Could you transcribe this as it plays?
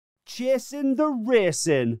Chasin The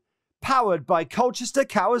Racin, powered by Colchester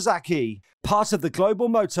Kawasaki. Part of the Global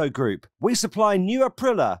Moto Group, we supply new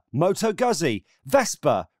Aprilia, Moto Guzzi,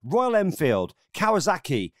 Vespa, Royal Enfield,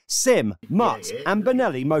 Kawasaki, Sim, Mutt and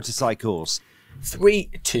Benelli motorcycles. 3,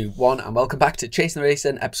 2, 1, and welcome back to Chasin The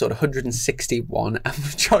Racin, episode 161. I'm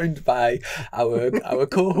joined by our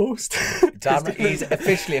co-host. Damn it, he's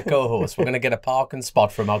officially a co-host. We're going to get a parking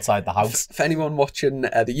spot from outside the house. For anyone watching the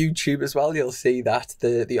YouTube as well, you'll see that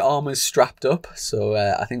the armour's strapped up. So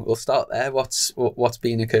I think we'll start there. What's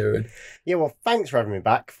been occurring? Yeah, well, thanks for having me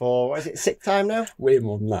back for, what is it, 6th time now? Way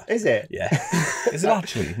more than that. Is it? Yeah. Is it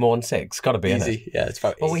actually more than 6? Got to be, Easy. Isn't it? Yeah, it's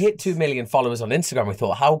about Well, we hit 2 million followers on Instagram. We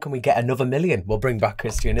thought, how can we get another million? We'll bring back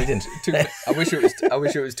Christian Iddon. I wish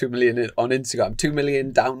it was 2 million on Instagram. 2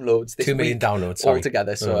 million downloads this 2 million week downloads, sorry.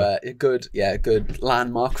 altogether. So a good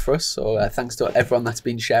landmark for us. So thanks to everyone that's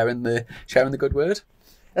been sharing the good word.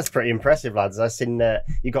 That's pretty impressive, lads. I've seen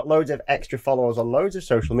you got loads of extra followers on loads of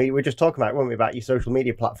social media. We were just talking about, weren't we, about your social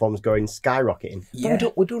media platforms going skyrocketing. Yeah.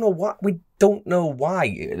 We don't know what. We don't know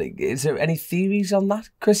why. Like, is there any theories on that,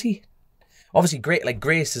 Chrissy? Obviously,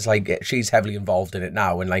 Grace is she's heavily involved in it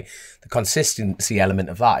now, and like the consistency element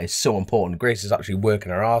of that is so important. Grace is actually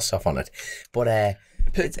working her arse off on it, but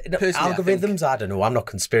algorithms, I don't know. I'm not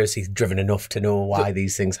conspiracy driven enough to know why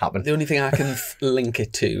these things happen. The only thing I can link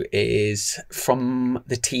it to is from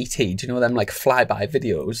the TT. Do you know them like flyby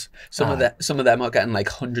videos? Some of them are getting like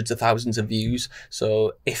hundreds of thousands of views.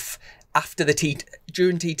 So if after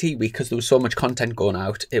during TT week, because there was so much content going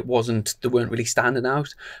out, they weren't really standing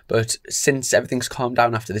out. But since everything's calmed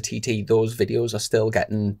down after the TT, those videos are still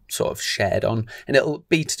getting sort of shared on, and it'll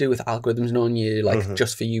be to do with algorithms knowing you, like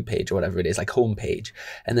just for you page or whatever it is, like homepage.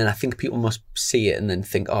 And then I think people must see it and then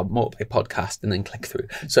think, oh, Motorbike podcast, and then click through.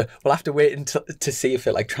 So we'll have to wait until to see if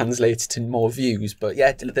it like translates to more views. But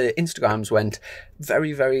yeah, the Instagrams went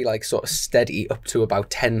very, very like sort of steady up to about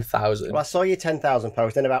 10,000. Well, I saw your 10,000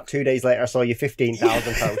 post, then about 2 days later I saw your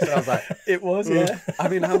 15,000 post, and I was like, it was, yeah. I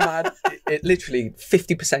mean, how mad? It literally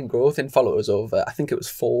 50% growth in followers over, I think it was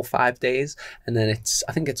 4 or 5 days, and then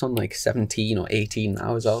I think it's on like 17 or 18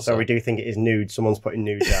 now as well. So we do think it is nude. Someone's putting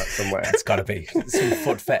nudes out somewhere. It's got to be some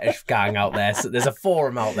foot fetish gang out there. So there's a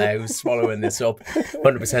forum out there who's swallowing this up.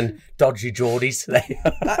 100% dodgy Geordies.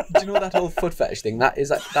 Do you know that whole foot fetish thing? That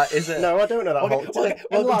is a. No, I don't know that whole.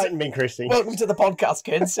 Enlighten me, Chrissy. Welcome to the podcast,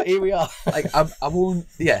 kids. Here we are. Like I won't.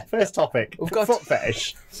 Yeah. First topic. We've got foot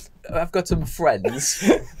fetish. I've got some friends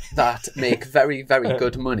that make very, very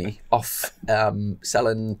good money off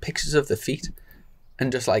selling pictures of the feet.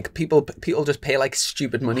 And just like people just pay like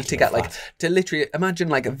stupid money to get like to literally imagine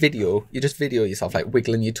like a video. You just video yourself like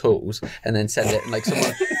wiggling your toes and then send it, and like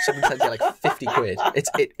someone sends you like 50 quid.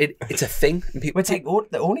 It's a thing. And people, it's like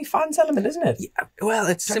the OnlyFans element, isn't it? Yeah, well,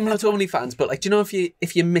 it's similar to OnlyFans, but like, do you know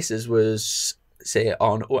if your missus was say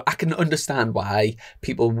on, or I can understand why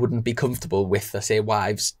people wouldn't be comfortable with say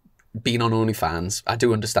wives being on OnlyFans. I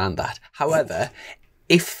do understand that. However,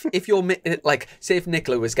 if you're like, say if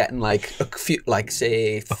Nicola was getting like a few, like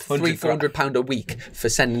say £300-400 a week for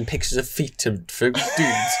sending pictures of feet for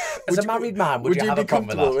dudes, as a married man, would you have a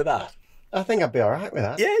problem with that? I think I'd be all right with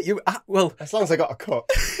that. Yeah, well, as long as I got a cut.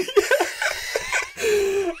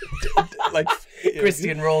 Like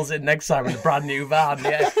Christian rolls in next time with a brand new van.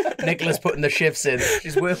 Yeah, Nicola's putting the shifts in.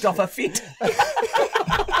 She's worked off her feet.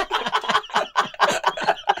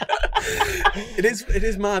 It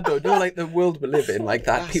is mad though. No, like the world we live in, like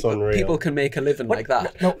that. People can make a living like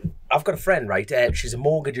that. No, I've got a friend, right? She's a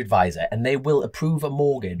mortgage advisor, and they will approve a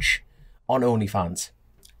mortgage on OnlyFans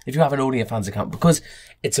if you have an OnlyFans account, because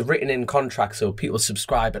it's a written-in contract, so people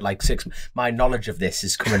subscribe at like 6. My knowledge of this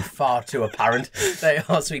is coming far too apparent. They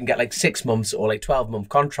also can get like 6 months or like 12-month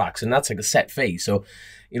contracts, and that's like a set fee. So,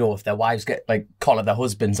 you know, if their wives get like collar their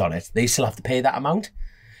husbands on it, they still have to pay that amount.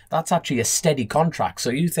 That's actually a steady contract. So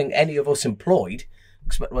you think any of us employed,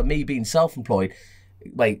 well, me being self-employed,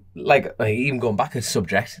 like even going back to the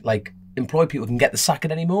subject, like employed people can get the sack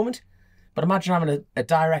at any moment. But imagine having a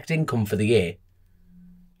direct income for the year.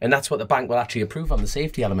 And that's what the bank will actually approve on the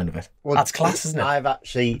safety element of it. Well, that's class, isn't it? I've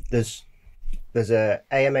actually, there's a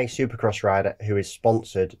AMA Supercross rider who is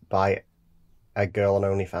sponsored by a girl on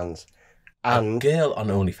OnlyFans. And, a girl on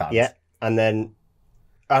OnlyFans? Yeah. And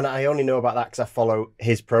I only know about that because I follow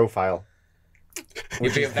his profile.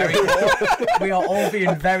 You're being very. We are all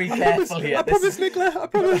being very careful here. I promise, Nicola. I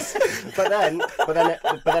promise. But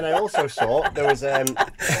then I also saw there was there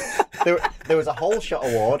was a whole shot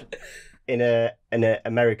award in an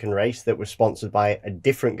American race that was sponsored by a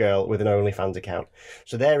different girl with an OnlyFans account.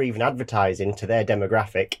 So they're even advertising to their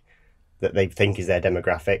demographic that they think is their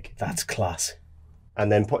demographic. That's class. And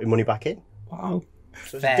then putting money back in. Wow.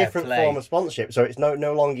 So it's a different form of sponsorship. So it's no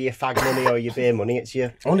longer your fag money or your beer money. It's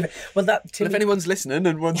your... Well, if anyone's listening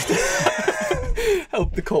and wants to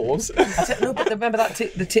help the cause. I said, no, but remember that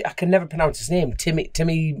I can never pronounce his name.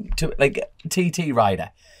 Timmy, like TT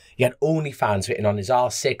rider. He had OnlyFans written on his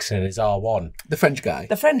R6 and his R1. The French guy.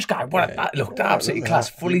 That looked absolutely class,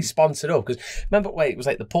 fully sponsored up. Because remember, it was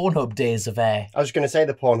like the Pornhub days of... I was going to say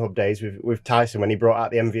the Pornhub days with Tyson when he brought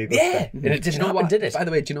out the MV Augusta. Yeah, and it didn't happen, did it? By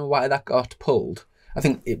the way, do you know why that got pulled? I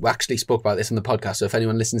think we actually spoke about this on the podcast, so if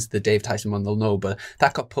anyone listens to the Dave Tyson one, they'll know, but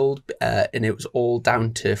that got pulled and it was all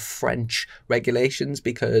down to French regulations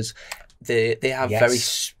because they have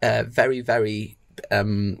very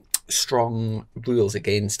strong rules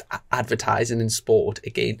against advertising in sport,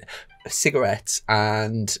 against cigarettes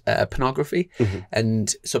and pornography.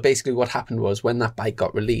 And so basically what happened was when that bike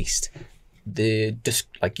got released,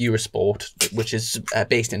 like Eurosport, which is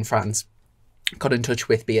based in France, got in touch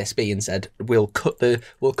with BSB and said we'll cut the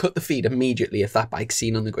feed immediately if that bike's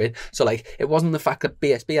seen on the grid. So like it wasn't the fact that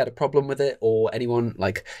BSB had a problem with it or anyone,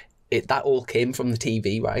 like it, that all came from the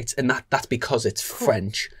TV rights, and that's because it's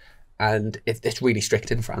French and it's really strict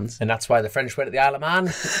in France. And that's why the French went to the Isle of Man.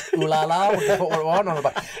 Ooh la la, we can put what we want on the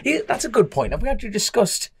bike. Yeah, that's a good point. Have we actually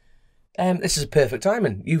discussed this is a perfect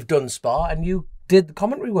timing. You've done Spa and you did the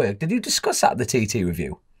commentary work. Did you discuss that at the TT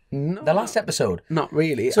review? No, the last episode. Not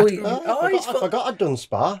really. So I forgot I'd done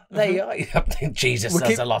Spa. There you are. Jesus,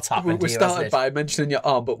 there's a lot's happened. We started by mentioning your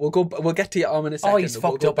arm, but we'll get to your arm in a second. Oh, he's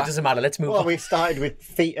fucked up. It doesn't matter. Let's move on. Well, we started with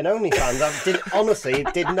feet and OnlyFans.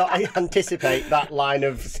 I did not anticipate that line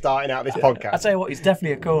of starting out this podcast. I tell you what, he's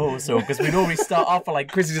definitely a co-host, though, because we normally start off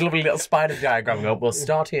like Chris's lovely little spider diagram. We'll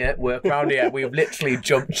start here, work round here. We've literally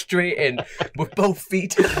jumped straight in with both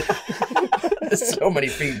feet. There's so many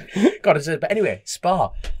feet. God, but anyway,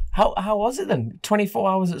 Spa. How was it then? 24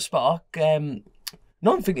 hours at Spark. No,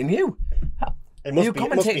 I'm thinking you. It must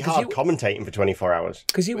be hard commentating for 24 hours.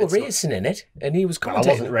 Because you were racing in it, and he was commentating. I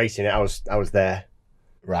wasn't racing it. I was there.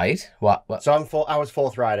 Right. What? So I was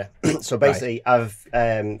fourth rider. So basically, I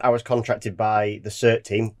was contracted by the CERT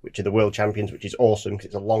team, which are the world champions, which is awesome because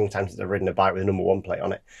it's a long time since I've ridden a bike with a number 1 plate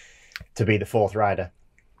on it, to be the fourth rider.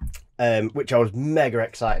 Which I was mega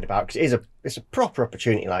excited about because it's a proper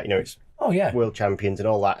opportunity. Like, it's world champions and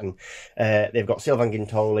all that, and they've got Sylvain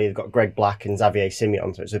Gintoli, they've got Greg Black and Xavier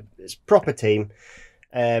Simeon, so it's a proper team.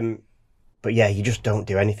 But yeah, you just don't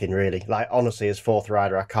do anything really. Like, honestly, as fourth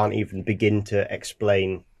rider, I can't even begin to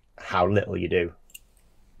explain how little you do.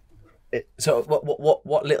 So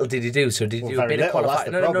what little did you do? So did you do a bit of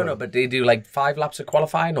qualifying? No. But did you do like 5 laps of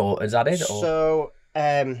qualifying, or is that it? Or?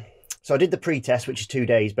 So I did the pre-test, which is 2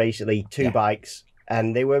 days, basically, 2 bikes,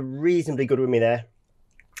 and they were reasonably good with me there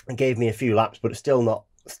and gave me a few laps, but it's still not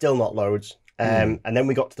loads. And then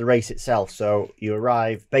we got to the race itself. So you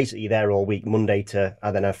arrive, basically there all week, Monday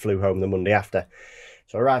I flew home the Monday after.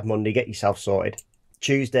 So I arrived Monday, get yourself sorted.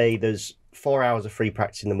 Tuesday, there's 4 hours of free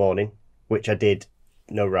practice in the morning, which I did,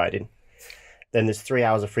 no riding. Then there's 3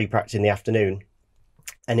 hours of free practice in the afternoon.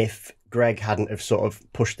 And if Greg hadn't have sort of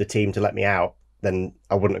pushed the team to let me out, then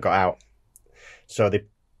I wouldn't have got out. So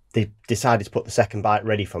they decided to put the second bike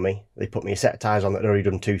ready for me. They put me a set of tyres on that had already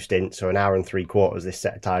done 2 stints, so 1 hour and 3/4 this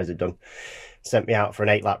set of tyres had done. Sent me out for an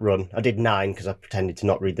 8-lap run. I did 9 because I pretended to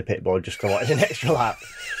not read the pit board just because I wanted an extra lap.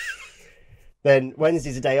 Then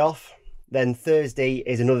Wednesday's a day off. Then Thursday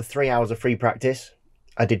is another 3 hours of free practice.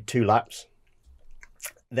 I did 2 laps.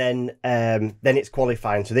 Then it's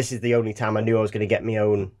qualifying. So this is the only time I knew I was going to get my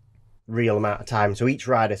own real amount of time. So each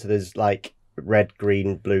rider, so there's like red,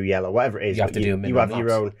 green, blue, yellow, whatever it is. You have to do a minimum You have laps.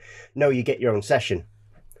 your own. No, you get your own session.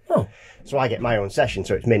 Oh. So I get my own session,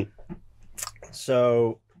 so it's mint.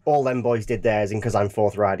 So all them boys did theirs, and because I'm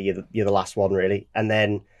fourth rider, you're the last one, really. And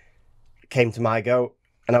then came to my go,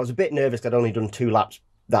 and I was a bit nervous because I'd only done 2 laps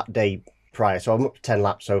that day prior, so I'm up to 10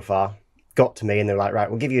 laps so far. Got to me, and they're like, right,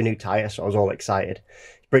 we'll give you a new tyre, so I was all excited.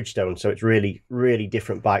 Bridgestone, so it's really, really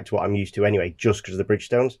different bike to what I'm used to anyway, just because of the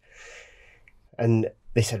Bridgestones. And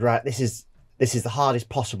they said, right, this is the hardest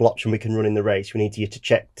possible option we can run in the race. We need you to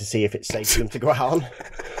check to see if it's safe for them to go out on.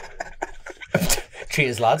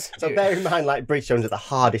 Cheers, lads. So bear in mind, like, Bridgestones are the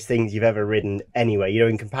hardest things you've ever ridden anyway.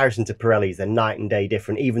 In comparison to Pirellis, they're night and day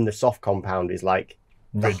different. Even the soft compound is like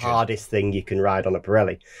the hardest thing you can ride on a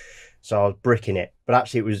Pirelli. So I was bricking it. But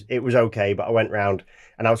actually it was okay, but I went round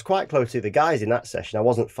and I was quite close to the guys in that session. I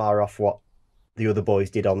wasn't far off what the other boys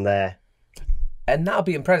did on there. And that'll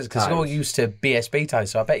be impressive because you're used to BSB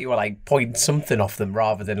tyres, so I bet you were like pointing something off them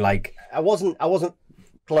rather than like... I wasn't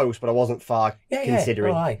close, but I wasn't far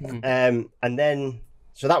considering. Yeah. And then,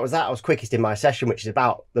 so that was that. I was quickest in my session, which is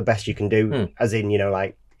about the best you can do, as in,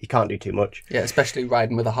 like, you can't do too much. Yeah, especially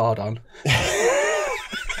riding with a hard on.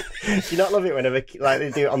 Do you not love it whenever like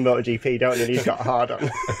they do it on MotoGP, don't they? And he's got a hard on.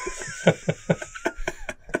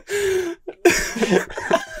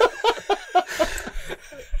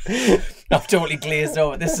 I've totally glazed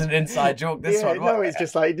over. This is an inside joke. This one. No, it's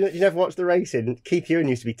just like you never watched the racing. Keith Ewan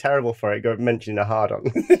used to be terrible for it, mentioning a hard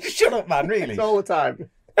on. Shut up, man. Really? It's all the time.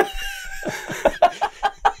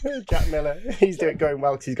 Jack Miller, he's going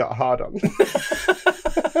well because he's got a hard on.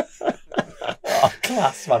 Oh,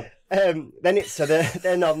 class, man. Then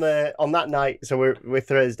on that night, so we're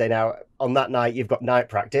Thursday now. On that night, you've got night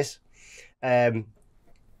practice,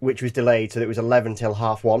 which was delayed, so it was 11 till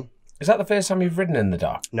 1:30. Is that the first time you've ridden in the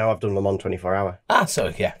dark? No, I've done them on 24-hour. Ah,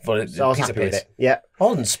 so yeah, but So I was happy with it. Yeah,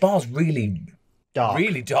 Holland Spa's really dark.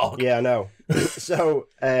 Really dark. Yeah, I know. So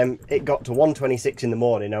it got to 1:26 in the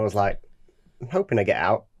morning. I was like, I'm hoping I get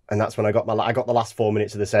out, and that's when I got the last 4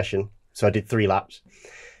 minutes of the session. So I did 3 laps,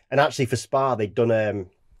 and actually for Spa they'd done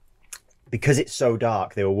because it's so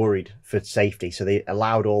dark, they were worried for safety, so they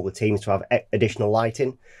allowed all the teams to have additional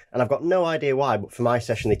lighting. And I've got no idea why, but for my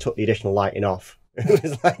session they took the additional lighting off. It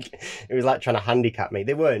was like trying to handicap me.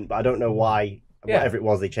 They weren't, but I don't know why. Yeah. Whatever it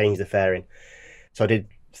was, they changed the fairing. So I did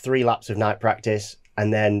 3 laps of night practice,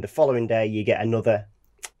 and then the following day you get another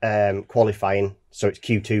qualifying. So it's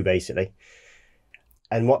Q2 basically.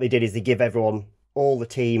 And what they did is they give all the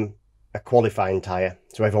team a qualifying tyre.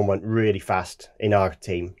 So everyone went really fast in our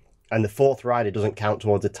team. And the 4th rider doesn't count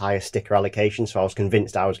towards the tyre sticker allocation, so I was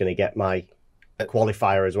convinced I was going to get my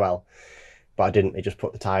qualifier as well. But I didn't. They just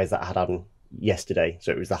put the tyres that I had on yesterday.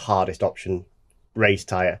 So it was the hardest option race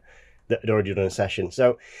tyre that had already done a session.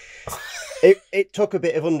 So it took a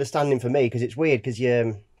bit of understanding for me, because it's weird, because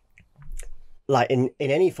you like in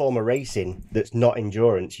any form of racing that's not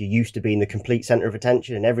endurance, you used to be in the complete centre of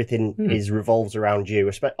attention, and everything revolves around you,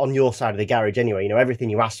 especially on your side of the garage anyway. You know, everything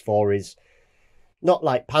you ask for is not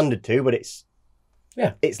like pandered to, but it's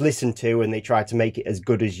listened to, and they try to make it as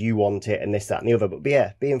good as you want it, and this, that, and the other. But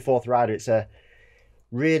yeah, being 4th rider, it's a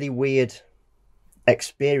really weird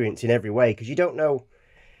experience in every way, because you don't know.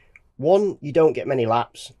 One, you don't get many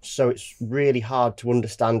laps, so it's really hard to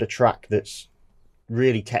understand a track that's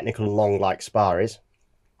really technical and long like Spa is.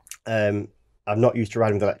 I'm not used to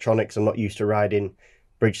riding with electronics. I'm not used to riding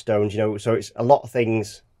Bridgestones, you know, so it's a lot of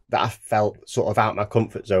things that I felt sort of out my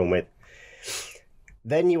comfort zone with.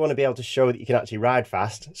 Then you want to be able to show that you can actually ride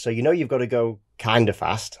fast. So you know you've got to go kind of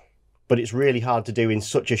fast, but it's really hard to do in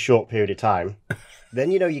such a short period of time. Then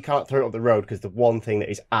you know you can't throw it up the road, because the one thing that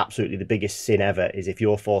is absolutely the biggest sin ever is if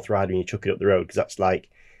you're 4th rider and you chuck it up the road, because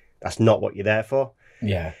that's not what you're there for.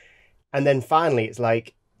 Yeah. And then finally, it's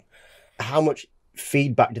like, how much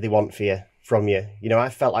feedback do they want from you? You know, I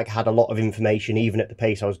felt like I had a lot of information, even at the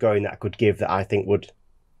pace I was going, that I could give that I think would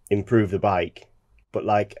improve the bike. But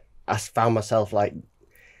like, I found myself like,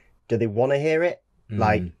 do they want to hear it?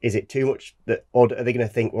 Like, is it too much or are they going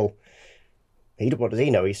to think, well, what does he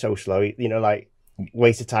know? He's so slow, you know, like,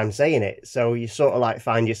 waste of time saying it. So you sort of like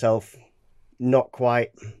find yourself not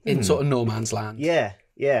quite in sort of no man's land. Yeah.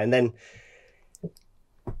 And then,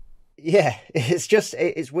 yeah,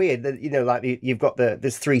 it's weird that, you know, like you've got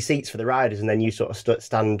there's 3 seats for the riders, and then you sort of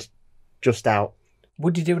stand just out.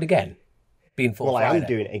 Would you do it again? Being 4th rider? I am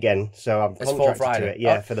doing it again, so I'm contracted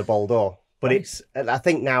to it, for the Ball d'Or. But it's, I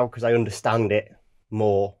think now, because I understand it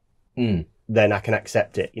more, then I can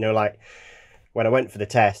accept it. You know, like when I went for the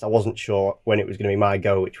test, I wasn't sure when it was going to be my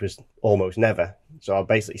go, which was almost never. So I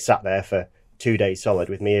basically sat there for 2 days solid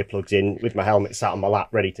with my earplugs in, with my helmet sat on my lap,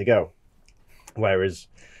 ready to go. Whereas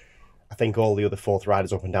I think all the other 4th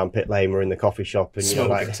riders up and down pit lane were in the coffee shop, and you know,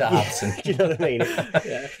 like, and do you know what I mean?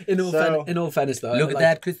 Yeah. In all fairness, though, look at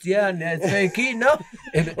that, Christian. It's very keen, no?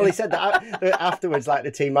 Well, he said that afterwards. Like,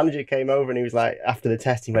 the team manager came over, and he was like, after the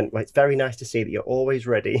test, he went, "Well, it's very nice to see that you're always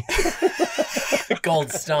ready."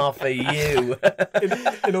 Gold star for you.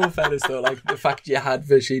 In all fairness, though, like the fact you had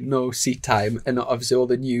virtually no seat time, and obviously all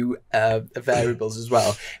the new variables as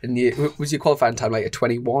well. And was your qualifying time like a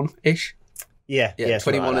 21-ish? Yeah,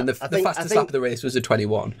 21, and the fastest lap of the race was a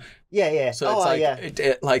 21. Yeah. So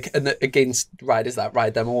it's and against riders that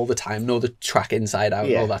ride them all the time, know the track inside out,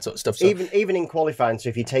 and all that sort of stuff. So even in qualifying, so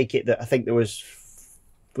if you take it that I think there was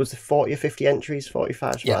there 40 or 50 entries,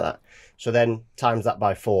 45, something like that. So then times that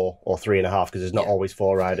by 4 or 3.5, because there's not always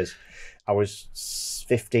 4 riders. I was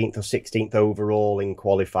 15th or 16th overall in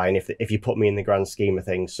qualifying, if you put me in the grand scheme of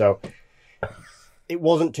things. So it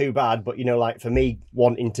wasn't too bad, but you know, like for me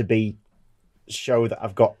wanting to show that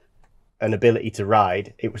I've got an ability to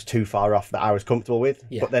ride, it was too far off that I was comfortable with.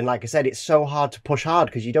 But then, like I said, it's so hard to push hard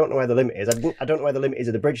because you don't know where the limit is. I don't know where the limit is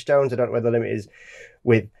of the Bridgestones. I don't know where the limit is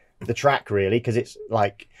with the track really, because it's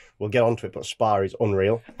like, we'll get onto it, but Spa is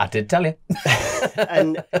unreal. I did tell you.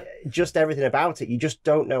 And just everything about it, you just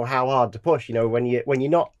don't know how hard to push. You know, when you're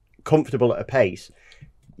not comfortable at a pace,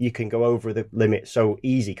 you can go over the limit so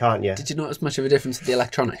easy, can't you? Did you notice much of a difference with the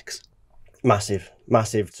electronics? Massive.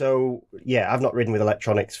 So yeah, I've not ridden with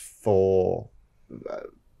electronics for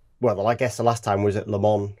well, I guess the last time was at Le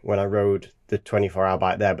Mans when I rode the 24-hour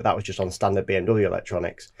bike there, but that was just on standard BMW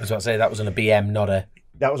electronics. I was about to say, that was on a BM, not a...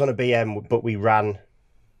 That was on a BM, but we ran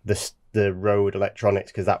the road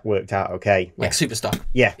electronics because that worked out okay. Like super stock.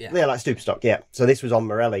 Yeah, like super stock, yeah. So this was on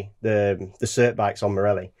Morelli, the cert bike's on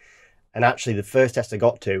Morelli. And actually the first test I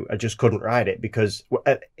got to, I just couldn't ride it because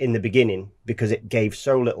in the beginning, because it gave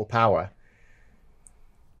so little power.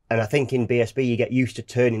 And I think in BSB, you get used to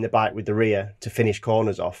turning the bike with the rear to finish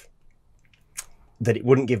corners off, that it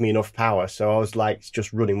wouldn't give me enough power. So I was like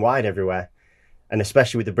just running wide everywhere. And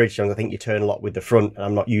especially with the Bridgestones, I think you turn a lot with the front, and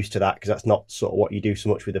I'm not used to that because that's not sort of what you do so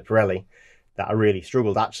much with the Pirelli, that I really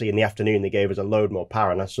struggled. Actually, in the afternoon, they gave us a load more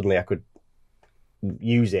power, and suddenly I could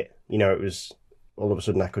use it. You know, it was all of a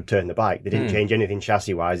sudden I could turn the bike. They didn't change anything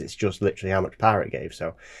chassis-wise. It's just literally how much power it gave.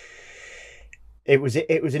 So it was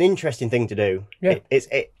an interesting thing to do. Yeah. It's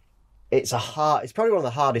probably one of the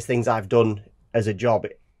hardest things I've done as a job.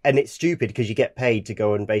 And it's stupid because you get paid to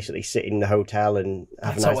go and basically sit in the hotel and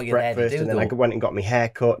have a nice breakfast. And then I went and got my hair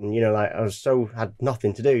cut, and, you know, like had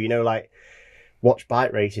nothing to do, you know, like watch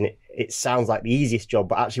bike racing. It sounds like the easiest job,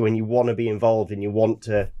 but actually when you want to be involved and you want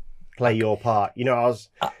to play your part, you know, I was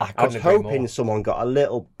hoping someone got a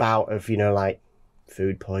little bout of, you know, like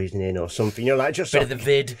food poisoning or something, you know, like just bit of the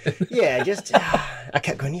vid. Yeah, just I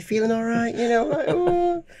kept going, you feeling all right, you know, like,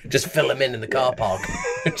 oh. Just fill them in the car park.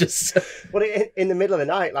 Just well, in the middle of the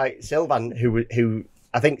night, like Sylvan, who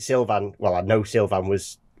I think Sylvan, well, I know Sylvan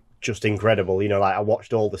was just incredible, you know, like I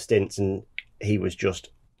watched all the stints and he was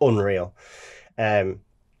just unreal. And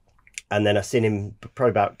then I seen him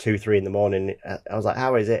probably about 2-3 in the morning. I was like,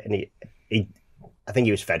 how is it? And he I think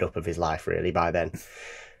he was fed up of his life really by then.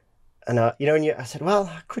 And, you know, I said, well,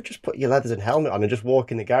 I could just put your leathers and helmet on and just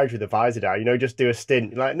walk in the garage with the visor down, you know, just do a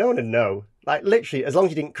stint. Like, no one would know. Like, literally, as long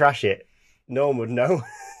as you didn't crash it, no one would know.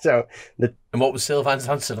 So, and what was Sylvan's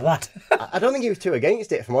answer to that? I don't think he was too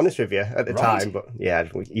against it, if I'm honest with you, at the time. But, yeah,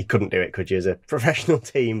 you couldn't do it, could you, as a professional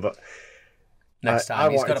team? But next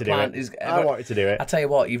time, he's got a plan. I wanted to do it. I tell you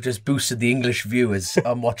what, you've just boosted the English viewers.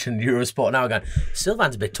 I'm watching Eurosport now going,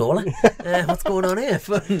 Sylvan's a bit taller. What's going on here?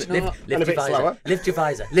 Lift your visor. Lift your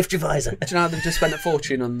visor. Lift your visor. Do you know they've just spent a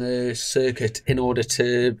fortune on the circuit in order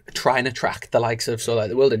to try and attract the likes of like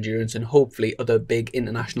the World Endurance and hopefully other big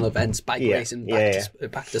international events, bike racing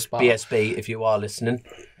back to Spa. BSB, if you are listening,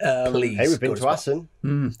 please. Hey, we've been to Assen.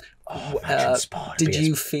 Did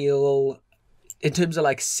you feel, in terms of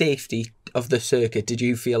like safety of the circuit, did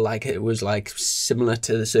you feel like it was like similar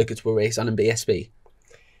to the circuits we race on in BSB?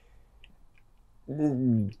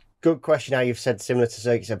 Good question. How you've said similar to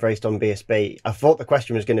circuits I've raced on BSB. I thought the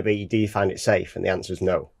question was going to be, do you find it safe? And the answer is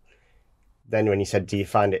no. Then when you said, do you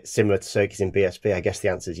find it similar to circuits in BSB? I guess the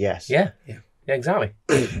answer is yes. Yeah, exactly.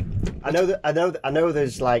 I know.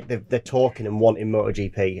 There's like they're talking and wanting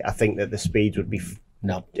MotoGP. I think that the speeds would be.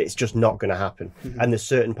 No, it's just not going to happen. And there's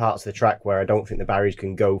certain parts of the track where I don't think the barriers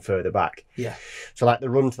can go further back. Yeah. So like the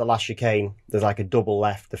run to the last chicane, there's like a double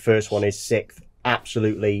left. The first one is sixth.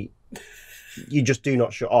 Absolutely, you just do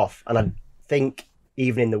not shut off. And I think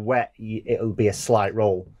even in the wet, it'll be a slight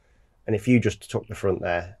roll. And if you just took the front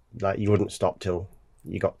there, like you wouldn't stop till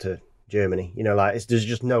you got to Germany. You know, like there's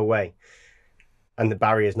just no way. And the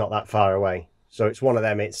barrier's not that far away. So it's one of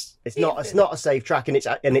them. It's not a safe track, and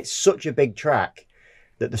it's such a big track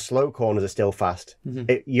that the slow corners are still fast.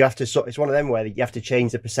 You have to. It's one of them where you have to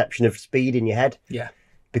change the perception of speed in your head. Yeah,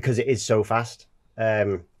 because it is so fast.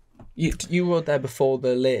 You rode there before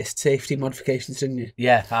the latest safety modifications, didn't you?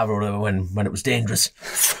 Yeah, I rode there when it was dangerous.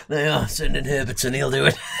 They are sending Herbertson. He'll do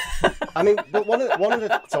it. I mean, but one of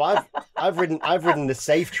the. So I've ridden the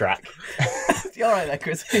safe track. You all right there,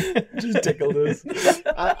 Chris? Just tickled us.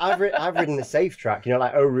 I've ridden the safe track, you know,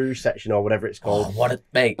 like Eau Rouge section or whatever it's called. Oh, what a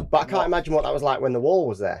mate! But I can't imagine what that was like when the wall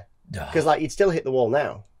was there, because like you'd still hit the wall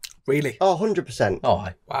now. Really? Oh, 100%. Oh,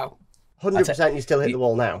 wow. 100% you still hit the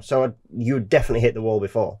wall now. So you would definitely hit the wall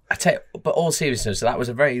before. I tell you, but all seriousness, so that was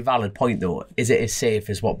a very valid point though. Is it as safe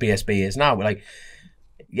as what BSB is now? We're like,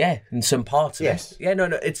 yeah, in some parts of it. Yeah, no,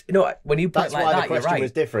 it's, you know, when you put it like that, you're right. That's why the question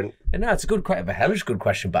was different. And no, it's a good question, a hellish good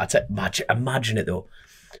question, but imagine it though.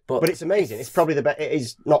 But it's amazing. It's probably the best. It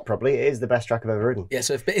is not probably. It is the best track I've ever ridden. Yeah.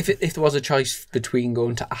 So if there was a choice between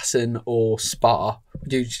going to Assen or Spa,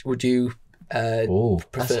 would you prefer?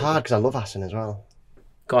 That's hard because I love Assen as well.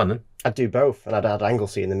 Go on then. I'd do both, and I'd add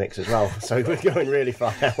Anglesey in the mix as well. So we're going really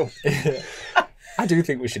far out. I do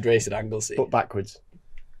think we should race at Anglesey. But backwards.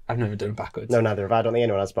 I've never done it backwards. No, neither have I. I don't think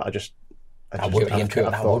anyone has, but That would be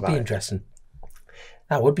interesting.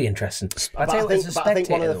 That would be interesting. But I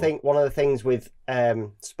think one of the things with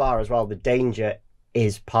Spa as well, the danger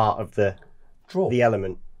is part of the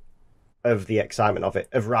element of the excitement of it,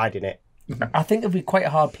 of riding it. I think it'd be quite a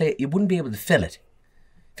hard play. You wouldn't be able to fill it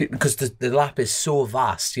because the lap is so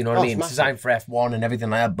vast. You know what I mean? It's designed for F1 and everything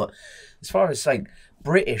like that. But as far as like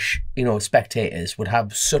British, spectators would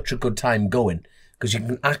have such a good time going because you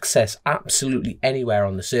can access absolutely anywhere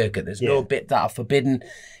on the circuit. There's no bit that are forbidden.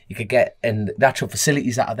 You could get, and the actual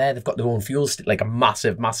facilities that are there, they've got their own fuel, like a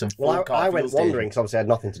massive. Well, I went wandering because obviously I had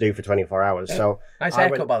nothing to do for 24 hours. Yeah. So nice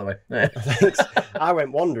haircut, by the way. Thanks. I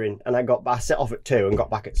went wandering and I set off at 2 and got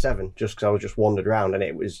back at 7 just because I was just wandered around and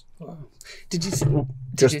it was. Wow. Did you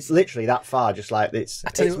literally that far? Just like it's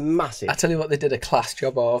massive. I tell you what, they did a class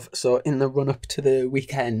job of. So in the run up to the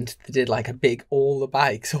weekend, they did like a big all the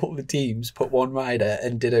bikes, all the teams, put one rider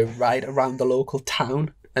and did a ride around the local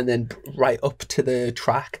town. And then right up to the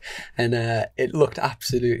track, and it looked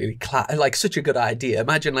absolutely like such a good idea.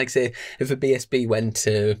 Imagine, like, say, if a BSB went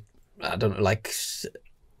to, I don't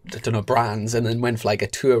know, Brands, and then went for like a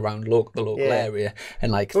tour around the local area,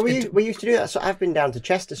 and like. Well, we used to do that. So I've been down to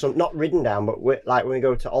Chester, so not ridden down, but like when we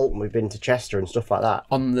go to Alton, we've been to Chester and stuff like that.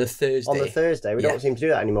 On the Thursday, we don't seem to do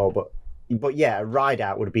that anymore, But yeah, a ride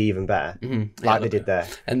out would be even better, they did there.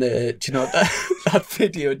 And do you know that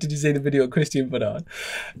video? Did you see the video Christian put on?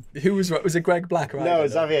 Who was it? Greg Black? Right? No,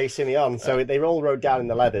 Xavier Simeon. So they all rode down in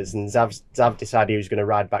the leathers, and Zav decided he was going to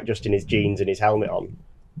ride back just in his jeans and his helmet on.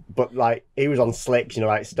 But like he was on slicks,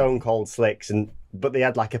 like stone cold slicks, but they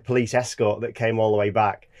had like a police escort that came all the way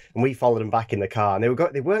back, and we followed them back in the car, and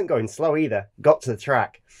they weren't going slow either. Got to the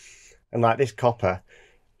track, and like this copper.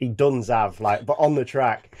 He done Zav, but on the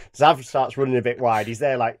track, Zav starts running a bit wide. He's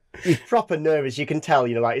there, he's proper nervous. You can tell,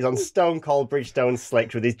 he's on stone cold Bridgestone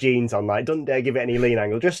slicks with his jeans on, doesn't dare give it any lean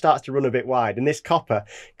angle, just starts to run a bit wide. And this copper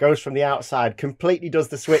goes from the outside, completely does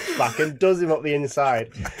the switchback and does him up the inside.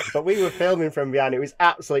 But we were filming from behind. It was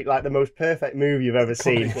absolutely the most perfect move you've ever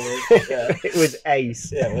seen. It was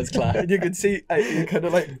ace. Yeah, it was class. And you could see, you kind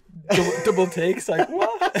of double takes,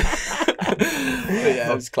 what? But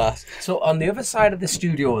yeah, it was class. So on the other side of the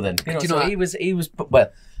studio, then he was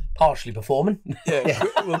partially performing. Yeah.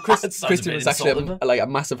 Well, Christian was actually a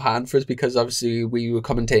massive hand for us because obviously we were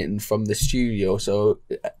commentating from the studio. So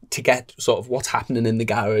to get sort of what's happening in the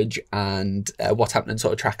garage and what's happening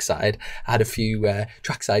sort of trackside, I had a few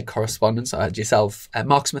trackside correspondents. I had yourself,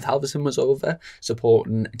 Mark Smith-Halverson was over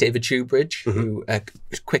supporting David Shoebridge, who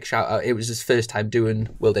quick shout out. It was his first time doing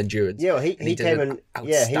World Endurance. Yeah, well, he came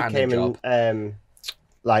and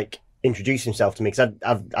introduced himself to me because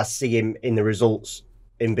I see him in the results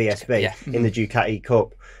in BSB in the Ducati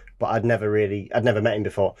Cup, but I'd never met him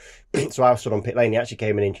before. So I stood on pit lane. He actually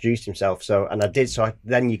came and introduced himself.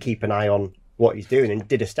 Then you keep an eye on what he's doing and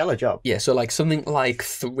did a stellar job. Yeah, so something like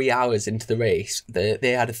 3 hours into the race,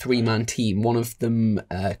 they had a 3-man team. One of them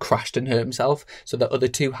crashed and hurt himself, so the other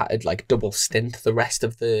 2 had double stint. The rest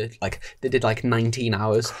of they did 19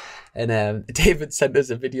 hours. And David sent us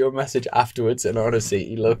a video message afterwards, and honestly,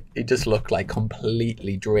 he just looked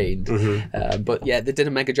completely drained. But yeah, they did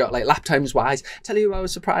a mega job. Lap times wise, tell you who I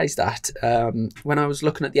was surprised at. When I was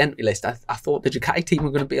looking at the entry list, I thought the Ducati team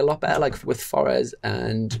were going to be a lot better, with Forres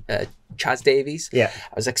and Chaz Davies. Yeah,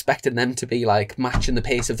 I was expecting them to be matching the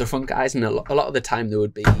pace of the front guys, and a lot of the time they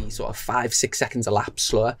would be sort of 5-6 seconds a lap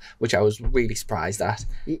slower, which I was really surprised at.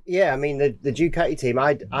 Yeah, I mean the Ducati team,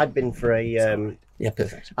 I'd been for a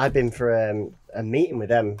perfect. I'd been for a meeting with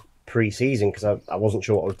them pre-season because I wasn't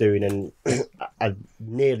sure what I was doing, and I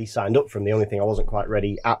nearly signed up for them. The only thing I wasn't quite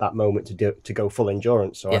ready at that moment to go full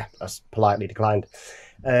endurance, so I politely declined.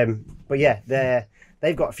 But yeah,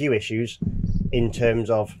 they've got a few issues in terms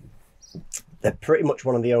of they're pretty much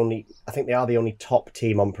one of the only. I think they are the only top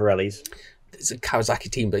team on Pirellis. It's a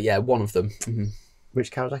Kawasaki team, but yeah, one of them.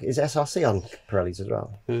 Which Kawasaki is SRC on Pirellis as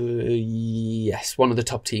well? Yes, one of the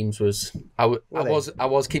top teams was. I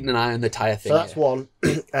was keeping an eye on the tyre thing. So that's one,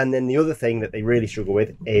 and then the other thing that they really struggle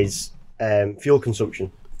with is fuel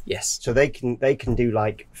consumption. Yes. So they can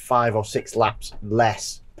do 5 or 6 laps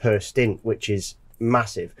less per stint, which is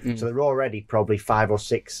massive. So they're already probably 5 or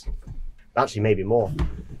 6, actually maybe more,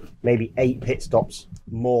 maybe 8 pit stops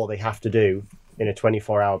more they have to do in a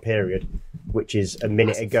 24-hour period, which is a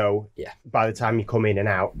minute ago. Yeah. By the time you come in and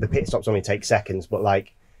out, the pit stops only take seconds, but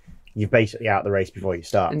you're basically out of the race before you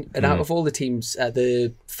start. And out of all the teams,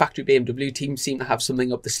 the factory BMW team seemed to have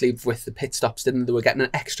something up the sleeve with the pit stops, didn't they? They were getting an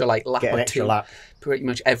extra lap or two, pretty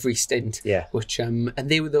much every stint. Yeah. Which and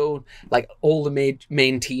they were all the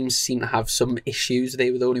main teams seemed to have some issues.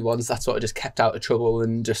 They were the only ones that sort of just kept out of trouble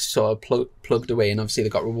and just sort of plugged away. And obviously they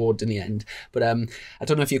got rewarded in the end. But I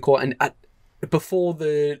don't know if you caught. And before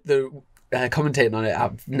the commentating on it,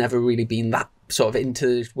 I've never really been that sort of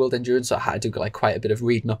into world endurance, so I had to do quite a bit of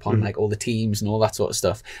reading up on all the teams and all that sort of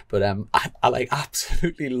stuff. But I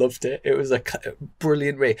absolutely loved it. It was a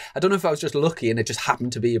brilliant race. I don't know if I was just lucky and it just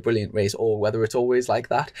happened to be a brilliant race, or whether it's always like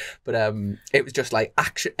that. But it was just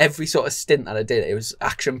action. Every sort of stint that I did, it was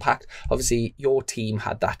action packed. Obviously, your team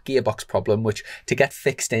had that gearbox problem, which to get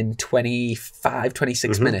fixed in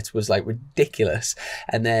 26 minutes was ridiculous.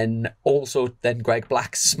 And then Greg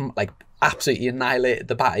Black absolutely annihilated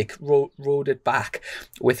the bike, rode it back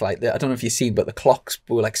with I don't know if you've seen, but the clocks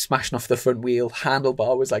were smashing off the front wheel,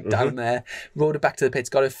 handlebar was down there, rode it back to the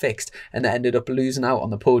pits, got it fixed, and then ended up losing out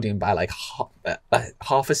on the podium by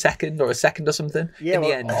half a second or a second or something. Yeah, in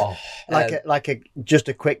the end. Just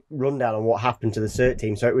a quick rundown on what happened to the CERT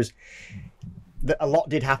team. So it was a lot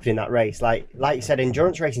did happen in that race. Like you said,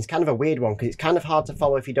 endurance racing is kind of a weird one because it's kind of hard to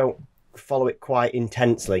follow if you don't follow it quite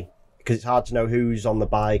intensely. Because it's hard to know who's on the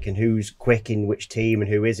bike and who's quick in which team and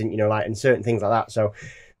who isn't, and certain things like that. So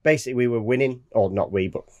basically we were winning, or not we,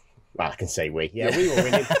 but I can say we. Yeah, we were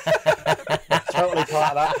winning. Totally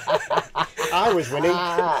part of that. I was winning.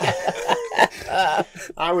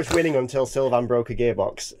 I was winning until Sylvan broke a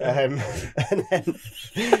gearbox. And then,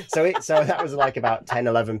 so that was about 10,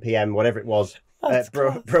 11 p.m, whatever it was.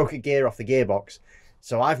 Broke a gear off the gearbox.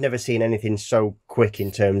 So I've never seen anything so quick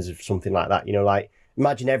in terms of something like that.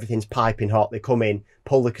 Imagine everything's piping hot. They come in,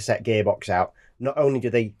 pull the cassette gearbox out. Not only do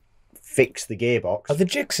they fix the gearbox. Are the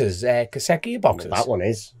Gixxers cassette gearboxes? Well, that one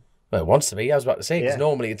is. Well, it wants to be. I was about to say, because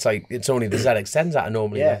normally it's only the ZX10s that are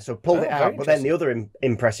normally there. So pulled it out. But then the other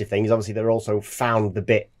impressive thing is obviously they're also found the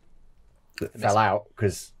bit that fell out,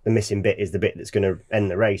 because the missing bit is the bit that's going to end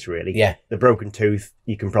the race, really. Yeah. The broken tooth,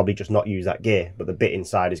 you can probably just not use that gear, but the bit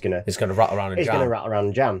inside is going to... It's going to rattle around and jam. It's going to rattle around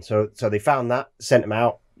and jam. So they found that, sent them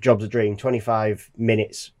out. Job's a dream. 25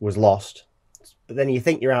 minutes was lost. But then you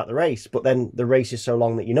think you're out the race, but then the race is so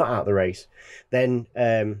long that you're not out the race. Then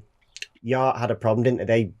Yart had a problem, didn't they?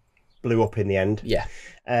 They blew up in the end. Yeah.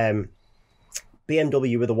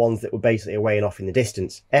 BMW were the ones that were basically away and off in the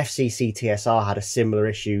distance. FCC TSR had a similar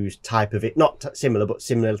issues type of it. Not similar, but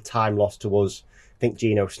similar time loss to us. I think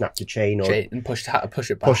Gino snapped a chain and pushed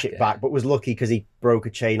it back. But was lucky because he broke a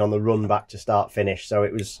chain on the run back to start finish. So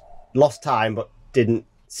it was lost time, but didn't...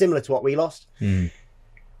 Similar to what we lost.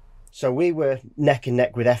 So we were neck and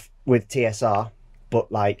neck with TSR, but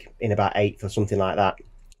in about 8th or something like that.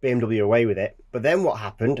 BMW away with it. But then what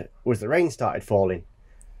happened was the rain started falling.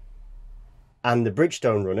 And the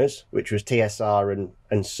Bridgestone runners, which was TSR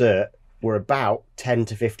and CERT, were about 10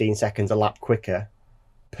 to 15 seconds a lap quicker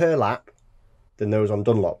per lap than those on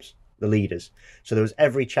Dunlops, the leaders. So there was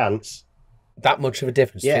every chance... That much of a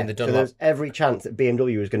difference between the Dunlop. So there's every chance that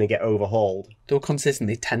BMW was going to get overhauled. They were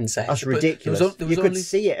consistently 10 seconds. That's ridiculous. You could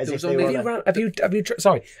see it as if they were... Have you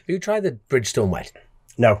tried the Bridgestone wet?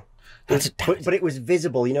 No. But it was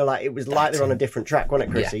visible, it was like they're on a different track, wasn't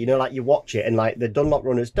it, Chrissy? Yeah. You watch it and the Dunlop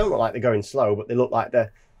runners don't look like they're going slow, but they look like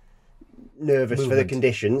they're nervous for the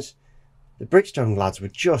conditions. The Bridgestone lads were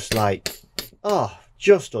just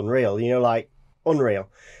just unreal, unreal.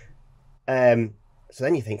 So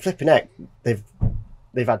then you think, flipping heck, they've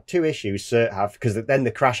had 2 issues, CERT have, because then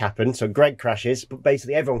the crash happened. So Greg crashes, but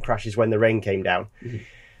basically everyone crashes when the rain came down.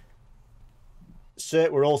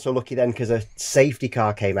 CERT were also lucky then because a safety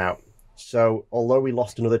car came out. So although we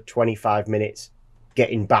lost another 25 minutes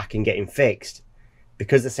getting back and getting fixed,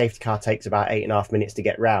 because the safety car takes about 8.5 minutes to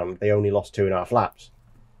get round, they only lost 2.5 laps.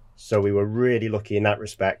 So we were really lucky in that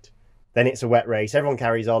respect. Then it's a wet race, everyone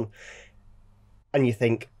carries on. And you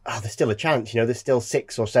think, there's still a chance, there's still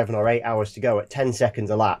 6 or 7 or 8 hours to go at 10 seconds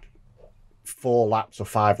a lap. 4 laps or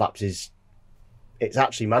 5 laps it's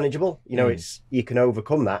actually manageable. You can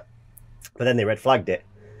overcome that. But then they red flagged it.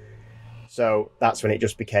 So that's when it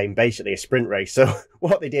just became basically a sprint race. So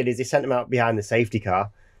what they did is they sent them out behind the safety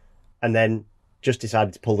car and then just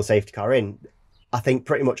decided to pull the safety car in. I think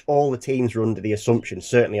pretty much all the teams were under the assumption,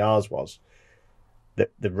 certainly ours was,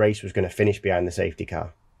 that the race was going to finish behind the safety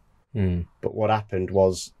car. But what happened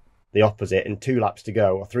was the opposite, and 2 laps to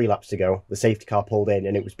go or 3 laps to go, the safety car pulled in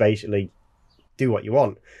and it was basically do what you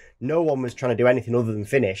want. No one was trying to do anything other than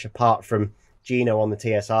finish, apart from Gino on the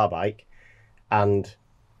TSR bike and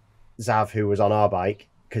Zav, who was on our bike,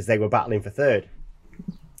 because they were battling for 3rd.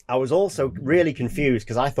 I was also really confused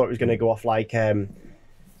because I thought it was going to go off like an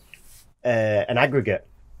aggregate.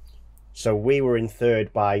 So we were in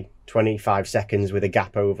third by 25 seconds with a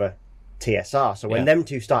gap over TSR. So when them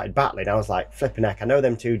two started battling, I was like, flipping heck, I know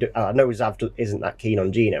them two, I know Zav isn't that keen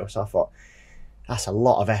on Gino. So I thought, that's a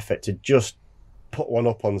lot of effort to just put one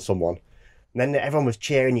up on someone. And then everyone was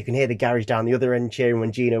cheering. You can hear the garage down the other end cheering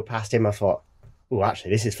when Gino passed him. I thought, oh,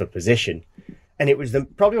 actually, this is for position. And it was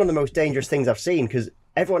probably one of the most dangerous things I've seen because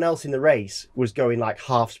everyone else in the race was going like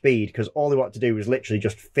half speed because all they wanted to do was literally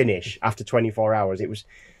just finish after 24 hours. It was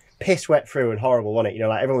piss wet through and horrible, wasn't it? You know,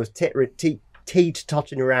 like everyone was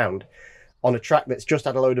teeter-totting around on a track that's just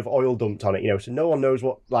had a load of oil dumped on it, you know, so no one knows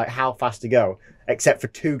how fast to go except for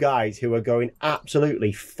two guys who are going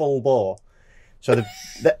absolutely full bore. So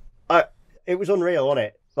it was unreal, wasn't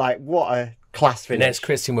it? Like, what a class finish. And there's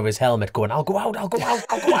Christian with his helmet going, I'll go out, give me a lap.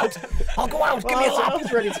 I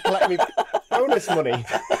was ready to collect me bonus money.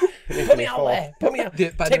 Put me out there.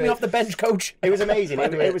 Take me off the bench, coach. It was amazing.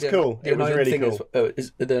 It was cool. It was really cool.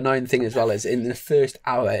 The annoying thing as well is in the first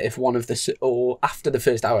hour, or after the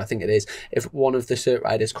first hour, I think it is, if one of the cert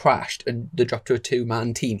riders crashed and they dropped to a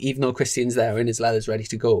two-man team, even though Christian's there and his leather's ready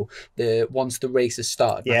to go, once the race has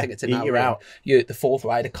started, I think it's an hour, you're out. The fourth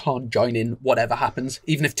rider can't join in whatever happens.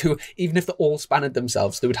 Even if they all spanned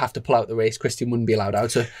themselves, they would have to pull out the race. Christian wouldn't be allowed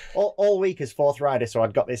out. So all week as fourth rider, so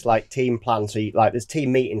I'd got this like team plan. So there's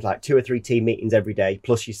team meetings, like 2 or 3 team meetings every day,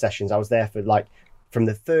 plus your sessions. I was there for like from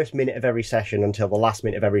the first minute of every session until the last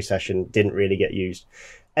minute of every session. Didn't really get used.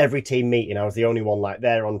 Every team meeting, I was the only one like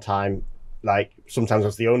there on time. Like sometimes I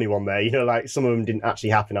was the only one there. You know, like some of them didn't actually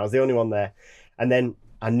happen. I was the only one there. And then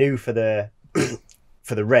I knew for the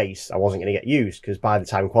for the race, I wasn't going to get used because by the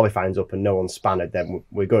time qualifying's up and no one's spanned, then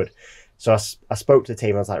we're good. So I spoke to the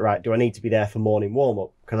team. I was like, right, do I need to be there for morning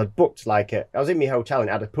warm-up? Because I'd booked I was in my hotel and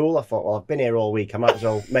it had a pool. I thought, well, I've been here all week. I might as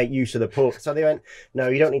well make use of the pool. So they went, no,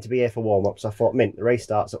 you don't need to be here for warm-up. So I thought, mint, the race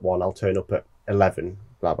starts at 1. I'll turn up at 11,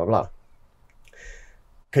 blah, blah, blah.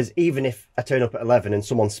 Because even if I turn up at 11 and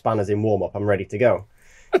someone spanners in warm-up, I'm ready to go.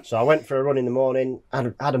 So I went for a run in the morning,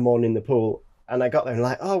 had a morning in the pool, and I got there and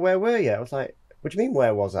like, oh, where were you? I was like, what do you mean,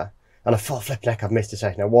 where was I? And I thought, flipping heck, I've missed a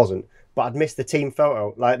second. I wasn't. But I'd missed the team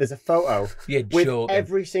photo. Like, there's a photo with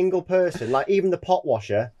every single person. Like, even the pot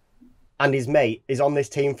washer and his mate is on this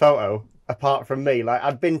team photo, apart from me. Like,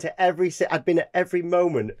 I'd been at every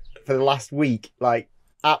moment for the last week, like,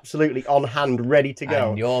 absolutely on hand, ready to go.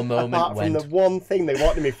 And your moment apart from the one thing they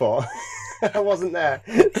wanted me for. I wasn't there.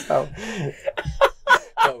 So...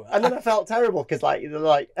 And then I felt terrible because,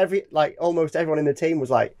 almost everyone in the team was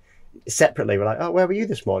like, separately, we're like, oh, where were you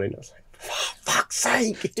this morning? I was like, for fuck's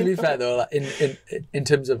sake. To be fair though, like, in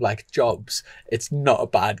terms of like jobs, it's not a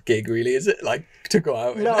bad gig, really, is it? Like to go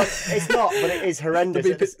out. No, it's not, but it is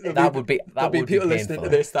horrendous. There'll be people listening to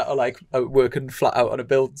this that are like working flat out on a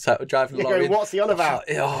building site or driving along. Going, what's he on about?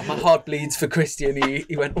 Oh, my heart bleeds for Christian.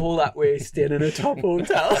 He went all that way staying in a top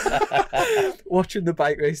hotel, watching the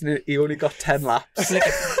bike race, and he only got 10 laps.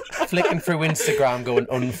 Flicking through Instagram, going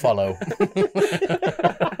unfollow.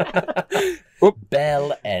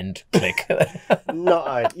 Bell end click. So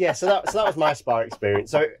that was my Spa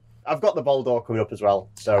experience. So I've got the Boldor coming up as well.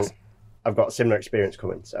 So I've got a similar experience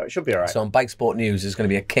coming. So it should be all right. So on Bike Sport News, there's going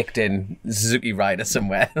to be a kicked-in Suzuki rider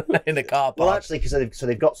somewhere in the car park. Well, actually, because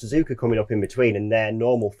they've got Suzuka coming up in between, and their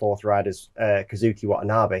normal fourth riders, Kazuki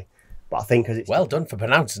Watanabe. But I think because it's well done for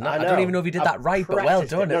pronouncing that. I don't even know if you did that right, but well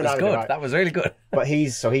done. It was good. Right. That was really good. But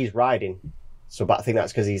he's riding. So, but I think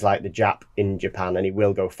that's because he's like the Jap in Japan, and he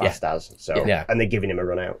will go fast as. So, and they're giving him a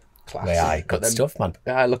run out. Class. Good stuff, man.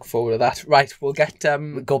 I look forward to that. Right, we'll get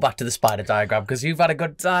go back to the spider diagram because you've had a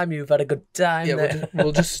good time. Yeah,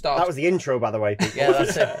 we'll just start. That was the intro, by the way. Yeah,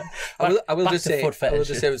 that's it. I will just say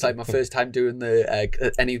it was like my first time doing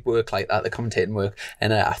the any work like that, the commentating work,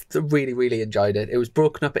 and I really, really enjoyed it. It was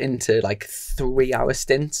broken up into like 3-hour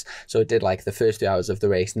stints, so I did like the first 2 hours of the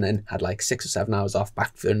race, and then had like 6 or 7 hours off,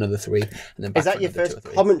 back for another 3, and then back. Is that your first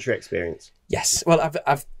commentary experience? Yes. Well,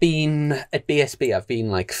 I've been at BSB. I've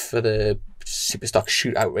been like for the Superstock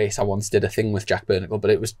shootout race. I once did a thing with Jack Burnicle,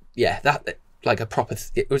 but it was that like a proper.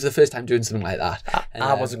 It was the first time doing something like that.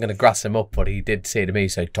 I wasn't going to grass him up, but he did say to me, "He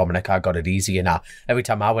said, Dominic, I got it easier now." Every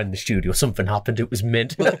time I went in the studio, something happened. It was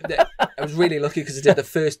mint. Well, I was really lucky because I did the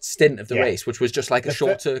first stint of the race, which was just like a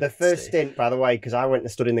short circuit. The first stint, by the way, because I went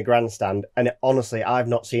and stood in the grandstand, and honestly, I've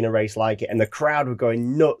not seen a race like it. And the crowd were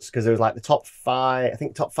going nuts because there was like the top 5. I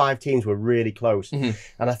think top 5 teams were really close, and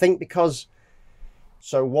I think because.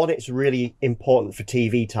 So one, it's really important for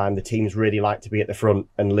TV time. The teams really like to be at the front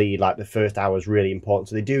and lead. Like the first hour is really important.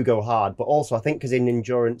 So they do go hard. But also I think because in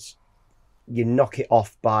endurance, you knock it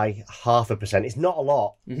off by 0.5%. It's not a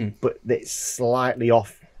lot, but it's slightly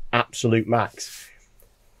off absolute max.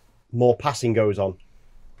 More passing goes on,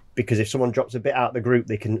 because if someone drops a bit out of the group,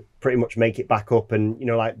 they can pretty much make it back up. And you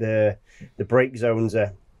know, like the brake zones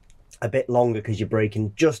are a bit longer because you're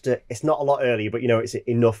braking it's not a lot earlier, but you know, it's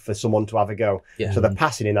enough for someone to have a go. So the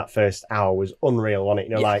passing in that first hour was unreal on it,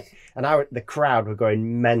 you know, like, and the crowd were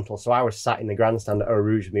going mental. So I was sat in the grandstand at Eau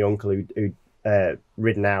Rouge with my uncle who'd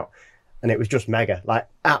ridden out, and it was just mega, like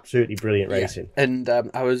absolutely brilliant racing. And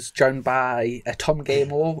I was joined by Tom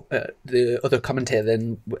Gamore, the other commentator.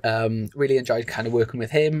 Then really enjoyed kind of working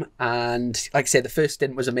with him. And like I said, the first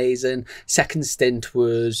stint was amazing. Second stint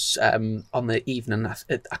was on the evening. I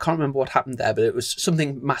can't remember what happened there, but it was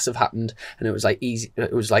something massive happened, and it was like easy.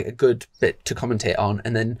 It was like a good bit to commentate on.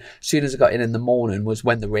 And then as soon as I got in the morning was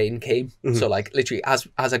when the rain came. So like literally as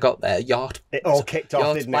I got there, it all kicked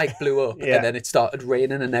off. Yacht's bike blew up, and then it started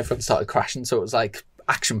raining, and everyone started crashing. So it was like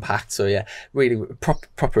action-packed. So yeah, really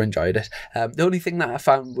proper enjoyed it. The only thing that I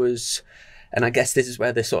found was, and I guess this is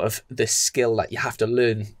where the skill that you have to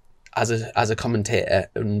learn as a commentator,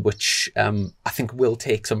 and which I think will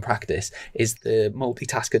take some practice, is the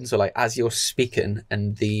multitasking. So like as you're speaking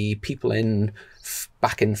and the people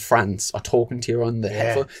back in France are talking to you on the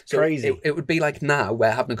headphone. So crazy. It would be like now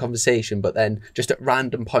we're having a conversation, but then just at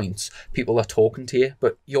random points people are talking to you,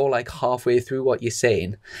 but you're like halfway through what you're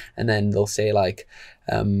saying, and then they'll say like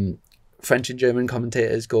French and German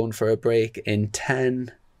commentators going for a break in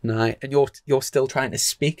 10, 9, and you're still trying to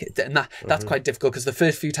speak, and that's quite difficult, because the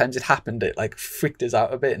first few times it happened, it like freaked us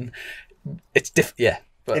out a bit, and it's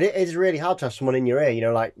but it is really hard to have someone in your ear, you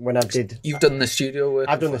know, like when I did... You've done the studio work.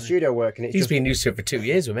 I've done the studio work, and he's been used to it for 2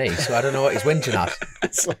 years with me, so I don't know what he's whinging at.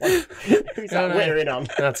 Who's that whittering on?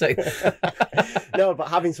 That's it. No, but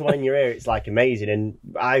having someone in your ear, it's like amazing. And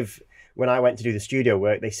when I went to do the studio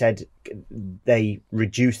work, they said they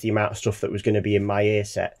reduced the amount of stuff that was going to be in my ear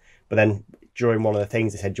set. But then during one of the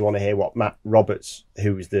things, they said, do you want to hear what Matt Roberts,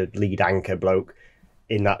 who was the lead anchor bloke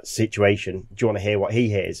in that situation, do you want to hear what he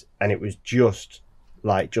hears? And it was just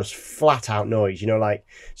flat out noise, you know, like,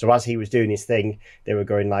 so as he was doing his thing, they were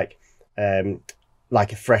going like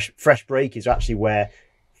a fresh break is actually where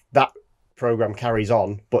that program carries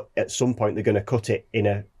on, but at some point they're going to cut it in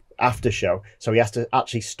a after show, so he has to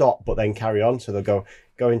actually stop but then carry on. So they'll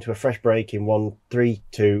go into a fresh break in 1, 3,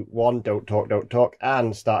 2, 1, don't talk,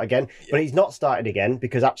 and start again. But he's not started again,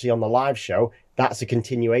 because actually on the live show, that's a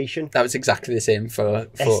continuation. That was exactly the same for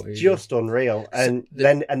it's just unreal. And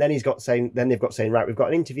then they've got saying, right, we've got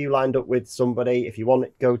an interview lined up with somebody, if you want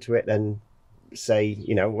to go to it, then say,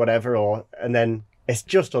 you know, whatever, and then it's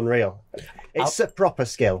just unreal. It's a proper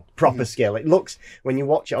skill. It looks, when you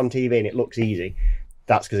watch it on TV and it looks easy,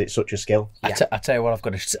 that's because it's such a skill. I tell you what, I've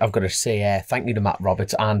got to say thank you to Matt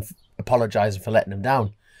Roberts, and apologising for letting him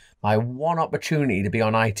down. My one opportunity to be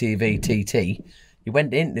on ITV TT, he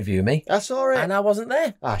went to interview me. I saw it, and I wasn't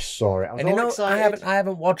there. I saw it. I was all excited. I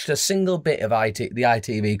haven't watched a single bit of the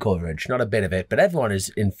ITV coverage, not a bit of it. But everyone has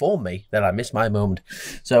informed me that I missed my moment.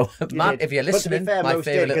 So, Matt, if you're listening, my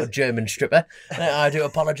favourite little German stripper, I do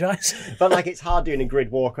apologise. But like, it's hard doing a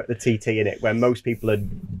grid walk at the TT, innit, where most people are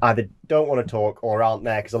either don't want to talk or aren't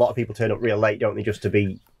there, because a lot of people turn up real late, don't they, just to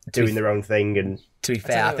be doing their own thing. And to be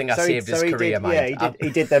fair, I think I saved his career, mate. Yeah, he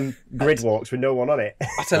did them grid walks with no one on it.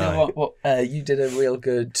 I tell you what, you did a real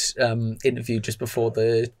good interview just before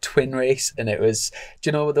the twin race, and it was, do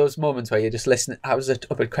you know those moments where you're just listening? I was up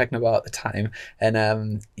at Craignabar at the time,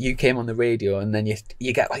 and you came on the radio, and then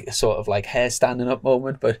you get like a sort of like hair standing up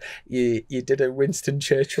moment, but you did a Winston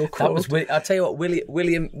Churchill quote. That was, I tell you what,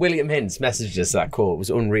 William Hintz messaged us that quote. It was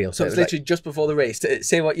unreal. So it was literally like, just before the race.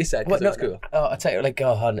 Say what you said, because it was cool. I tell you, like,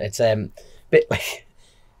 it's bit like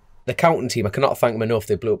the counting team. I cannot thank them enough.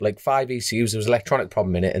 They blew up like 5 ECUs. There was an electronic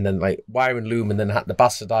problem in it, and then like wiring loom, and then had to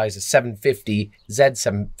bastardize a 750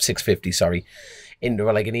 Z650, sorry, into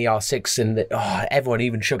like an ER6, and everyone,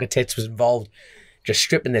 even Sugar Tits was involved, just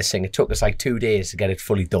stripping this thing. It took us like 2 days to get it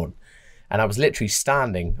fully done, and I was literally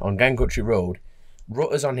standing on Gang Country Road,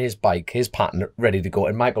 Rutter's on his bike, his pattern ready to go,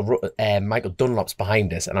 and Michael Dunlop's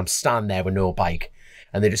behind us, and I'm standing there with no bike.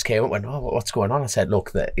 And they just came up and went, oh, what's going on? I said,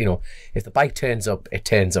 look, if the bike turns up, it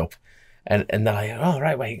turns up. And they're like, oh,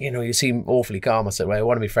 right, wait, you seem awfully calm. I said, well,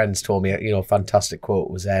 one of my friends told me, a fantastic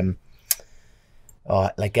quote was,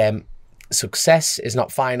 success is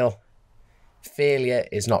not final. Failure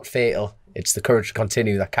is not fatal. It's the courage to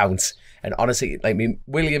continue that counts. And honestly, like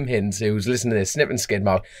William Hintz, who's listening to this, Snip and Skid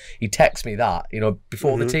Mouth, he texted me that,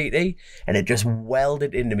 before the TT, and it just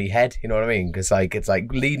welded into me head, you know what I mean? Because it's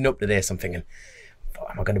like leading up to this, I'm thinking,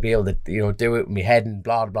 am I going to be able to, do it with my head and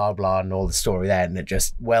blah, blah, blah, and all the story there. And it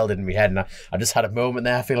just welded in my head. And I just had a moment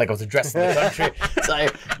there. I feel like I was addressing the country. It's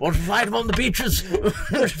like, want to find them on the beaches?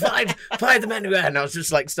 find them anywhere. And I was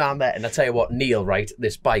just like, stand there. And I tell you what, Neil, right,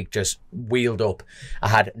 this bike just wheeled up. I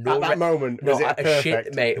had no... At that moment, was it perfect?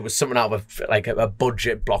 Shit, mate. It was something out of like a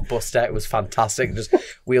budget blockbuster. It was fantastic. It just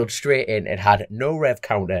wheeled straight in. It had no rev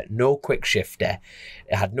counter, no quick shifter.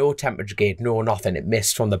 It had no temperature gauge, no nothing. It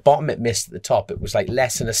missed from the bottom, it missed at the top. It was like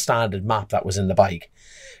less than a standard map that was in the bike.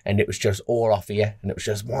 And it was just all off here. And it was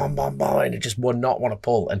just bam, bam, bam, and it just would not want to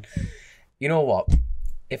pull. And you know what?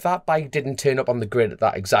 If that bike didn't turn up on the grid at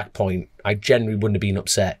that exact point, I generally wouldn't have been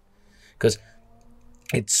upset. Because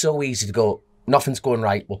it's so easy to go, nothing's going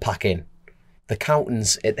right, we'll pack in. The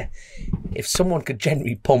accountants, if someone could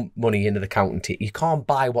generally pump money into the accountant, you can't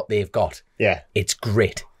buy what they've got. Yeah. It's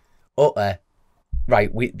grit.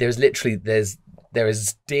 Right, there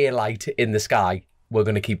is daylight in the sky. We're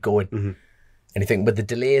going to keep going. Mm-hmm. And I think with the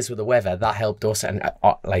delays with the weather, that helped us. And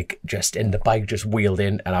the bike just wheeled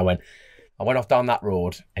in, and I went off down that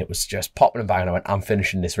road. It was just popping and banging. I went, I'm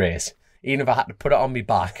finishing this race. Even if I had to put it on my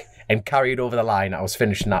back and carry it over the line, I was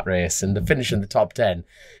finishing that race. And the finish in the top 10,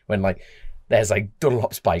 when there's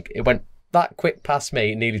Dunlop's bike, it went that quick past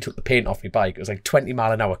me, nearly took the paint off my bike. It was like 20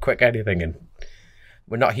 mile an hour quick anything, and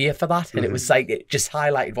we're not here for that. And it was like, it just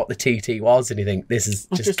highlighted what the TT was, and you think, this is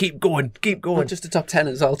just keep going. Not just a top 10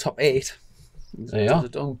 as well, top 8. There you are.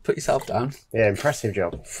 Don't put yourself down. Yeah, impressive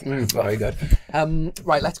job. Very good.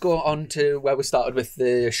 Right, let's go on to where we started with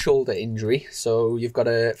the shoulder injury. So you've got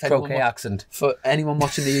croquet accent. For anyone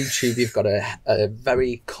watching the YouTube, you've got a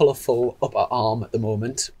very colourful upper arm at the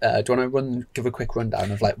moment. Do you want to give a quick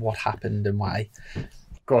rundown of what happened and why?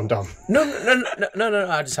 Go on, Dom. No.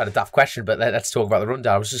 I just had a daft question, but let's talk about the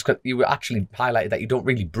rundown. I was just you were actually highlighted that you don't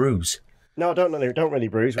really bruise. No, I don't really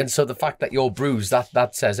bruise. And so the fact that you're bruised,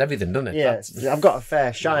 that says everything, doesn't it? Yeah, I've got a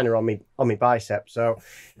fair shiner on me bicep, so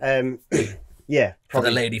yeah. Probably. For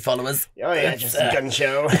the lady followers. Oh yeah, just a gun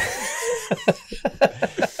show.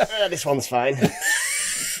 This one's fine.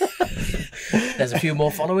 There's a few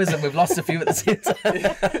more followers, and we've lost a few at the same time.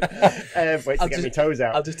 Wait to get my toes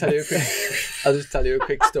out. I'll just tell you a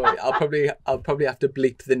quick story. I'll probably have to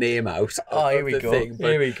bleep the name out. Here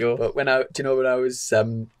we go. But when I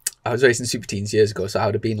was racing Super Teens years ago, so I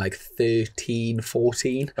would have been 13,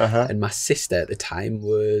 14. And my sister at the time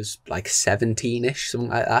was 17-ish, something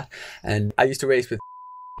like that. And I used to race with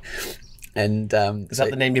and is that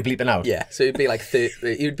the name you're bleeping out? Yeah, so it'd be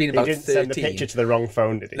you'd been about 13. He didn't send the picture to the wrong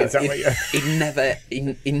phone, did he? Is that what you...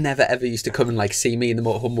 He never ever used to come and see me in the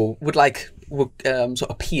motorhome. We're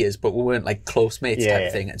sort of peers, but we weren't close mates type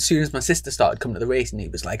of thing. As soon as my sister started coming to the racing, he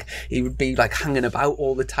would be hanging about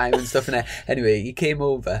all the time and stuff. And anyway, he came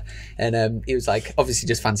over and he was obviously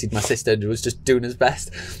just fancied my sister and was just doing his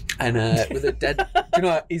best. And with a dead, do you know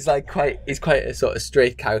what? He's quite a sort of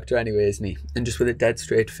straight character anyway, isn't he? And just with a dead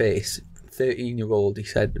straight face, 13-year-old, he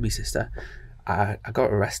said to me sister, I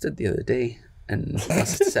got arrested the other day. And my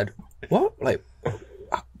sister said, what?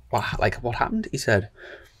 What happened? He said,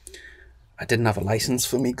 I didn't have a license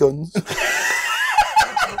for me guns.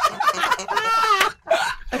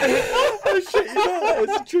 Oh shit,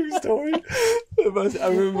 it's a true story. I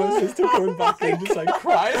remember my sister coming back and just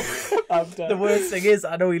crying. The worst thing is,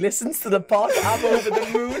 I know he listens to the pod. I'm over the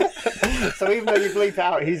moon. So even though you bleep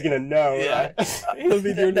out, he's going to know, right? He'll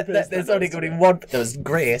be doing there's only going to be one, but there was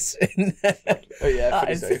Grace. Oh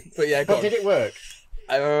yeah, but yeah, but did it work?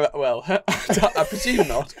 Well, I presume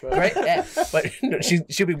not. But... Right, yeah. But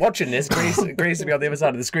she'll be watching this. Grace will be on the other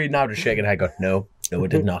side of the screen now, just shaking her head, going, no, it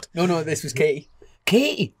did not. No, this was Katie.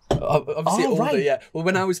 Katie? Obviously older, right. Yeah. Well,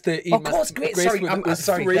 when I was 13, of course, Grace sorry, I'm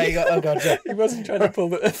sorry. 3. There you go. Oh god, yeah. He wasn't trying to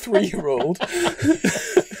pull a 3-year-old.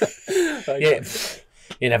 Yeah.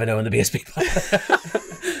 You never know in the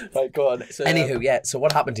BSB. Right, go on. So, anywho, yeah. So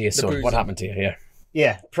what happened to you, son? What happened to you here?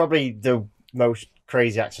 Yeah, probably the most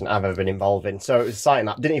crazy accident I've ever been involved in. So it was a sighting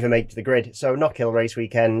that didn't even make it to the grid. So Knockhill race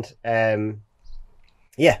weekend. For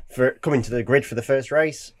coming to the grid for the first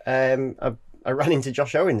race, I ran into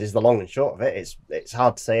Josh Owens. Is the long and short of it. It's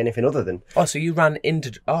hard to say anything other than. Oh, so you ran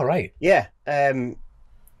into? Oh, right. Yeah.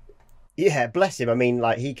 Yeah. Bless him. I mean,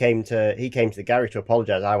 he came to the garage to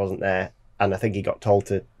apologise. I wasn't there, and I think he got told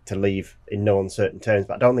to leave in no uncertain terms.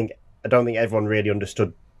 But I don't think everyone really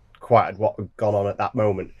understood quite what had gone on at that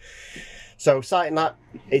moment. So citing that,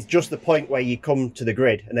 it's just the point where you come to the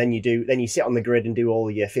grid and then you sit on the grid and do all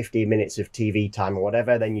your 15 minutes of TV time or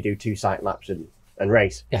whatever. Then you do 2 sight laps and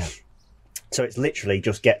race. Yeah. So it's literally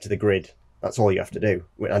just get to the grid. That's all you have to do.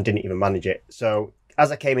 I didn't even manage it. So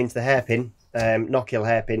as I came into the hairpin, Knockhill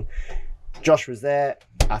hairpin, Josh was there.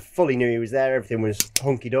 I fully knew he was there. Everything was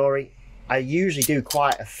hunky-dory. I usually do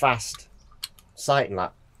quite a fast sighting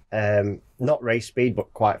lap. Not race speed,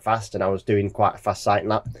 but quite fast. And I was doing quite a fast sighting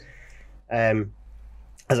lap.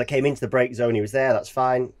 As I came into the brake zone, he was there. That's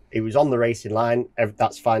fine. He was on the racing line.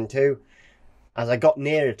 That's fine too. As I got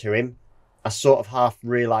nearer to him, I sort of half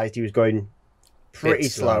realised he was going pretty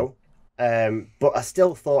slow. But I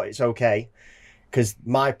still thought it's okay, because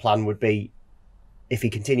my plan would be, if he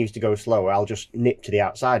continues to go slower, I'll just nip to the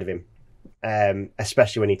outside of him,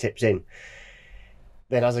 especially when he tips in.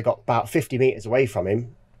 Then as I got about 50 metres away from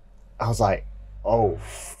him, I was like, oh,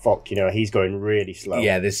 fuck, he's going really slow.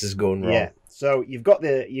 Yeah, this is going wrong. Yeah. So you've got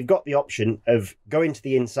the option of going to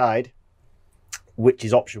the inside, which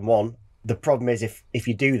is option one. The problem is if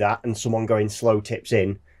you do that and someone going slow tips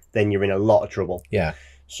in, then you're in a lot of trouble. Yeah.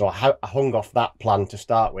 So I hung off that plan to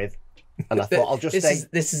start with, and I thought I'll just stay.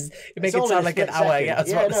 You make it sound like an hour. Second. Yeah, that's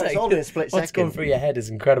yeah, what I'm no, saying. it's all in a split What's second. going through your head is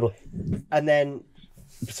incredible. And then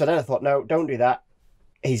I thought, no, don't do that.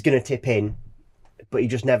 He's going to tip in, but he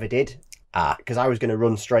just never did. Because I was going to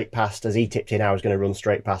run straight past as he tipped in. I was going to run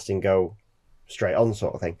straight past and go straight on,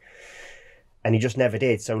 sort of thing. And he just never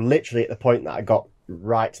did. So literally at the point that I got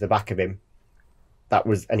right to the back of him,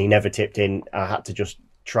 and he never tipped in. I had to just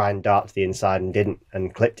try and dart to the inside and didn't,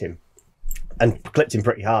 and clipped him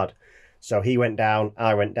pretty hard. So he went down,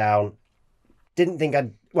 I went down. Didn't think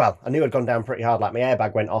I knew I'd gone down pretty hard, like my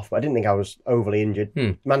airbag went off, but I didn't think I was overly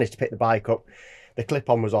injured. Managed to pick the bike up. The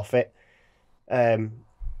clip-on was off it.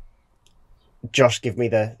 Josh gave me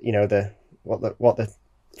what the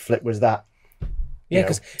flip was that? Yeah,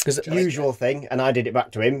 because usual thing, and I did it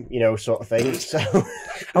back to him, sort of thing. So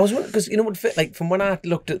I was wondering, because what fit, like, from when I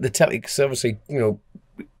looked at the telly, because obviously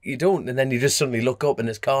you don't, and then you just suddenly look up and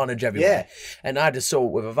there's carnage everywhere. Yeah. And I just saw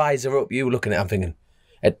it with a visor up, you looking at it, I'm thinking,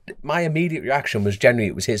 my immediate reaction was generally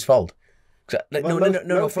it was his fault. Like,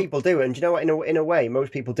 most people do, and you know what? In a way,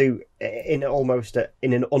 most people do in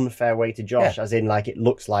an unfair way to Josh, as in like it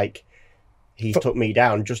looks like he took me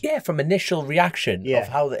down. Just from initial reaction of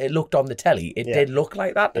how it looked on the telly, it did look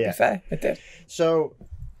like that. To be fair, it did. So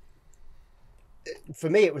for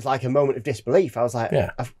me, it was like a moment of disbelief. I was like,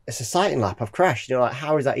 it's a sighting lap. I've crashed. Like,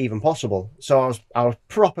 how is that even possible? So I was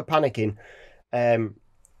proper panicking,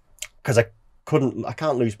 because I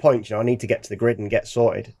can't lose points. I need to get to the grid and get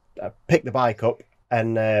sorted. I picked the bike up,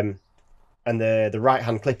 and the right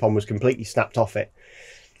hand clip on was completely snapped off it.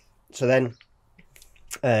 So then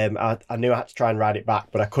I knew I had to try and ride it back,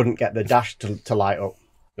 but I couldn't get the dash to light up.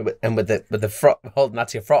 And with the holding that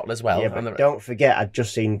to your throttle as well. Yeah, but don't forget, I'd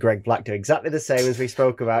just seen Greg Black do exactly the same as we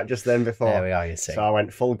spoke about just then before. There we are, you see. So I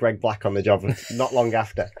went full Greg Black on the job not long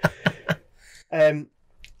after.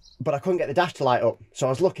 But I couldn't get the dash to light up, so I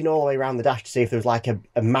was looking all the way around the dash to see if there was like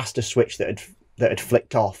a master switch that had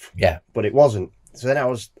flicked off. Yeah, but it wasn't. So then I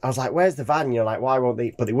was like, "Where's the van?" Like, why won't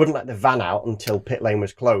they? But they wouldn't let the van out until pit lane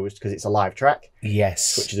was closed because it's a live track.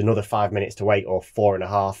 Yes, which is another 5 minutes to wait, or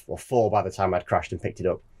 4.5, or 4 by the time I'd crashed and picked it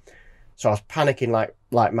up. So I was panicking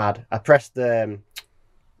like mad. I pressed the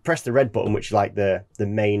red button, which is like the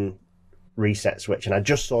main reset switch, and I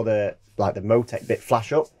just saw the Motec bit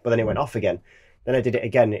flash up, but then it went off again. Then I did it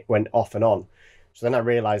again, it went off and on. So then I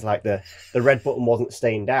realised like the red button wasn't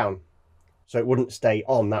staying down, so it wouldn't stay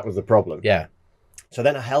on. That was the problem. Yeah. So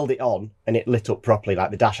then I held it on and it lit up properly,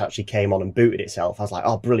 like the dash actually came on and booted itself. I was like,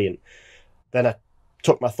 oh, brilliant. Then I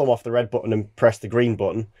took my thumb off the red button and pressed the green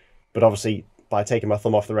button, but obviously by taking my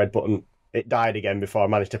thumb off the red button, it died again before I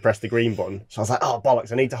managed to press the green button. So I was like, oh,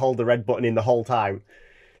 bollocks, I need to hold the red button in the whole time.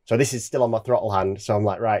 So this is still on my throttle hand. So I'm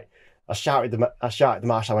like, right. I shouted the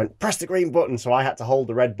marshal, I went, press the green button. So I had to hold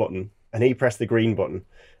the red button and he pressed the green button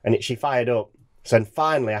and she fired up. So then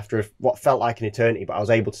finally, after what felt like an eternity, but I was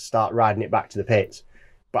able to start riding it back to the pits.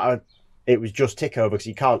 But it was just tick over because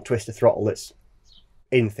you can't twist a throttle that's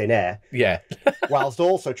in thin air. Yeah. Whilst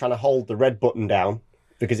also trying to hold the red button down,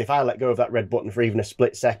 because if I let go of that red button for even a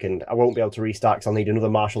split second, I won't be able to restart because I'll need another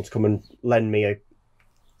marshal to come and lend me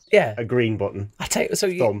a green button. So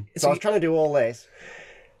I was trying to do all this.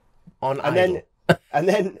 And then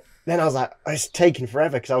I was like, it's taking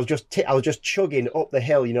forever because I was just chugging up the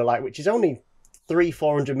hill, which is only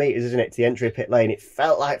 300-400 meters, isn't it, to the entry of pit lane? It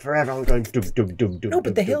felt like forever. I was going dum dum dum dum. No,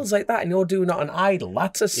 but the hills like that, and you're doing it on idle.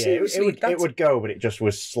 That's a seriously. It would go, but it just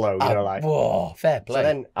was slow. Whoa, fair play. So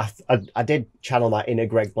then I did channel my inner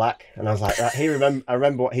Greg Black, and I was like, I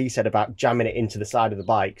remember what he said about jamming it into the side of the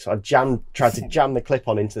bike. So I tried to jam the clip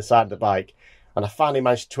on into the side of the bike. And I finally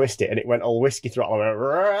managed to twist it, and it went all whiskey throttle. I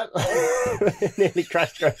went, nearly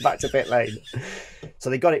crashed going back to pit lane. So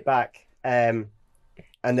they got it back, and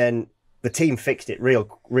then the team fixed it real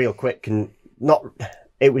quick. And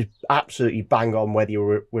it was absolutely bang on whether we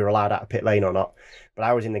were allowed out of pit lane or not. But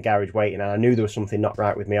I was in the garage waiting, and I knew there was something not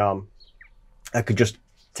right with my arm. I could just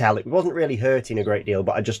tell it wasn't really hurting a great deal,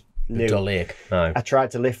 but I just knew. Dull ache. No. I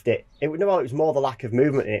tried to lift it. It was more the lack of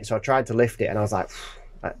movement in it. So I tried to lift it, and I was like,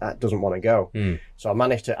 that doesn't want to go. So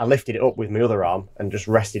I lifted it up with my other arm and just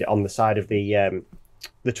rested it on the side of the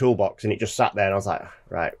toolbox, and it just sat there. And I was like,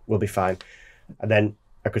 right, we'll be fine. And then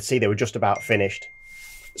I could see they were just about finished.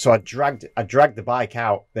 So I dragged the bike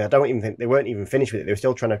out. I don't even think they weren't even finished with it. They were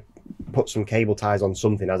still trying to put some cable ties on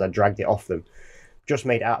something as I dragged it off them. Just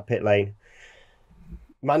made it out of pit lane.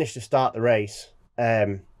 Managed to start the race,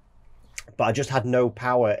 but I just had no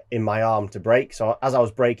power in my arm to brake. So as I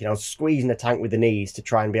was braking, I was squeezing the tank with the knees to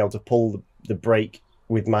try and be able to pull the brake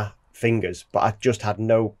with my fingers, but I just had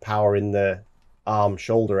no power in the arm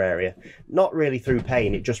shoulder area. Not really through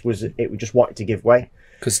pain. It just wanted to give way.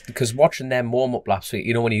 Because watching them warm up laps,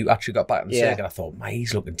 when you actually got back on the circuit, I thought, man,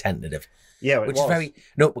 he's looking tentative. Yeah, which is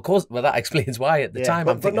that explains why at the time.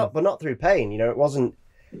 But not through pain. It wasn't.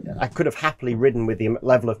 I could have happily ridden with the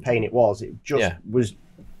level of pain it was. It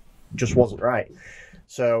just wasn't right.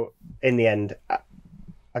 So in the end,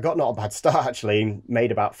 I got not a bad start actually.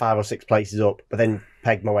 Made about 5 or 6 places up, but then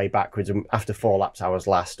pegged my way backwards. And after 4 laps, I was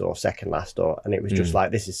last or second last, and it was just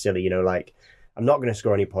like, this is silly. Like, I'm not going to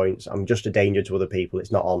score any points. I'm just a danger to other people.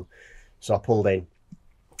 It's not on. So I pulled in,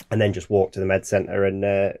 and then just walked to the med centre,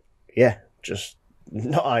 and just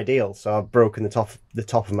not ideal. So I've broken the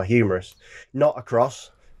top of my humerus, not across.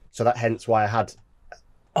 So that hence why I had.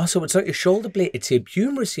 Oh, so it's not your shoulder blade; it's your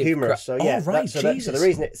humerus. Humerus. So yeah, right. So the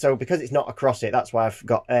reason because it's not across it, that's why I've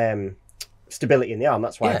got stability in the arm.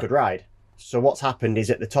 That's why I could ride. So what's happened is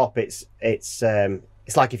at the top, it's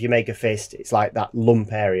like if you make a fist, it's like that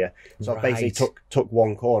lump area. So I basically took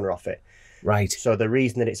one corner off it. Right. So the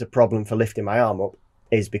reason that it's a problem for lifting my arm up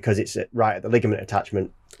is because it's right at the ligament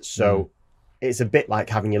attachment. So it's a bit like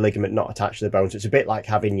having your ligament not attached to the bone. So it's a bit like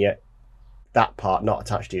having that part not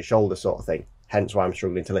attached to your shoulder sort of thing. Hence why I'm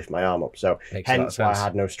struggling to lift my arm up. So hence why I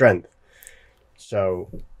had no strength. So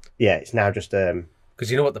yeah, it's now just because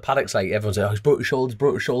you know what the paddock's like. Everyone's like, oh, he's broke his shoulder,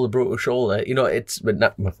 broke his shoulder, broke his shoulder. It's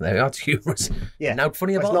humorous. Yeah. Now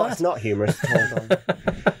funny about that. It's not humorous. Hold on.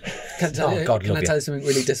 Can I tell you something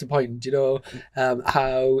really disappointing? Do you know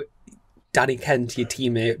how Danny Kent, your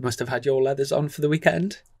teammate, must have had your leathers on for the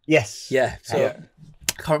weekend? Yes. Yeah. So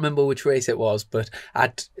I can't remember which race it was, but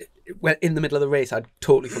in the middle of the race, I'd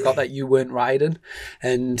totally forgot that you weren't riding,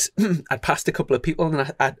 and I'd passed a couple of people,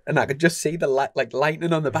 and I could just see the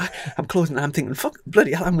lightning on the back. I'm closing, and I'm thinking, "Fuck,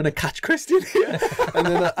 bloody hell, I'm going to catch Christian here." And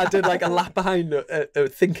then I did like a lap behind,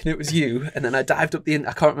 thinking it was you, and then I dived up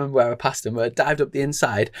I can't remember where I passed him, but I dived up the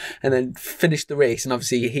inside, and then finished the race, and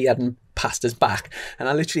obviously he hadn't passed us back, and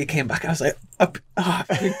I literally came back. I was like, I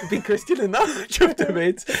could be Christian in that chuffed him,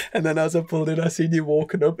 mates. And then as I pulled in, I seen you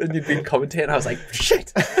walking up, and you'd been commentating. I was like,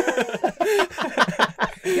 shit.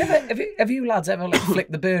 Have you lads ever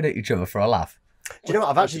flicked the bird at each other for a laugh? Do you know what?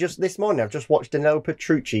 I've actually this morning I've just watched Danilo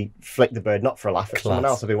Petrucci flick the bird, not for a laugh. It's someone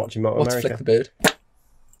else I've been watching Motor What's America. Flick the bird?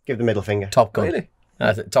 Give the middle finger. Top Gun. Really?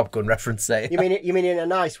 Top Gun reference there. You mean in a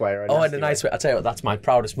nice way or in a nice way? I'll tell you what, that's my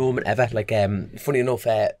proudest moment ever. Like, funny enough,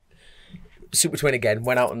 Super Twin again,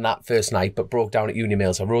 went out on that first night, but broke down at Union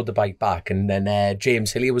Mills. I rode the bike back, and then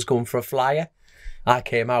James Hillier was going for a flyer. I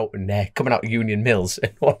came out and coming out of Union Mills,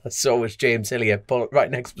 and what I saw was James Hillier pull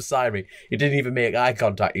right next beside me. He didn't even make eye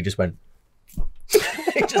contact. He just went.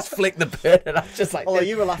 He just flicked the bird, and I was just like. Oh,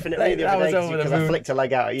 you were laughing at me the other day because I flicked a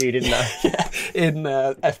leg out at you, didn't I? Yeah, in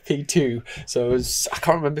FP2. So I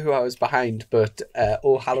can't remember who I was behind, but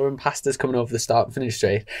O'Halloran passed us coming over the start and finish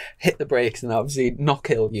straight, hit the brakes, and obviously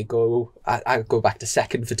Knockhill, I go back to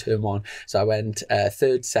second for turn 1. So I went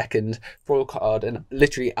third, second, broke hard, and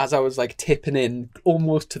literally as I was like tipping in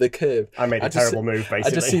almost to the curb, I made a terrible move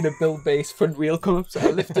basically. I just seen a Bill base front wheel come up, so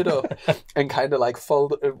I lifted up and kind of like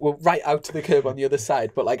folded right out to the curb on the other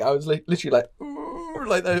side, but like I was literally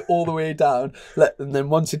like that all the way down, and then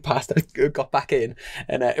once it passed, I got back in,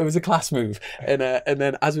 and it was a class move. And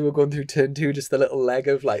then as we were going through turn 2, just the little leg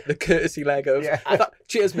of like the courtesy leg of, I thought,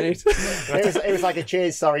 cheers, mate. It was like a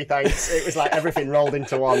cheers, sorry, thanks. It was like everything rolled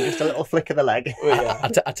into one, just a little flick of the leg. Well,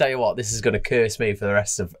 yeah. I tell you what, this is going to curse me for the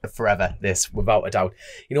rest of forever. This, without a doubt.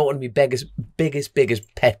 You know what one of my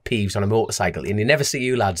biggest pet peeves on a motorcycle, and you never see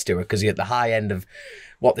you lads do it because you're at the high end of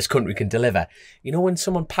what this country can deliver. You know when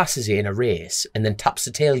someone passes you in a race and then taps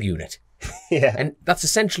the tail unit? Yeah. And that's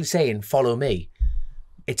essentially saying, follow me.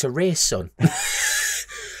 It's a race, son.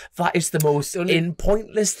 that is the most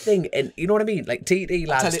pointless thing. And you know what I mean? Like TT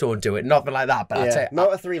lads don't do it, nothing like that. But I tell you,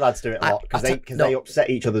 Moto3 lads do it a lot because they upset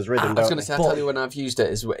each other's rhythm. I was going to say, I tell you when I've used it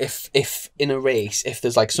is if in a race, if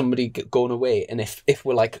there's like somebody going away, and if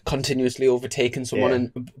we're like continuously overtaking someone,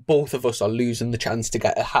 and both of us are losing the chance to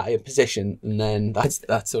get a higher position, and then that's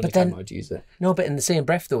the only time I'd use it. No, but in the same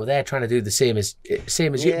breath though, they're trying to do the same as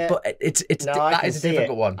you. But that is a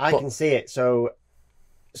difficult one. I can see it. So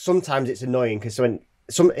sometimes it's annoying because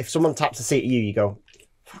if someone taps the seat at you, you go,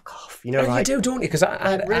 fuck off. You know, like, you do, don't you? Because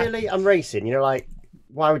I'm racing. You know, like,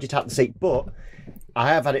 why would you tap the seat? But I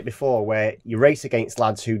have had it before where you race against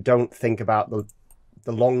lads who don't think about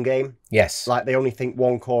the long game. Yes. Like, they only think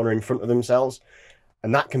one corner in front of themselves.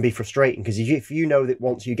 And that can be frustrating because if you know that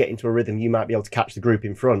once you get into a rhythm, you might be able to catch the group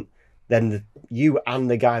in front, then you and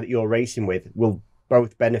the guy that you're racing with will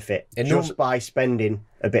both benefit just by spending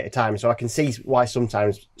a bit of time. So I can see why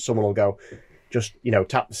sometimes someone will go, just, you know,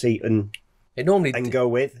 tap the seat and go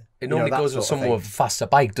with. It normally goes with someone with a faster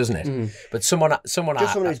bike, doesn't it? But someone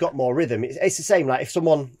who's got more rhythm. It's the same. Like if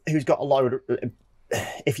someone who's got a lot of,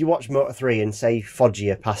 if you watch Moto3 and say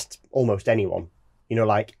Foggia past almost anyone, you know,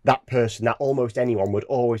 like that person, that almost anyone would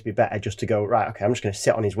always be better just to go, right, okay, I'm just going to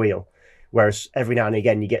sit on his wheel. Whereas every now and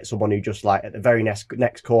again, you get someone who just like at the very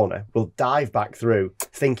next corner will dive back through,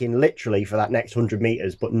 thinking literally for that next 100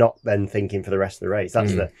 meters, but not then thinking for the rest of the race.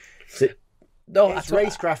 That's it's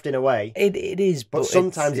racecraft in a way. It is, but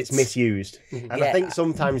sometimes it's misused, and I think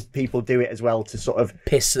sometimes people do it as well to sort of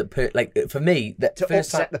piss like for me to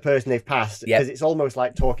upset the person they've passed, because it's almost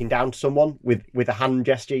like talking down to someone with a hand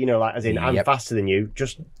gesture. You know, like as in I'm faster than you.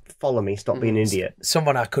 Just follow me. Stop being an idiot.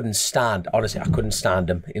 Someone I couldn't stand. Honestly, I couldn't stand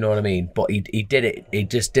him. You know what I mean? But he did it. He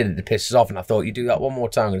just did it to piss us off. And I thought, you do that one more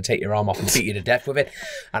time, I'm going to take your arm off and beat you to death with it.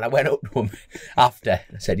 And I went up to him after.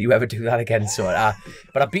 I said, "You ever do that again?"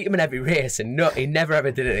 But I beat him in every race, and no, he never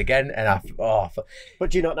ever did it again. And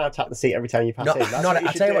But do you not now tap the seat every time you pass in?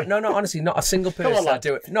 I tell you what, no, honestly, not a single person I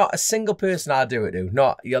do it. Not a single person I do it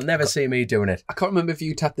to. You'll never see me doing it. I can't remember if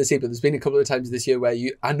you tapped the seat, but there's been a couple of times this year where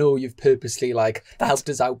I know you've purposely like helped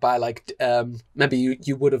us out by like maybe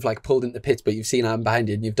you would have like pulled into the pits, but you've seen I'm behind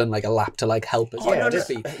you and you've done like a lap to like help us.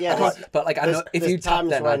 But like I know if you tapped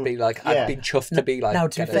then I'd be like I'd be chuffed to be like. Now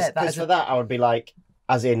to be fair, for that I would be like,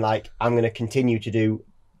 as in like I'm going to continue to do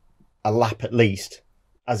a lap at least,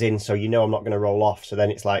 as in so you know I'm not going to roll off. So then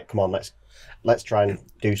it's like, come on, let's try and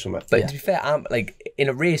do something. But to be fair, I'm like in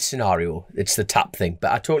a race scenario, it's the tap thing.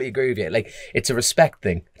 But I totally agree with you. Like it's a respect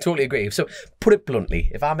thing. I totally agree. So put it bluntly,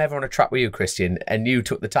 if I'm ever on a track with you, Christian, and you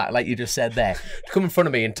took the tap like you just said there, come in front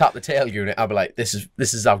of me and tap the tail unit, I'll be like, this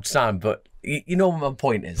is outstanding. But you know what my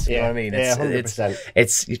point is. You know what I mean? 100%.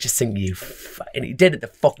 It's you just think and he did it to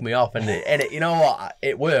fuck me off, and it, you know what?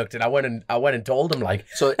 It worked, and I went and told him like.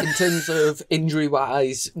 So in terms of injury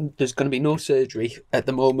wise, there's going to be no surgery at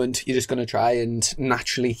the moment. You're just going to try and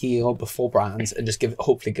naturally heal before brands, and just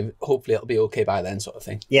hopefully it'll be okay by then, sort of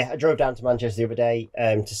thing. Yeah, I drove down to Manchester the other day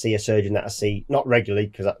to see a surgeon that I see not regularly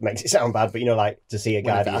because that makes it sound bad, but you know, like to see a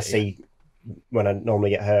guy that I see when I normally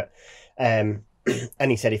get hurt. And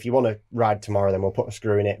he said, if you want to ride tomorrow, then we'll put a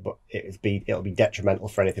screw in it, but it'll be detrimental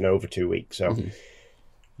for anything over 2 weeks. So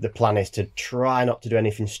the plan is to try not to do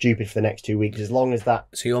anything stupid for the next 2 weeks, as long as that.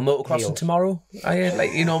 So you're motocrossing tomorrow? Are you?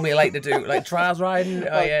 Like you normally like to do like trials riding,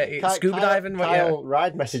 scuba diving. Kyle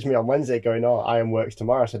Ride messaged me on Wednesday going, "Oh, Iron works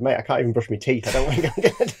tomorrow." I said, "Mate, I can't even brush my teeth. I don't think I'm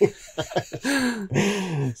going to do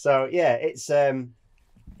that." So yeah, it's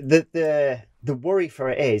the worry for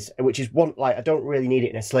it is, which is one, like I don't really need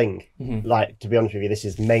it in a sling. Like to be honest with you, this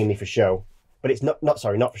is mainly for show. But it's not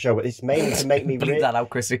for show, but it's mainly to make me that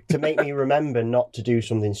out, Chrissy. to make me remember not to do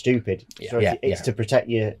something stupid. So it's to protect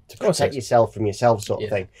yourself from yourself, sort of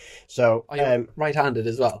thing. So right-handed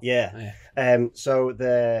as well. Yeah. So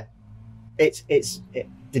the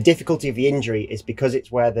difficulty of the injury is because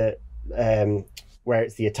it's where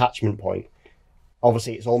it's the attachment point.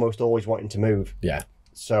 Obviously, it's almost always wanting to move. Yeah.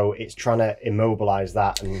 So it's trying to immobilize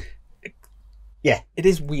that and. Yeah, it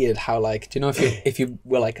is weird how, like, do you know if you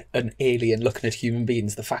were like an alien looking at human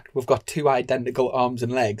beings, the fact we've got two identical arms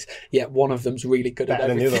and legs, yet one of them's really good at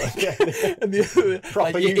everything, and the other,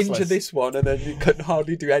 like, you injure this one and then you couldn't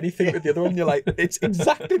hardly do anything with the other one. You're like, it's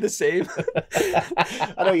exactly the same.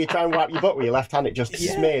 I know, you try and wipe your butt with your left hand, it just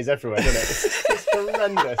smears everywhere, doesn't it? It's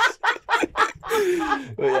horrendous.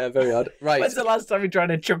 Well, yeah, very odd. Right. When's the last time you're trying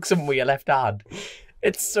to chuck something with your left hand?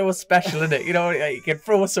 It's so special, isn't it? You know, like you can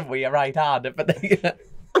throw something with your right hand, but then here's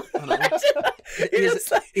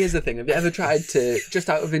the thing. Have you ever tried to, just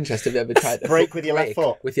out of interest, to brake with your left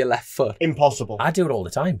foot? With your left foot? Impossible. I do it all the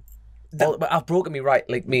time. I've broken my right,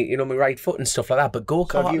 like me, my right foot and stuff like that. But go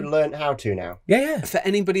So kart. have you learnt how to now? Yeah. For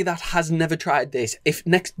anybody that has never tried this,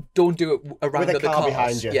 don't do it around With a other car cars.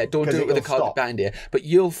 behind you, Yeah, don't 'cause do it with a it'll car stop. behind you. But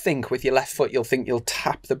you'll think with your left foot, you'll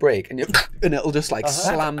tap the brake, and it'll just like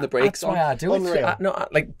slam the brakes That's why on. I do it. Unreal.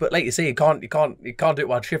 But like you say, you can't do it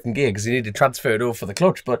while shifting gear because you need to transfer it over for the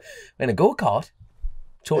clutch. But in a go kart,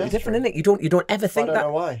 totally That's different, true. isn't it? You don't ever I think don't that.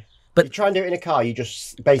 know why. But- You try and do it in a car, you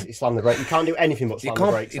just basically slam the brake. You can't do anything but slam the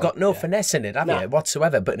brakes. You've got no finesse in it, have Nah. you,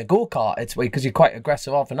 whatsoever? But in a go-kart, it's because you're quite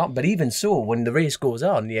aggressive off and on. But even so, when the race goes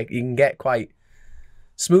on, you can get quite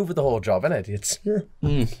smooth with the whole job, innit? It's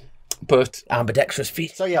But ambidextrous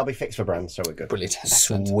feet. So yeah, I'll be fixed for brands, so we're good. brilliant,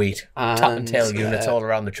 excellent. Sweet. Tap and tail And, units all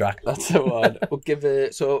around the track. That's the one. We'll give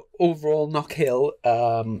it. So overall, Knockhill.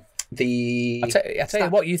 The I tell you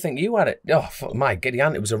what, you think you had it. Oh, my giddy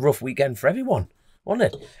aunt, it was a rough weekend for everyone,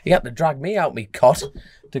 wasn't it? He had to drag me out my cot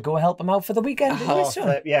to go help him out for the weekend. Didn't you,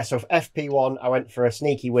 son? Yeah, so for FP1, I went for a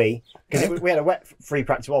sneaky wee because we had a wet free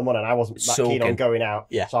practice 1-1 and I wasn't that keen on Soaking. going out.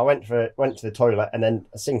 Yeah. So I went to the toilet and then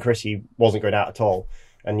I seen Chris, he wasn't going out at all.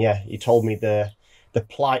 And yeah, he told me the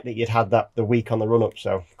plight that you'd had the week on the run up.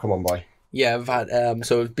 So come on, boy. Yeah, I've had,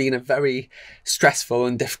 so it's been a very stressful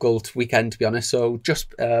and difficult weekend, to be honest. So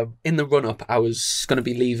just in the run-up, I was going to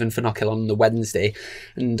be leaving for Knockhill on the Wednesday.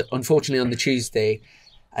 And unfortunately, on the Tuesday,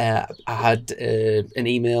 I had an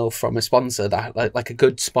email from a sponsor, that like a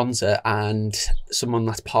good sponsor, and someone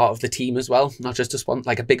that's part of the team as well, not just a sponsor,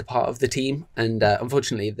 like a big part of the team. And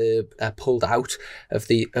unfortunately, they pulled out of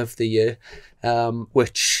the year,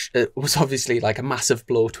 which was obviously like a massive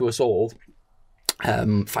blow to us all.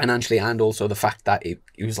 Financially, and also the fact that he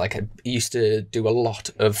was like he used to do a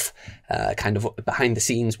lot of kind of behind the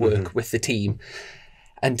scenes work with the team.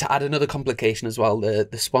 And to add another complication as well, the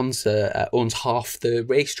sponsor owns half the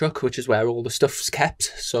race truck, which is where all the stuff's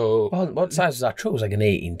kept. So Well, what size is that truck? It was like an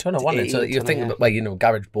 18-tonner, wasn't it? So 18 you're thinking tonner, about, like,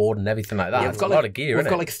 garage board and everything like that. yeah, It's a lot of gear, we've innit?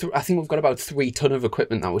 got like I think we've got about 3 ton of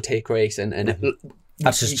equipment that will take race, and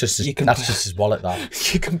That's just his wallet,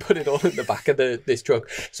 that. you can put it all in the back of this truck.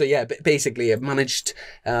 So yeah, but basically I've managed,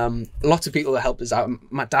 lots of people that helped us out.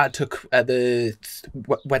 My dad took the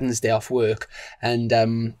Wednesday off work, and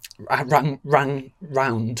I rang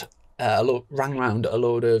round a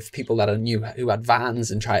load of people that I knew who had vans,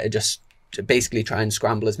 and try and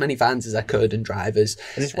scramble as many vans as I could and drivers.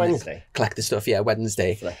 Is this and Wednesday? Collect the stuff, yeah,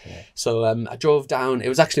 Wednesday. Yeah. So I drove down. It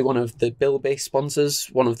was actually one of the bill-based sponsors.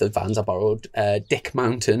 One of the vans I borrowed, Dick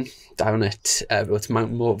Mountain, down at what's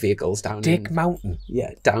Mountain Motor Vehicles down Dick in Mountain.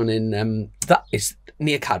 yeah down in that is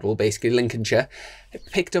near Cadwell, basically Lincolnshire.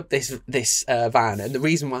 Picked up this van, and the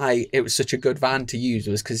reason why it was such a good van to use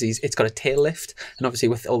was because it's got a tail lift, and obviously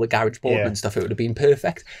with all the garage board Yeah. and stuff, it would have been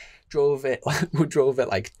perfect. We drove it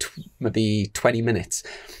like maybe 20 minutes,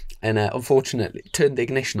 and unfortunately turned the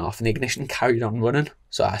ignition off, and the ignition carried on running.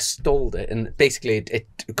 So I stalled it, and basically it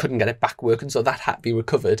couldn't get it back working, so that had to be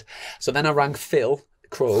recovered. So then I rang Phil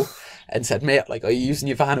Crow and said, mate, like, are you using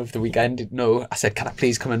your van over the weekend? No. I said, can I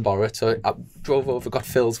please come and borrow it? So I drove over, got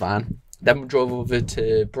Phil's van, then we drove over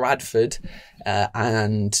to Bradford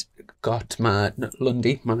and got my mate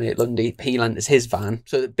Lundy. He lent us his van.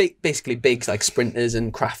 So basically big like sprinters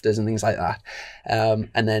and crafters and things like that.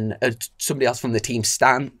 And then somebody else from the team,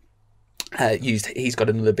 Stan, he's got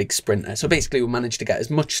another big sprinter. So basically we managed to get as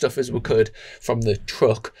much stuff as we could from the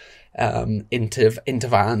truck into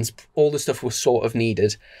vans. All the stuff was sort of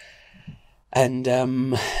needed. And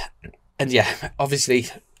yeah, obviously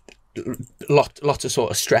lots of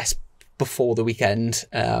sort of stress before the weekend.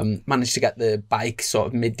 Managed to get the bike sort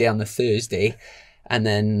of midday on the Thursday, and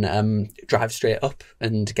then drive straight up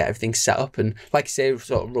and get everything set up. And like I say,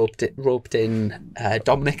 sort of roped in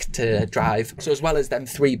Dominic to drive. So as well as them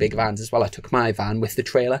 3 big vans as well, I took my van with the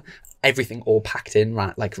trailer, everything all packed in,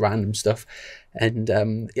 like random stuff. And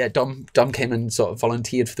yeah, Dom came and sort of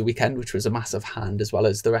volunteered for the weekend, which was a massive hand, as well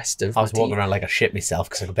as the rest of I was walking around like a shit myself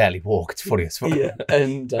because I could barely walk. It's funny as fuck. yeah.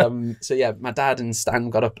 And so yeah, my dad and Stan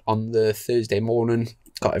got up on the Thursday morning,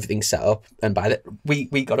 got everything set up, and by we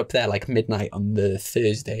got up there like midnight on the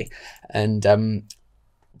Thursday, and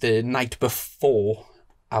the night before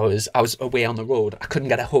I was away on the road. I couldn't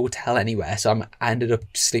get a hotel anywhere, so I ended up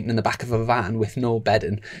sleeping in the back of a van with no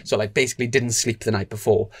bedding. So like basically didn't sleep the night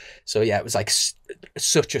before. So yeah, it was like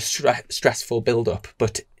such a stressful build up,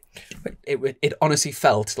 but it honestly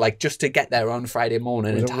felt like just to get there on Friday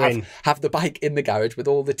morning and to have the bike in the garage with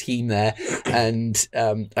all the team there and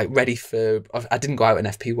like ready for. I didn't go out in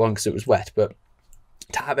FP1 because it was wet, but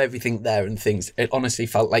to have everything there and things, it honestly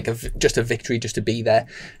felt like just a victory just to be there.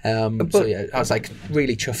 So yeah, I was like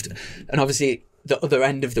really chuffed. And obviously the other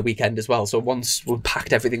end of the weekend as well. So once we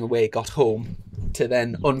packed everything away, got home to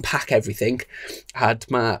then unpack everything, had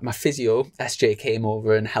my physio, SJ, came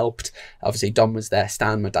over and helped. Obviously Dom was there,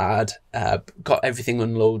 Stan, my dad, got everything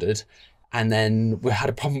unloaded. And then we had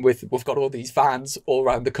a problem with, we've got all these vans all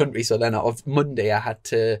around the country. So then on Monday I had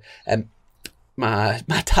to, my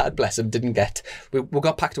dad, bless him, didn't get, we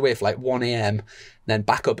got packed away for like 1 a.m, then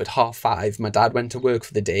back up at 5:30. My dad went to work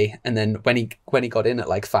for the day, and then when he got in at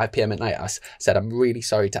like 5 p.m. at night, I said, I'm really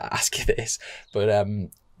sorry to ask you this, but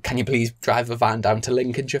can you please drive a van down to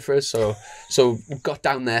Lincolnshire for us? So we got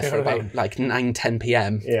down there for about like 9-10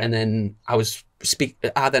 p.m, and then I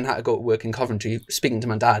then had to go to work in Coventry. Speaking to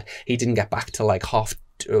my dad, he didn't get back till like I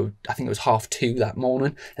think it was 2:30 that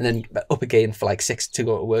morning, and then up again for like 6 to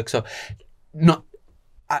go to work. So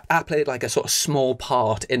I played like a sort of small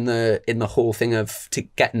part in the whole thing to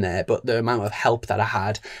getting there, but the amount of help that I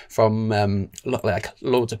had from like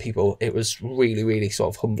loads of people, it was really, really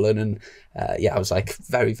sort of humbling. And I was like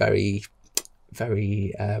very, very,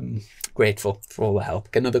 very grateful for all the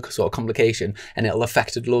help. Another sort of complication, and it'll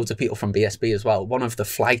affected loads of people from BSB as well. One of the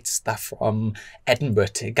flights that from Edinburgh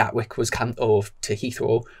to Gatwick or to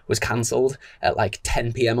Heathrow was cancelled at like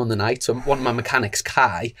 10 p.m. on the night. So one of my mechanics,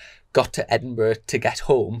 Kai, got to Edinburgh to get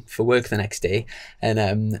home for work the next day,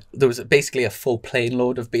 and there was basically a full plane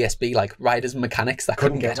load of BSB like riders and mechanics that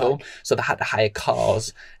couldn't get home, so they had to hire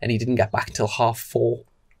cars, and he didn't get back till 4:30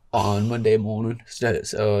 on Monday morning.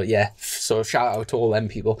 So shout out to all them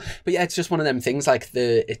people. But yeah, it's just one of them things. Like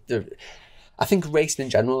I think racing in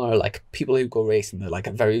general, are like people who go racing, they're like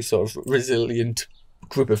a very sort of resilient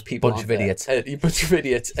group of people, bunch of idiots,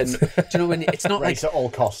 and do you know when it's not race like at all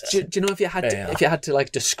costs? Do you know if you had to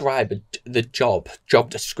like describe the job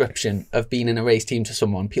description of being in a race team to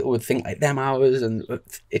someone, people would think like them hours, and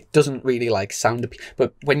it doesn't really like sound.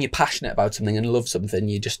 But when you're passionate about something and love something,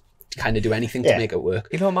 you just kind of do anything to make it work.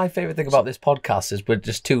 You know, my favourite thing about this podcast is we're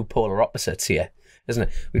just two polar opposites here, isn't it?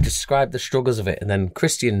 We described the struggles of it, and then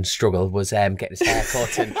Christian's struggle was getting his hair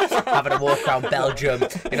cut and having to walk around Belgium.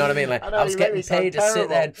 You know what I mean? Like, I was getting paid to sit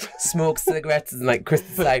there and smoke cigarettes, and like Chris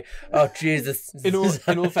was like, "Oh Jesus!" In all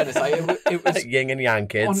fairness, it was yin and yang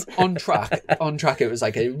kids on track. On track, it was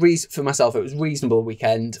like for myself. It was a reasonable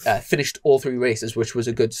weekend. Finished all 3 races, which was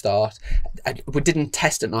a good start. We didn't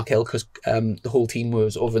test at Knockhill because the whole team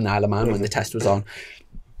was over in the Isle of Man when the test was on.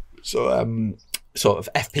 So sort of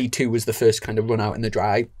FP2 was the first kind of run out in the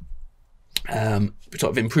dry.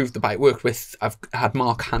 Sort of improved the bike, I've had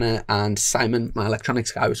Mark, Hannah and Simon, my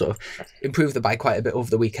electronics guy, who sort of improved the bike quite a bit over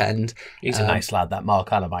the weekend. He's a nice lad, that Mark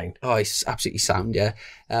Hannah mine. Oh, he's absolutely sound, yeah.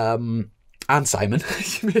 And Simon.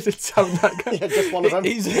 You made it sound like yeah, just one of them.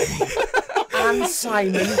 And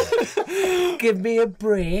Simon, give me a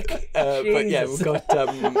break. But yeah, we've got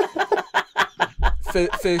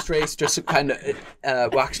first race, just kind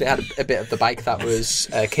of we actually had a bit of the bike that was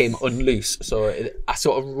came unloose, so I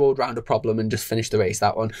sort of rode round a problem and just finished the race,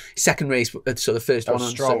 that one. Second race, so the first one on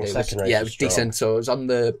strong. Sunday was decent. So it was on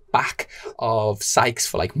the back of Sykes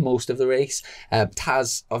for like most of the race.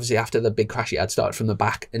 Taz, obviously after the big crash he had, started from the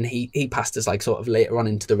back, and he passed us like sort of later on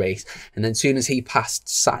into the race, and then as soon as he passed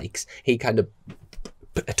Sykes, he kind of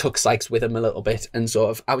took Sykes with him a little bit, and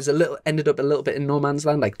sort of ended up a little bit in no man's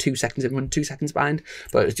land, like 2 seconds in, 2 seconds behind,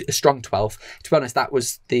 but it was a strong 12th. To be honest, that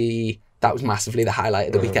was massively the highlight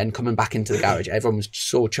of the weekend, coming back into the garage. Everyone was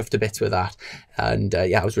so chuffed to bits with that, and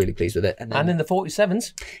I was really pleased with it. And in the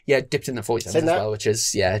 47s, dipped in the 47s as well, which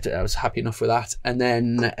is I was happy enough with that. And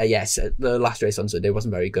then the last race on Sunday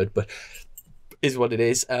wasn't very good, but is what it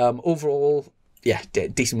is. Overall,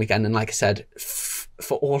 decent weekend, and like I said,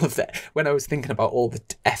 for all of that, when I was thinking about all the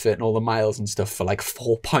effort and all the miles and stuff for like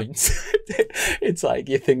 4 points, it's like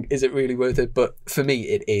you think, is it really worth it? But for me,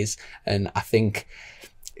 it is, and I think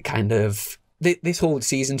kind of this whole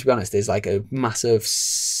season, to be honest, is like a massive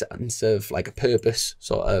sense of like a purpose.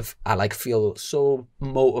 Sort of, I like feel so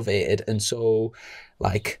motivated, and so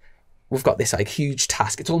like we've got this like huge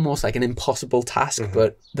task. It's almost like an impossible task,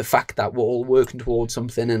 but the fact that we're all working towards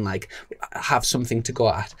something and like have something to go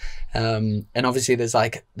at. And obviously there's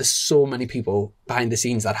so many people behind the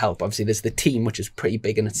scenes that help. Obviously there's the team, which is pretty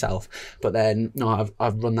big in itself, but then I've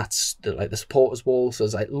run that like the supporters wall. So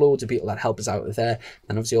there's like loads of people that help us out with there,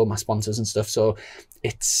 and obviously all my sponsors and stuff. So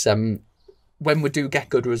it's, when we do get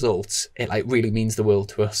good results, it like really means the world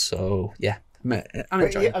to us. So yeah.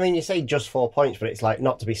 I mean, you say just 4 points, but it's like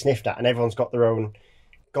not to be sniffed at, and everyone's got their own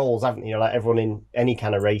goals, haven't you? Like everyone in any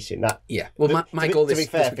kind of racing. That Well, my goal to be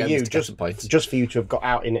fair for you, just for you to have got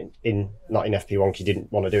out in not in FP1 because you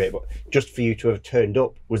didn't want to do it, but just for you to have turned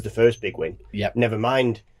up was the first big win. Yep. Never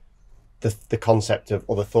mind the concept of,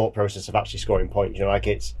 or the thought process of actually scoring points. You know, like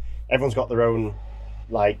it's everyone's got their own,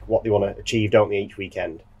 like, what they want to achieve, don't they, each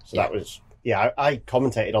weekend? So that was, I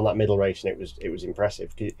commentated on that middle race, and it was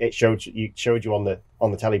impressive. It showed you on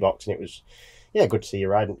the telly box, and it was, good to see you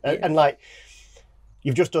riding. And like,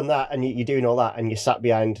 you've just done that, and you're doing all that, and you're sat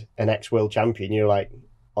behind an ex-world champion. You're like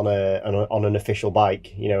on an official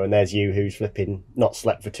bike, and there's you who's flipping not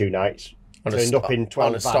slept for 2 nights, turned up in 12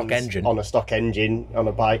 on a stock engine, on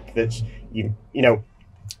a bike that's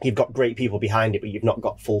you've got great people behind it, but you've not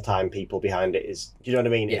got full-time people behind it. Do you know what I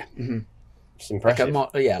mean? Yeah. It's impressive. I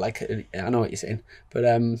know what you're saying. But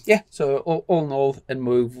so all in all, and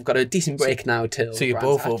we've got a decent break now till... So you're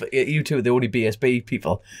both over... You two are the only BSB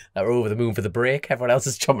people that are over the moon for the break. Everyone else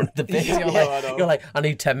is chomping at the bit. You're like, I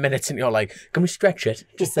need 10 minutes, and you're like, can we stretch it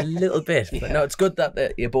just a little bit? But no, it's good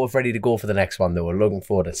that you're both ready to go for the next one, though. We're looking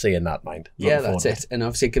forward to seeing that, mind. That's it. And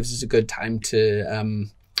obviously it gives us a good time to...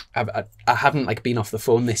 I haven't been off the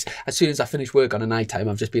phone as soon as I finish work on a night time.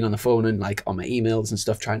 I've just been on the phone and on my emails and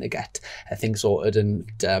stuff, trying to get things sorted and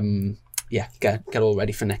get all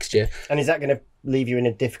ready for next year. And is that going to leave you in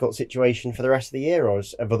a difficult situation for the rest of the year, or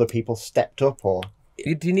have other people stepped up? Or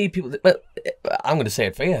do you need people well, I'm going to say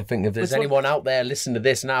it for you. I think if there's anyone out there listening to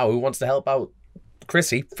this now who wants to help out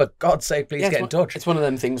Chrissy, for God's sake, please get in touch. It's one of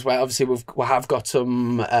them things where obviously we have got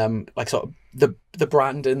some sort of the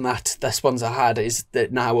branding that the sponsor had is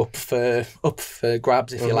that now up for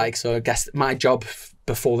grabs, if you like. So I guess my job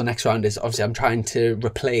before the next round is obviously I'm trying to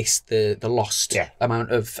replace the lost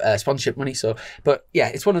amount of sponsorship money. So, but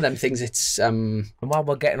it's one of them things. It's and while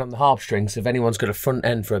we're getting on the harpstrings, if anyone's got a front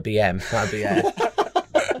end for a BM, that'd be.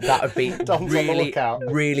 That would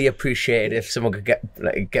be really appreciated if someone could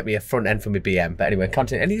get me a front end for my BM. But anyway,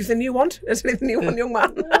 continue. Anything you want? Is there anything you want, young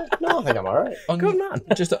man? No, I think I'm all right. Good man.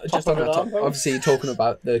 Just on that top, obviously talking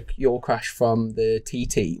about your crash from the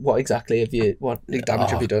TT. What exactly what damage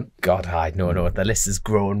have you done? God, no. The list is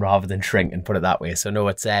growing rather than shrinking. Put it that way. So no,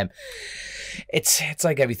 it's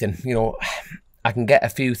like everything. I can get a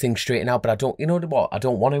few things straightened out, but I don't, I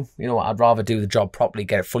don't want to, I'd rather do the job properly,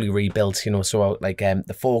 get it fully rebuilt, so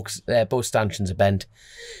the forks, both stanchions are bent,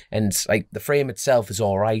 and the frame itself is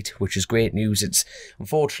all right, which is great news. It's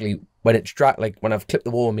unfortunately when it's when I've clipped the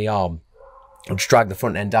wall on my arm, I'll just drag the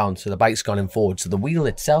front end down, so the bike's gone in forward. So the wheel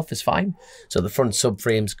itself is fine. So the front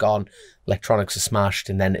subframe's gone, electronics are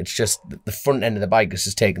smashed, and then it's just the front end of the bike is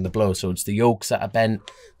just taking the blow. So it's the yokes that are bent,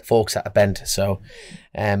 the forks that are bent. So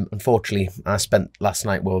unfortunately, I spent last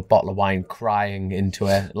night with a bottle of wine crying into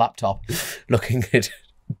a laptop, looking at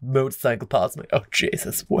motorcycle parts. I'm like, oh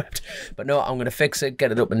Jesus, wept. But no, I'm going to fix it,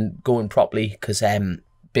 get it up and going properly, because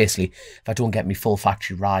basically, if I don't get me full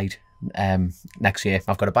factory ride next year,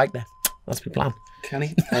 I've got a bike there. That's my plan.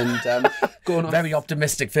 Kenny. And going on. Very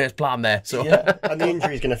optimistic first plan there. So and the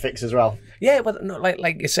injury's going to fix as well. Yeah, but no,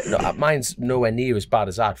 like you said, mine's nowhere near as bad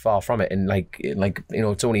as that. Far from it. And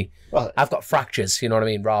it's only I've got fractures. You know what I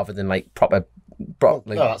mean? Rather than proper. No,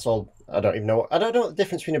 that's all. I don't even know. I don't know the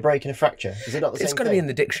difference between a break and a fracture. Is it not the same? It's got to be in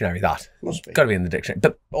the dictionary. That must be. Got to be in the dictionary.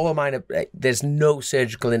 But all of mine, there's no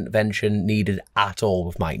surgical intervention needed at all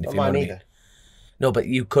with mine. If you know what I mean. No, but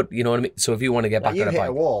you could. You know what I mean. So if you want to get back on a bike, you hit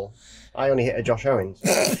a wall. I only hit a Josh Owens.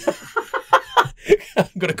 I'm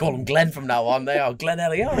going to call him Glenn from now on. Glenn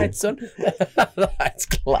Ellie. All right, son. That's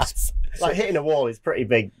class. Hitting a wall is pretty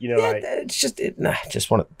big, It's just,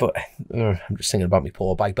 just want to, but I'm just thinking about my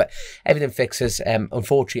poor bike. But everything fixes.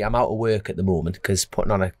 Unfortunately, I'm out of work at the moment because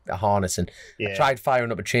putting on a harness, and I tried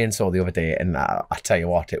firing up a chainsaw the other day, and I tell you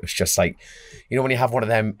what, it was just when you have one of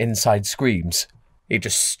them inside screams. You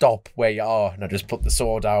just stop where you are, and I just put the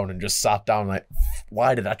saw down and just sat down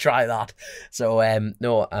why did I try that? So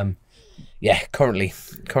currently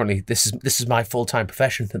this is my full-time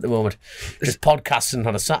profession at the moment. Just podcasting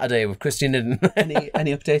on a Saturday with Christian Iddon.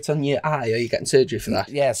 Any updates on your eye? Are you getting surgery for that?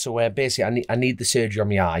 Yeah, so basically I need the surgery on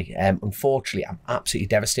my eye. Unfortunately, I'm absolutely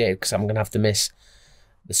devastated because I'm going to have to miss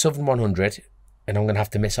the Southern 100, and I'm going to have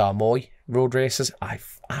to miss Armoy road races. I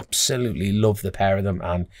absolutely love the pair of them,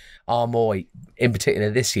 and Armoy in particular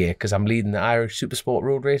this year because I'm leading the Irish Supersport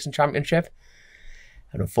Road Racing Championship,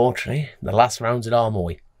 and unfortunately the last round's at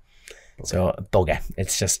Armoy. So bugger.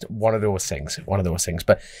 It's just one of those things.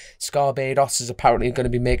 But Scarbados is apparently going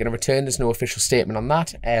to be making a return. There's no official statement on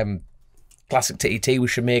that. Classic TET we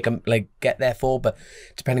should make them get there for, but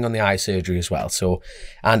depending on the eye surgery as well. So,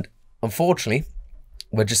 and unfortunately,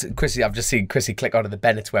 I've just seen Chrissy click onto the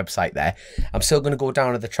Bennett's website there. I'm still going to go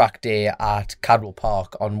down to the track day at Cadwell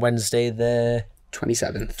Park on Wednesday the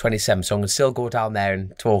 27th. So I'm going to still go down there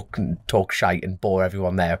and talk shite and bore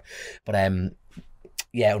everyone there. But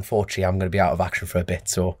yeah, unfortunately, I'm going to be out of action for a bit.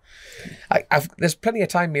 So there's plenty of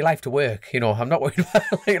time in my life to work. You know, I'm not worried about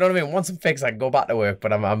you know what I mean? Once I'm fixed, I can go back to work.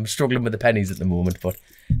 But I'm struggling with the pennies at the moment. But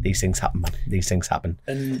these things happen, man. These things happen.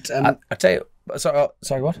 And I tell you,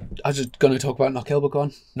 sorry, what? I was just going to talk about Knockhill, but go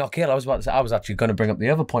on. Knockhill, I was about to say, I was actually going to bring up the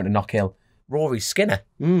other point of Knockhill. Rory Skinner.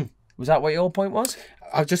 Was that what your point was?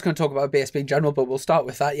 I was just going to talk about BSB in general, but we'll start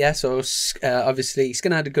with that. Yeah, so obviously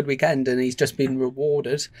Skinner had a good weekend, and he's just been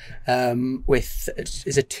rewarded with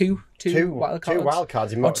two wildcards? Two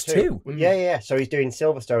wildcards in Oh, Moto it's 2. two? Yeah. So he's doing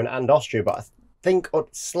Silverstone and Austria, but I think,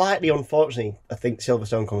 slightly unfortunately, I think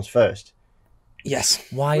Silverstone comes first. Yes.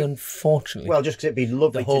 Why, unfortunately? Well, just because it'd be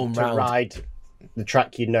lovely The home to round. ride the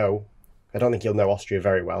track you know. I don't think he'll know Austria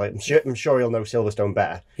very well. I'm sure he'll know Silverstone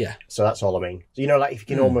better. Yeah. So that's all I mean. So, you know, like if you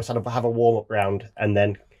can almost have a warm-up round and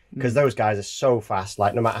then... Because those guys are so fast,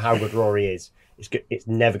 like no matter how good Rory is, it's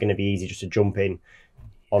never going to be easy just to jump in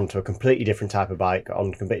onto a completely different type of bike,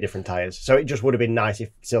 on completely different tyres. So it just would have been nice if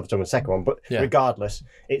Silverstone was second one. But regardless,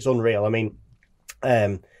 it's unreal. I mean,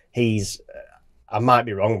 he's... I might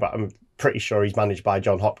be wrong, but I'm pretty sure he's managed by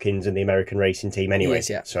John Hopkins and the American racing team anyway. He is,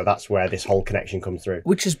 yeah. So that's where this whole connection comes through.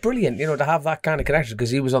 Which is brilliant, you know, to have that kind of connection,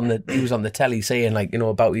 because he was on the telly saying, like, you know,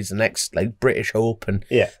 about he's the next like British hope, and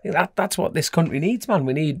that's what this country needs, man.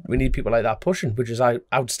 We need people like that pushing, which is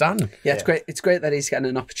outstanding. Yeah, it's great. It's great that he's getting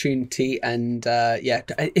an opportunity, and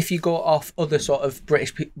if you go off other sort of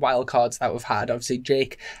British wildcards that we've had, obviously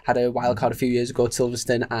Jake had a wildcard a few years ago at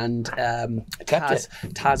Silverstone, and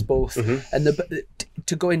Taz both, and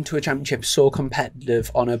to go into a championship so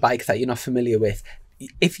competitive on a bike that you're not familiar with,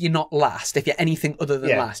 if you're not last, if you're anything other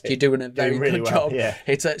than last, you're doing a very really good well, job. yeah.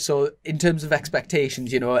 So in terms of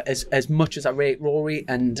expectations, you know, as much as I rate Rory,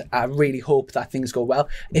 and I really hope that things go well,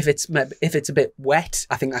 if it's a bit wet,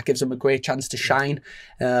 I think that gives him a great chance to shine.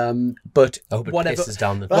 But I hope it whatever. pisses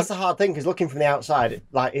down the... But that's the hard thing, because looking from the outside,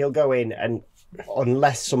 like he'll go in and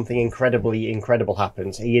unless something incredibly incredible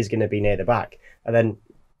happens, he is going to be near the back. And then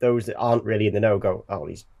those that aren't really in the know go, oh,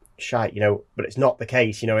 he's shite, you know, but it's not the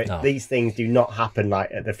case, you know. These things do not happen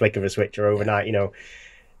like at the flick of a switch or overnight, you know.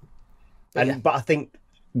 But I think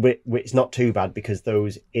it's not too bad, because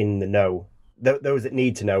those in the know, those that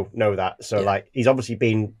need to know that. So like he's obviously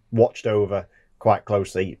been watched over quite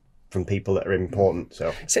closely from people that are important.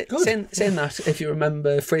 So saying that, if you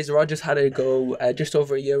remember, Fraser Rogers had a go just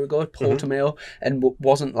over a year ago at Portimao and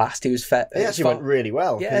wasn't last. He was fit. It actually went really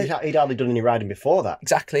well. Yeah, he'd hardly done any riding before that.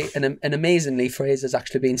 Exactly, and amazingly, Fraser's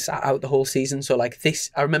actually been sat out the whole season. So like this,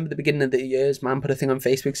 I remember the beginning of the year, his man put a thing on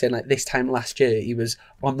Facebook saying like this time last year he was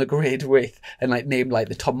on the grid with and like named like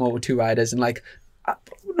the top Moto2 riders and like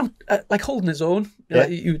holding his own,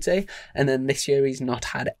 you would say. And then this year he's not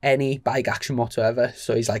had any bike action whatsoever,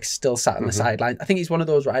 so he's like still sat on the sideline. I think he's one of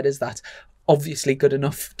those riders that's obviously good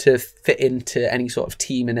enough to fit into any sort of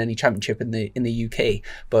team in any championship in the UK,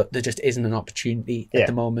 but there just isn't an opportunity at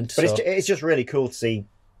the moment. But so it's just really cool to see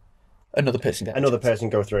another person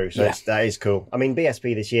go through. So that is cool. I mean,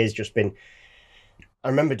 BSB this year's just been... I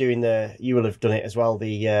remember doing you will have done it as well,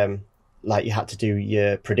 the like you had to do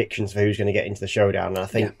your predictions for who's going to get into the showdown, and I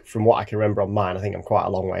think from what I can remember on mine, I think I'm quite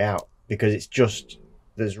a long way out, because it's just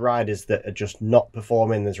there's riders that are just not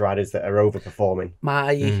performing, there's riders that are overperforming.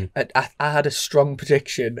 I had a strong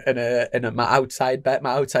prediction and my outside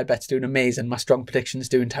bet's doing amazing, my strong prediction's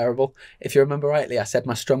doing terrible. If you remember rightly, I said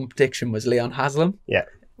my strong prediction was Leon Haslam. Yeah.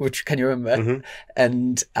 Which, can you remember?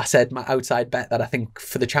 And I said my outside bet that I think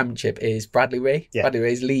for the championship is Bradley Ray. Yeah. Bradley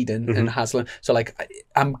Ray's leading and Haslam. So like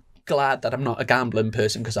I'm glad that I'm not a gambling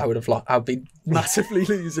person, because I would have I'd be massively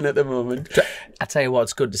losing at the moment. I tell you what,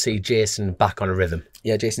 it's good to see Jason back on a rhythm.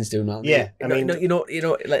 Yeah, Jason's doing well. Yeah, I mean, you know what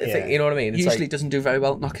I mean. It's usually doesn't do very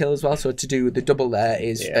well at Knockhill as well, so to do the double there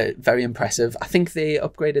is very impressive. I think they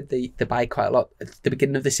upgraded the bike quite a lot at the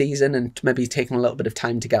beginning of the season, and maybe taking a little bit of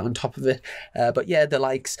time to get on top of it. But yeah,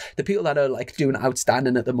 the people that are like doing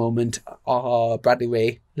outstanding at the moment are Bradley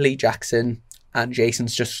Ray, Lee Jackson, and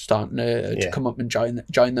Jason's just starting to come up and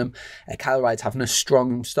join them. Kyle Ride's having a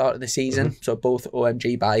strong start of the season, so both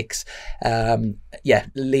OMG bikes.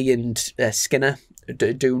 Lee and Skinner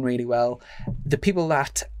doing really well. The people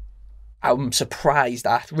that I'm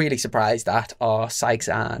really surprised at, are Sykes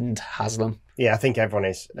and Haslam. Yeah, I think everyone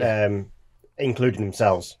is, including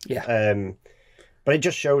themselves. Yeah. But it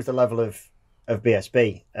just shows the level of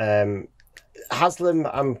BSB. Haslam,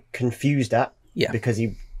 I'm confused at, because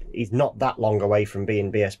he's not that long away from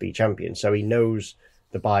being BSB champion, so he knows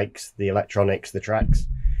the bikes, the electronics, the tracks.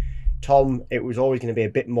 Tom, it was always going to be a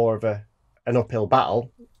bit more of an uphill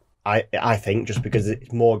battle, I think, just because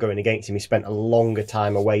it's more going against him. He spent a longer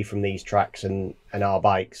time away from these tracks and our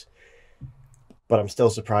bikes. But I'm still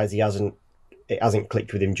surprised he hasn't it hasn't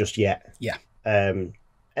clicked with him just yet. Yeah.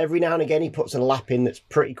 Every now and again he puts a lap in that's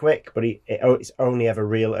pretty quick, but it's only ever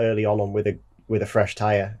real early on with a fresh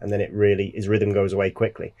tyre, and then his rhythm goes away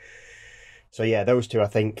quickly. So yeah, those two I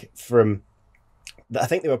think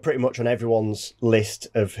they were pretty much on everyone's list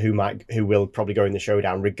of who will probably go in the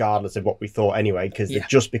showdown, regardless of what we thought anyway,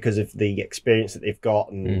 just because of the experience that they've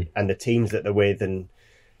got and the teams that they're with, and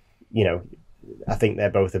I think they're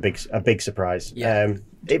both a big surprise. Yeah.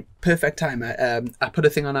 Perfect time. I put a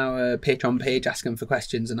thing on our Patreon page asking for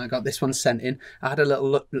questions, and I got this one sent in. I had a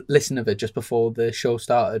little listen of it just before the show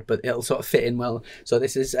started, but it'll sort of fit in well. So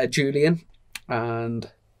this is Julian,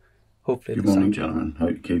 and hopefully... Good morning, gentlemen.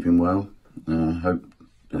 Hope you're keeping well. Hope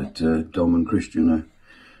that Dom and Christian are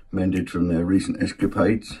mended from their recent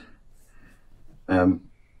escapades.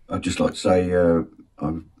 I'd just like to say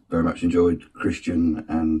I've very much enjoyed Christian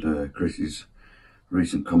and Chris's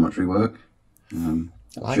recent commentary work.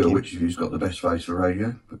 Sure which of you's got the best face for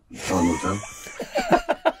radio, but time will tell.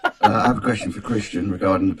 I have a question for Christian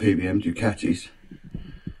regarding the PBM Ducatis.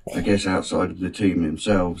 I guess outside of the team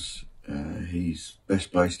themselves, he's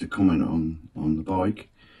best placed to comment on the bike.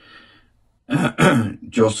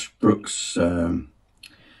 Josh Brooks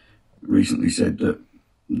recently said that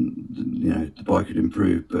the bike had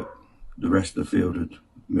improved, but the rest of the field had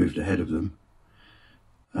moved ahead of them.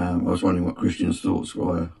 I was wondering what Christian's thoughts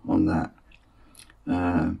were on that,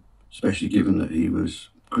 especially given that he was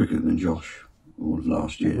quicker than Josh all of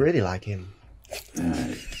last year. I really like him.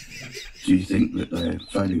 Do you think that they're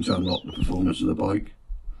failing to unlock the performance of the bike?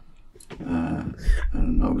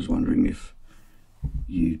 And I was wondering if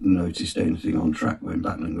you noticed anything on track when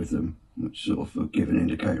battling with them, which sort of give an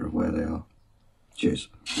indicator of where they are. Cheers.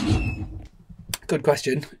 Good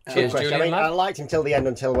question. Cheers, Julian. I mean, I liked him till the end,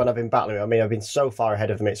 until when I've been battling him. I mean, I've been so far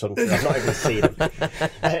ahead of them, it's unfair. I've not even seen him.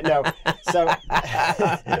 No, so...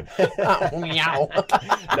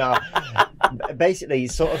 no. Basically,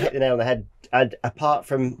 he's sort of hit the nail on the head. Apart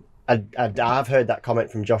from... I've heard that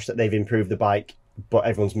comment from Josh that they've improved the bike, but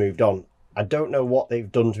everyone's moved on. I don't know what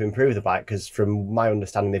they've done to improve the bike, because from my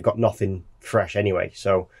understanding, they've got nothing fresh anyway.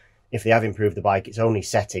 So if they have improved the bike, it's only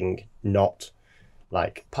setting, not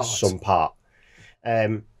like some part.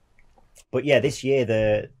 But yeah, this year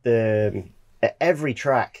the at every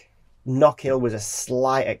track, Knockhill was a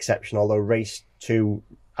slight exception, although race 2,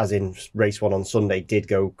 as in race 1 on Sunday, did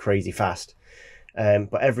go crazy fast.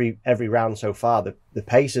 But every round so far, the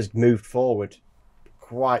pace has moved forward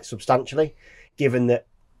quite substantially, given that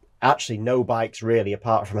actually no bikes really,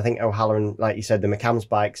 apart from I think O'Halloran, like you said, the McCann's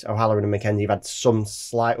bikes, O'Halloran and Mackenzie have had some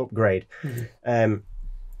slight upgrade. But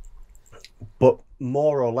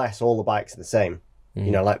more or less all the bikes are the same.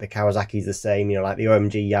 Like the Kawasaki's the same, like the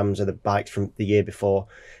OMG Yams are the bikes from the year before.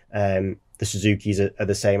 The Suzuki's are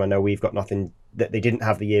the same. I know we've got nothing that they didn't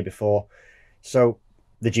have the year before. So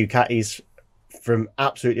the Ducatis, from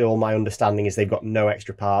absolutely all my understanding, is they've got no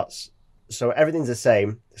extra parts. So everything's the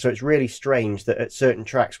same. So it's really strange that at certain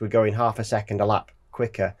tracks we're going half a second a lap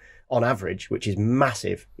quicker on average, which is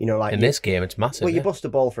massive. Like in this game, it's massive. Well, you bust a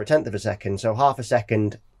ball for 1/10 of a second, so half a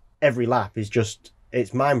second every lap is just,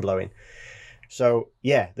 it's mind blowing. So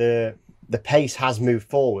yeah, the pace has moved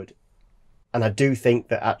forward, and I do think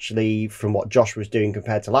that actually from what Josh was doing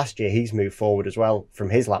compared to last year, he's moved forward as well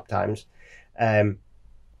from his lap times.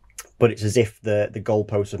 But it's as if the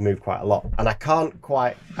goalposts have moved quite a lot, and I can't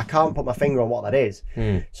put my finger on what that is.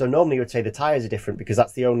 So normally you would say the tyres are different, because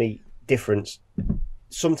that's the only difference.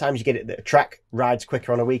 Sometimes you get it that a track rides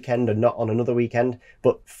quicker on a weekend and not on another weekend,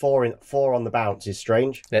 but four on the bounce is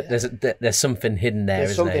strange. There's something hidden there.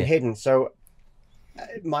 There's something hidden. So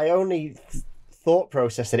my only thought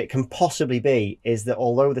process that it can possibly be is that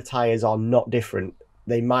although the tyres are not different,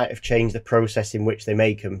 they might have changed the process in which they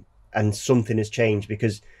make them, and something has changed,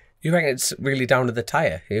 because you reckon it's really down to the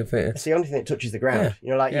tyre? It's the only thing that touches the ground.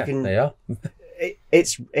 Yeah. You can. They are.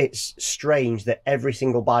 It's strange that every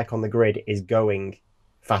single bike on the grid is going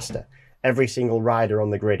faster. Every single rider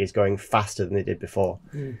on the grid is going faster than they did before.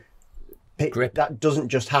 Grip. That doesn't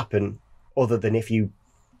just happen, other than if you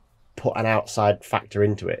put an outside factor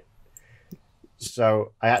into it.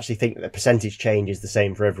 So I actually think that the percentage change is the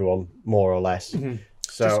same for everyone, more or less.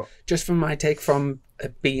 So just from my take from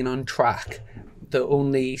being on track, the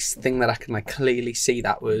only thing that I can clearly see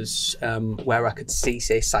that was where I could see,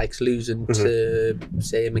 say, Sykes losing to,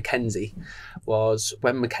 say, Mackenzie, was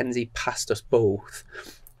when Mackenzie passed us both.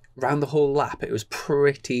 Around the whole lap, it was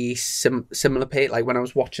pretty similar pace. Like when I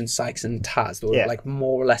was watching Sykes and Taz, they were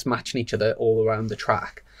more or less matching each other all around the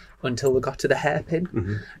track. until they got to the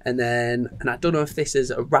hairpin, and I don't know if this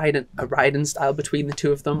is a riding style between the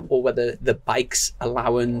two of them, or whether the bike's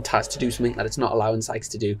allowing Taz to do something that it's not allowing Sykes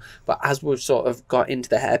to do. But as we've sort of got into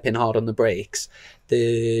the hairpin hard on the brakes,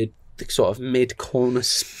 the sort of mid corner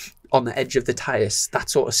on the edge of the tyres, that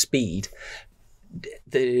sort of speed,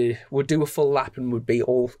 they would do a full lap and would be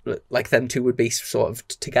all like them two would be sort of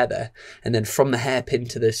together, and then from the hairpin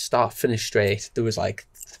to the start finish straight there was like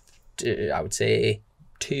I would say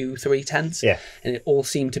 2-3 tenths, and it all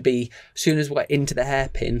seemed to be, as soon as we got into the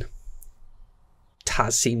hairpin,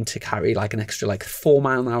 Taz seemed to carry like an extra like 4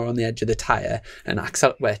 mile an hour on the edge of the tyre, and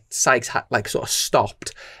where Sykes had like sort of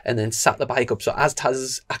stopped and then sat the bike up. So as Taz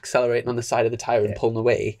is accelerating on the side of the tyre and pulling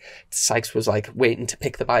away, Sykes was like waiting to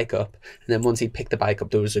pick the bike up, and then once he'd picked the bike up,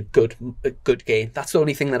 there was a good gain. That's the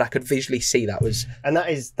only thing that I could visually see that was. And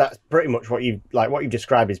that's pretty much what you've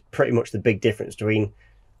described is pretty much the big difference between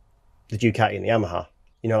the Ducati and the Yamaha.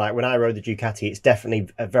 You know, like when I rode the Ducati, it's definitely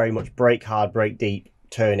a very much brake hard, brake deep,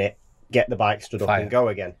 turn it, get the bike stood up and go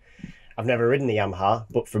again. I've never ridden the Yamaha,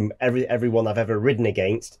 but from everyone I've ever ridden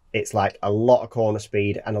against, it's like a lot of corner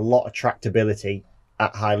speed and a lot of tractability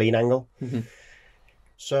at high lean angle.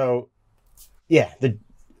 So, yeah,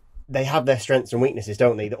 they have their strengths and weaknesses,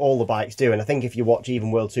 don't they? That all the bikes do. And I think if you watch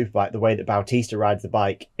even World Superbike, the way that Bautista rides the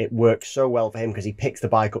bike, it works so well for him because he picks the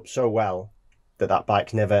bike up so well that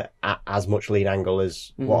bike's never at as much lean angle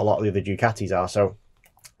as what a lot of the other Ducatis are. So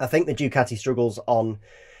I think the Ducati struggles on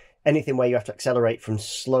anything where you have to accelerate from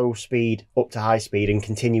slow speed up to high speed and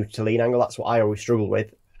continue to lean angle. That's what I always struggle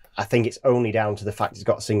with. I think it's only down to the fact it's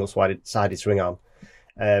got a single-sided swing arm.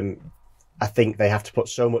 I think they have to put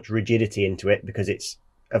so much rigidity into it because it's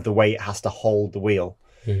of the way it has to hold the wheel,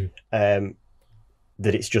 that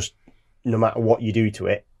it's just, no matter what you do to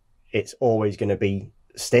it, it's always going to be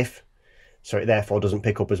stiff. So it therefore doesn't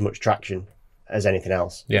pick up as much traction as anything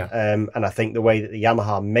else. And I think the way that the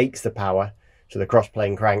Yamaha makes the power, so the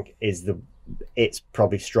cross-plane crank is its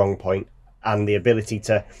probably strong point, and the ability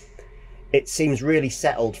to, it seems really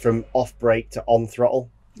settled from off brake to on throttle.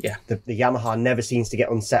 The Yamaha never seems to get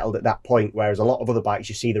unsettled at that point, whereas a lot of other bikes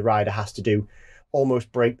you see the rider has to do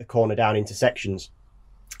almost break the corner down into sections,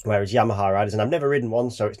 whereas Yamaha riders, and I've never ridden one,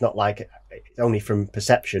 so it's not like, it's only from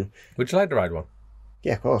perception. Would you like to ride one?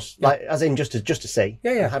 Yeah, of course. Like, as in just to see.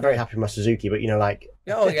 I'm very happy with my Suzuki, but you know, like.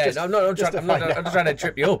 I'm not trying to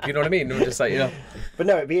trip you up. You know what I mean? I'm just like, you know. But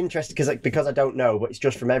no, it'd be interesting because I don't know, but it's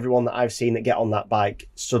just from everyone that I've seen that get on that bike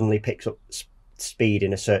suddenly picks up speed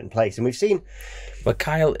in a certain place, and we've seen. But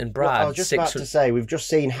Kyle and Brad. Well, I was just about to say, we've just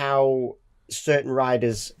seen how certain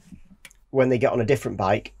riders, when they get on a different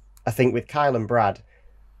bike, I think with Kyle and Brad,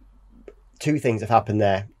 two things have happened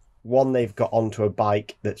there. One, they've got onto a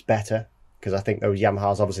bike that's better, because I think those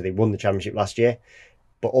Yamahas, obviously they won the championship last year,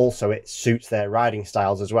 but also it suits their riding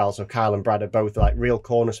styles as well. So Kyle and Brad are both like real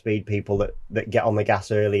corner speed people that get on the gas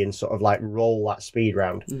early and sort of like roll that speed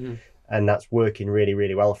round. And that's working really,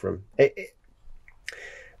 really well for them.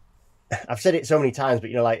 I've said it so many times, but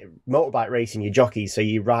you know, like motorbike racing, you jockeys, so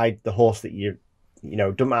you ride the horse that you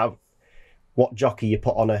know, doesn't matter what jockey you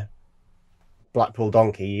put on a Blackpool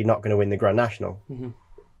donkey, you're not going to win the Grand National.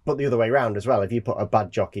 But the other way around as well, if you put a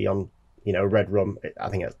bad jockey on, you know, Red Rum, I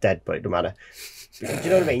think that's dead, but it doesn't matter. Do you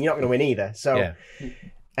know what I mean? You're not going to win either. So,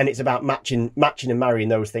 and it's about matching and marrying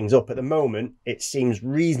those things up. At the moment, it seems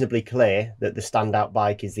reasonably clear that the standout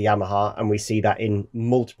bike is the Yamaha, and we see that in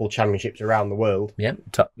multiple championships around the world. You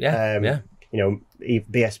know,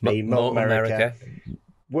 BSB, Moto America.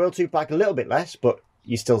 World Superbike a little bit less, but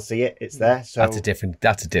you still see it. It's there. So that's a different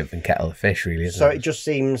kettle of fish, really. Isn't it just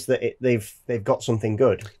seems that they've got something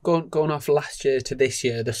good. Going off last year to this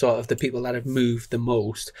year, the sort of the people that have moved the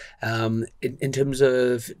most. In terms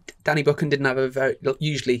of Danny Buchan didn't have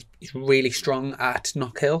usually he's really strong at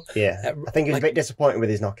Knockhill. I think he was a bit disappointed with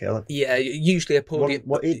his Knockhill. Usually a podium.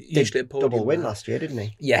 Usually a podium double win last year, didn't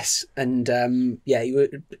he? Yes, and I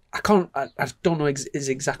don't know his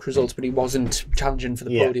exact results, but he wasn't challenging for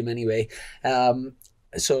the podium anyway.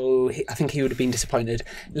 So I think he would have been disappointed.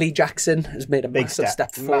 Lee Jackson has made a massive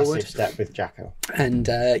step forward. Massive step with Jacko. And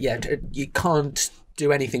you can't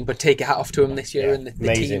do anything but take your hat off to him this year. And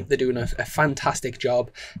the team, they're doing a fantastic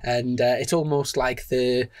job. And it's almost like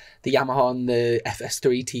the Yamaha and the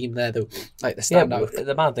FS3 team there, though, like the standout.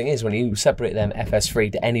 The bad thing is when you separate them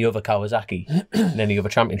FS3 to any other Kawasaki in any other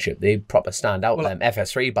championship, they proper stand out. Them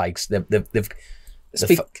FS3 bikes, they've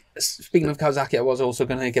Speaking of Kawasaki, I was also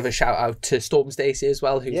going to give a shout out to Storm Stacey as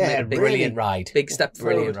well, who's made a brilliant ride. Big step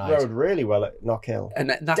forward. Rode really well at Knockhill.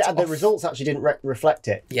 And that's the results actually didn't reflect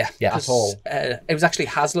it. Yeah, at all. It was actually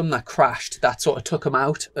Haslam that crashed. That sort of took him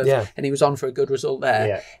out. And he was on for a good result there.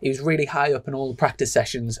 Yeah. He was really high up in all the practice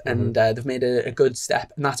sessions, and they've made a good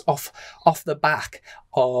step. And that's off the back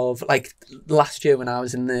of, like, last year when I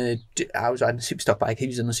was on the Superstock bike, he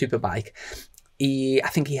was in the Superbike. I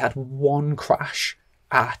think he had one crash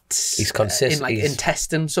at he's consistent in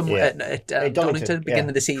Teston somewhere at Donington beginning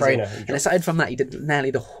of the season, and aside from that he did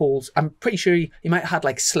nearly the whole. I'm pretty sure he might have had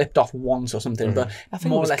like slipped off once or something, but I think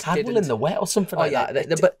more it was or less Cadwell in the wet or something like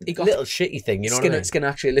that. But he got little shitty thing, you know. Skinner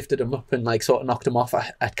actually lifted him up and like sort of knocked him off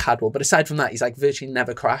at Cadwell, but aside from that he's like virtually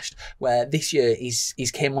never crashed, where this year he's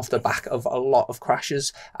came off the back of a lot of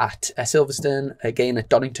crashes at Silverstone, again at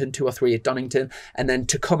Donington, 2 or 3 at Donington, and then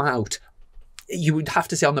to come out, you would have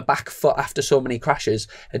to say, on the back foot after so many crashes,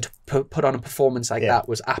 and to put on a performance like that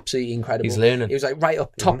was absolutely incredible. He's learning. He was like right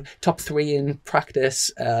up top 3 in practice,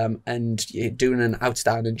 and doing an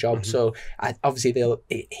outstanding job. So obviously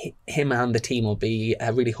him and the team will be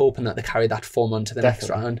really hoping that they carry that form on to the next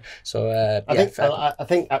round. So I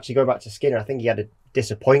think actually go back to Skinner. I think he had a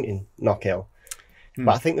disappointing Knockhill,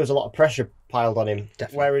 but I think there was a lot of pressure piled on him.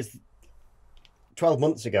 Definitely. Whereas 12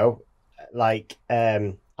 months ago, like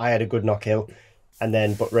I had a good Knockhill, and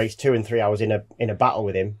then but race 2 and 3 I was in a battle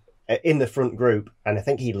with him in the front group, and I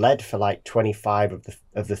think he led for like 25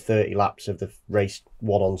 of the 30 laps of the race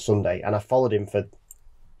 1 on Sunday, and I followed him for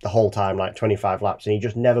the whole time, like 25 laps, and he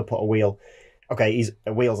just never put a wheel. Okay,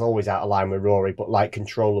 a wheel's always out of line with Rory, but like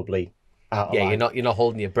controllably out of line. You're not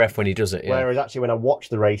holding your breath when he does it. Yeah. Whereas actually when I watched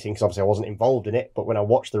the racing, because obviously I wasn't involved in it, but when I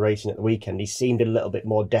watched the racing at the weekend, he seemed a little bit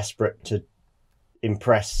more desperate to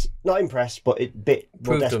not impress, but a bit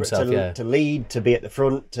more desperate to lead, to be at the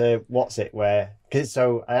front, to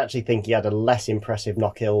so I actually think he had a less impressive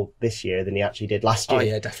Knockhill this year than he actually did last year. Oh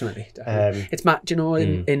yeah, definitely. It's Matt, do you know,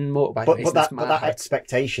 in motorbike, but that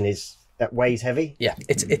expectation that weighs heavy. Yeah,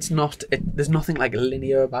 it's not. There's nothing like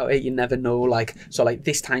linear about it. You never know. Like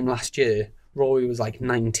this time last year, Rory was like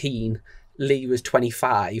 19. Lee was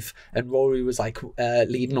 25, and Rory was like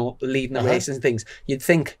leading the races and things. You'd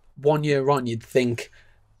think 1 year on, you'd think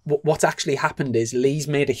what's actually happened is Lee's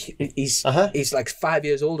made he's like 5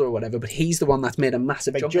 years older or whatever, but he's the one that's made a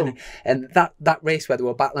massive jump. And that race where they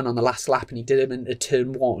were battling on the last lap, and he did him into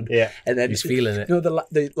turn 1, and then he's feeling it. You know,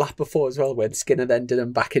 the lap before as well, when Skinner then did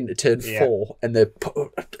him back into turn 4, and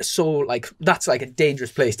that's like a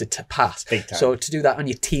dangerous place to pass. So to do that on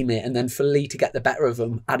your teammate, and then for Lee to get the better of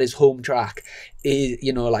him at his home track, is,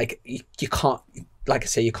 you know, like you can't, like I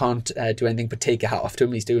say, you can't do anything but take your hat off to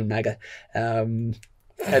him. He's doing mega.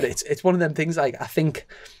 And it's one of them things, like, I think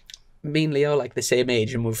me and Leo, like, the same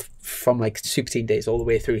age, and we've from like Super Team days all the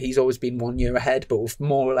way through. He's always been 1 year ahead, but we've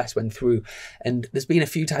more or less went through. And there's been a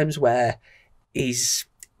few times where he's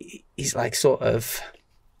like sort of.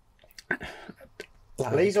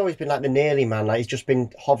 Well, he's always been like the nearly man. Like, he's just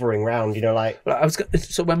been hovering around, you know, like.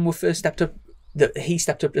 So when we first stepped up. He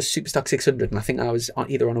stepped up to Superstock 600, and I think I was on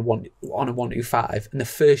a 125. And the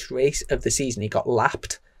first race of the season, he got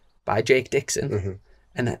lapped by Jake Dixon.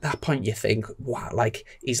 And at that point, you think, wow, like,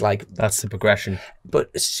 he's like, that's the progression.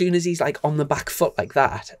 But as soon as he's like on the back foot like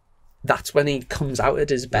that, that's when he comes out at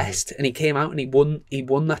his best. And he came out and he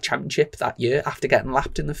won that championship that year after getting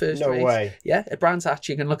lapped in the first race. No way. Yeah, at Brands Hatch,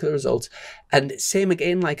 you can look at the results. And same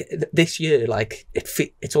again, like this year, like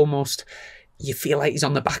it's almost. You feel like he's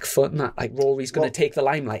on the back foot, and that like Rory's going to take the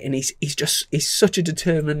limelight, and he's he's such a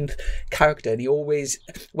determined character, and he always,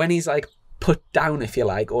 when he's like put down, if you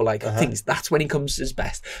like, or like things, that's when he comes his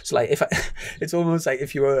best. So like it's almost like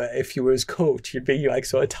if you were his coach, you'd be like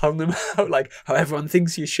sort of telling him how everyone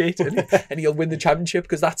thinks you're shit, and he'll win the championship,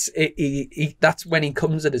 because that's that's when he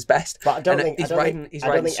comes at his best. But I don't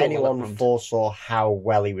think anyone foresaw how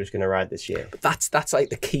well he was going to ride this year. But that's like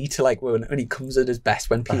the key to like when he comes at his best,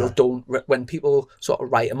 when people when people sort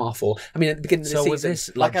of write him off, or I mean at the beginning of the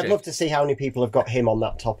season. I'd love to see how many people have got him on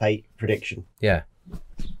that top 8 prediction. Yeah.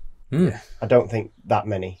 I don't think that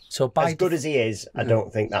many. So as good as he is, I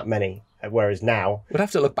don't think that many. Whereas now, we'd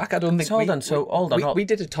have to look back. I don't think. Hold on. We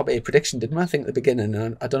did a top 8 prediction, didn't we? I think at the beginning,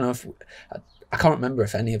 and I don't know if I can't remember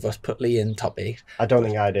if any of us put Lee in top 8. I don't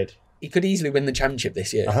think I did. He could easily win the championship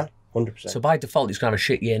this year. 100%. So by default, he's going to have a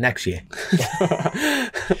shit year next year.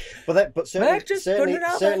 But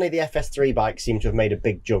certainly the FS3 bikes seem to have made a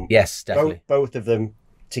big jump. Yes, definitely. Both of them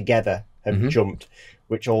together have jumped.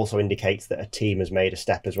 which also indicates that a team has made a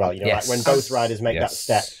step as well. You know, Yes. like when both riders make that Yes.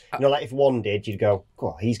 step, you know, like if one did, you'd go,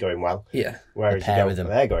 "Oh, he's going well." Yeah. Whereas you pair go, of them.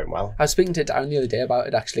 "They're going well." I was speaking to Darren the other day about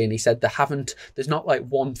it actually, and he said there's not like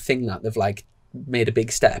one thing that they've like made a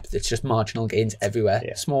big step. It's just marginal gains everywhere,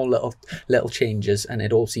 Yeah. small little changes, and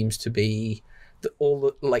it all seems to be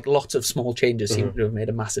like lots of small changes seem to have made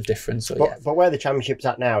a massive difference. So But where the championship's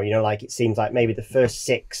at now, you know, like it seems like maybe the first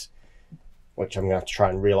 6, which I'm going to have to try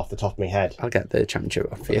and reel off the top of my head. I'll get the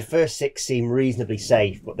championship up for The you. first 6 seem reasonably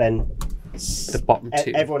safe, but then The bottom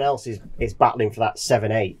 2. everyone else is battling for that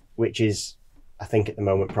 7-8, which is, I think at the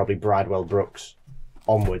moment, probably Bridewell, Brooks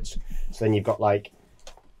onwards. So then you've got like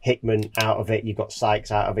Hickman out of it, you've got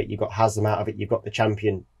Sykes out of it, you've got Haslam out of it, you've got the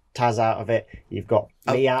champion Taz out of it, you've got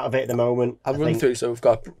me out of it at the moment. I'll I run think. through. So we've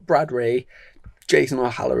got Brad Ray, Jason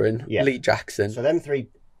O'Halloran, Yeah. Lee Jackson. So them 3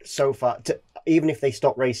 so far, even if they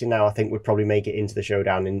stop racing now, I think would probably make it into the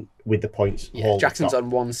showdown with the points. Yeah, Jackson's on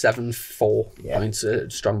 174 Yeah. points,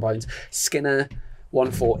 strong points. Skinner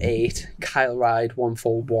 148, Kyle Ride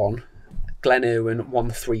 141, Glenn Irwin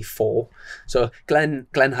 134. So Glenn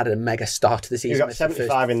had a mega start to the He season. got with the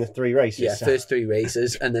 75 in the 3 races. Yeah, so- first 3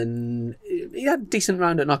 races, and then he had a decent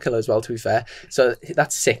round at Knockhill as well, to be fair. So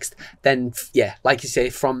that's 6th. Then, yeah, like you say,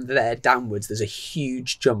 from there downwards, there's a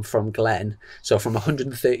huge jump from Glenn. So from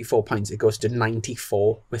 134 points, it goes to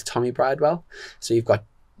 94 with Tommy Bridewell. So you've got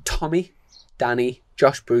Tommy, Danny,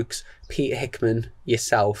 Josh Brooks, Peter Hickman,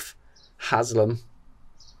 yourself, Haslam,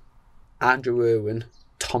 Andrew Irwin,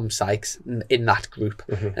 Tom Sykes in that group,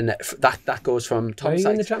 and that goes from Tom Are you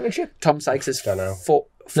in the Sykes. championship? Tom Sykes is Don't know. four.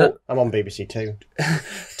 I'm on BBC 2.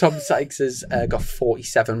 Tom Sykes has got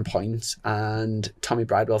 47 points and Tommy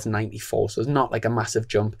Bridewell's 94, so it's not like a massive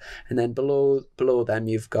jump. And then below them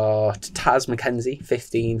you've got Taz McKenzie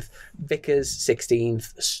 15th, Vickers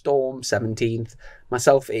 16th, Storm 17th,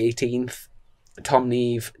 myself 18th, Tom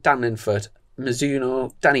Neve, Dan Linford,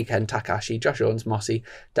 Mizuno, Danny Ken, Takashi, Josh Owens, Mossy,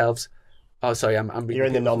 Delves. Oh, sorry, I'm reading You're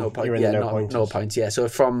in the people with non- point. you're in the Yeah, no pointers. no points. Yeah, so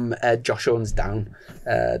from Josh Owens down,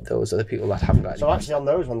 those are the people that haven't got any So actually on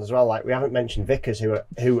those ones as well, like we haven't mentioned Vickers, who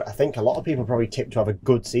I think a lot of people probably tipped to have a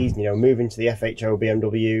good season, you know, moving to the FHO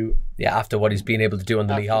BMW, Yeah, after what he's been able to do on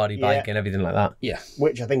the Lee Hardy bike and everything like that. Yeah.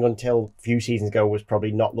 which I think until a few seasons ago was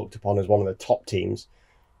probably not looked upon as one of the top teams.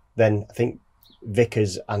 Then I think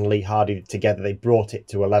Vickers and Lee Hardy together, they brought it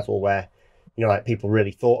to a level where, you know, like people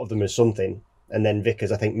really thought of them as something. And then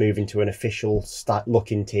Vickers, I think, moving to an official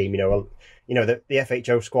looking team. The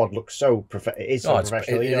FHO squad looks so professional.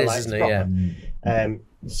 It is, isn't it? Yeah.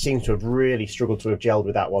 Seems to have really struggled to have gelled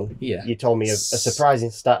with that one. Yeah. You told me a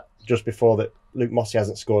surprising stat just before that Luke Mossy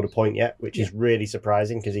hasn't scored a point yet, which is really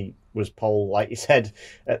surprising because he was pole, like you said,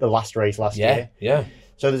 at the last race last year. Yeah.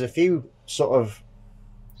 So there's a few sort of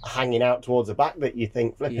hanging out towards the back that you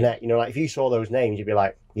think, flipping heck, you know, like if you saw those names, you'd be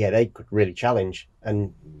like, yeah, they could really challenge,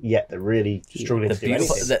 and yet they're really struggling to do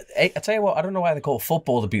anything. I tell you what, I don't know why they call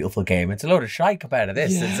football the beautiful game. It's a load of shite compared to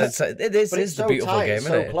this. Yeah. This But is it's the so beautiful tight, game, it's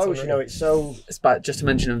isn't so it? close, you know, it's so... It's bad. Just to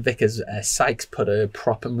mention in Vickers, Sykes put a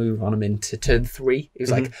proper move on him into turn 3. He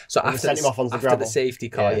was like, so And after, sent him off onto the after gravel. the safety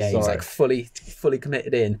car, Yeah, he was sorry. like fully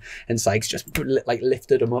committed in, and Sykes just like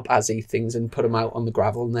lifted him up as he things and put him out on the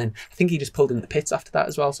gravel, and then I think he just pulled in the pits after that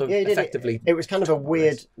as well. So Yeah, he did. effectively, It was kind of a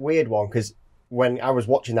weird one, because when I was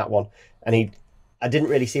watching that one, and I didn't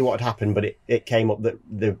really see what had happened, but it came up that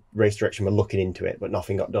the race direction were looking into it, but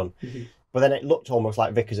nothing got done. But then it looked almost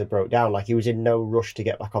like Vickers had broke down, like he was in no rush to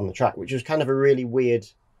get back on the track, which was kind of a really weird...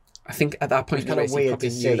 I think at that point in the kind of race, he weird probably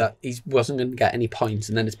to knew see. that he wasn't going to get any points,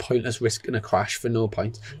 and then it's pointless risking a crash for no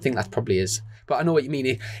points. I think that probably is. But I know what you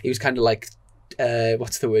mean. He was kind of like,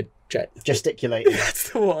 what's the word? gesticulating.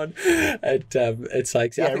 That's the one. And it's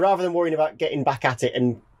like, Yeah, rather than worrying about getting back at it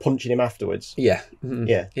and punching him afterwards. Yeah. Mhm.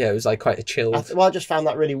 Yeah. Yeah, it was like quite a chill. I just found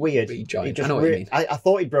that really weird. Rejoin. He just I know what you mean. I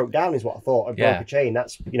thought he broke down, is what I thought. Broke a chain.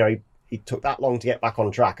 That's, you know, he took that long to get back on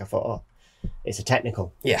track. I thought, oh, it's a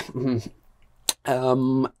technical. Yeah. Mhm.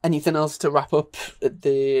 Anything else to wrap up?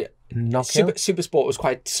 The Knockhill? Super Sport was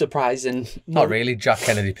quite surprising. Not really. Jack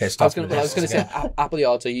Kennedy pissed I off. was going to say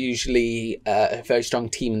Appleyards are usually a very strong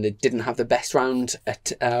team, and they didn't have the best round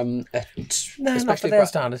at not especially for their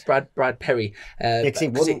standards. Brad Perry. Yeah, 'cause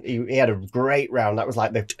he had a great round. That was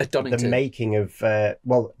like the Donington. making of but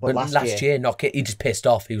last year Knockhill, he just pissed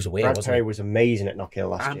off. He was away, Brad wasn't Perry he? was amazing at Knockhill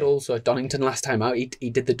last And year. also at Donington last time out, he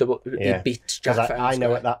did the double. Yeah. He beat Because Jack. I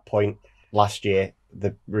know at that point last year,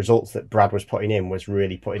 the results that Brad was putting in was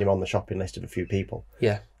really putting him on the shopping list of a few people.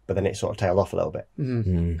 Yeah. But then it sort of tailed off a little bit.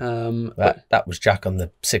 That was Jack on the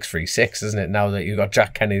 636, isn't it? Now that you've got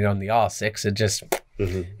Jack Kennedy on the R6, it just...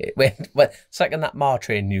 When second that Mar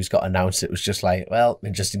Train news got announced, it was just like, well,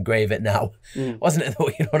 just engrave it now, wasn't it? Though,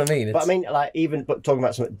 you know what I mean? But I mean, like, but talking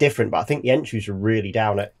about something different, but I think the entries are really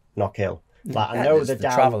down at Knockhill. Like, I know it's they're the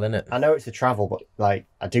down. travel, innit? I know it's the travel, but like,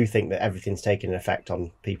 I do think that everything's taken an effect on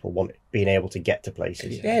people being able to get to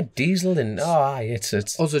places. Yeah, diesel and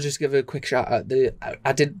it's Also, just give a quick shout out.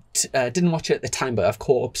 I didn't watch it at the time, but I've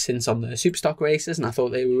caught up since on the Superstock races, and I thought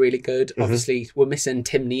they were really good. Obviously, we're missing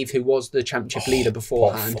Tim Neve, who was the championship leader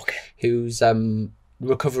beforehand, who's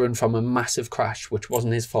recovering from a massive crash, which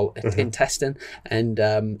wasn't his fault in testing. And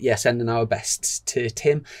sending our best to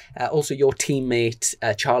Tim. Also, your teammate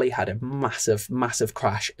Charlie had a massive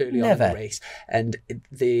crash early on in the race, and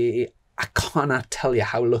I cannot tell you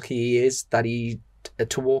how lucky he is that he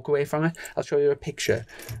to walk away from it. I'll show you a picture.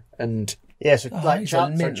 And yeah, so like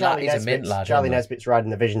Charlie Nesbitt's riding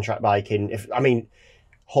the Vision Track bike in.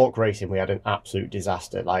 Hawk Racing, we had an absolute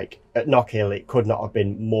disaster. Like, at Knockhill, it could not have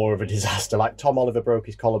been more of a disaster. Like, Tom Oliver broke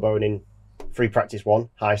his collarbone in free practice 1,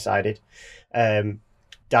 high-sided.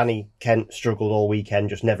 Danny Kent struggled all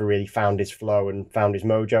weekend, just never really found his flow and found his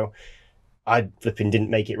mojo. I didn't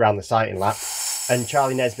make it round the sighting lap. And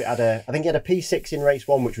Charlie Nesbitt had a P6 in race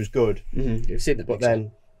 1, which was good. You've seen the picture. But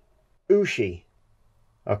then, Ushi.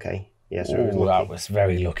 Okay, yeah, so it was lucky. That was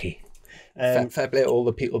very lucky. Fair play to all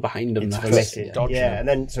the people behind him. And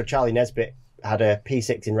then so Charlie Nesbitt had a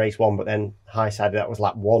P6 in race 1, but then high-sided, that was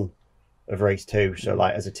lap 1 of race 2. So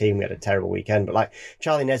like, as a team, we had a terrible weekend. But like,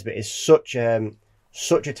 Charlie Nesbitt is such a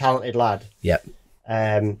talented lad. Yep.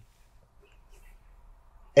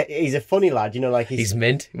 He's a funny lad, you know. Like he's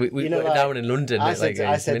mint. We were down in London. I said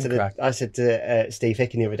to Steve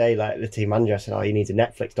Hicken the other day, like the team manager, I said, "Oh, he needs a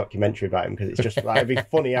Netflix documentary about him because it's just like it'd be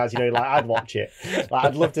funny as, you know, like I'd watch it. Like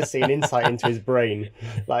I'd love to see an insight into his brain,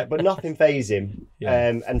 like, but nothing fazes him.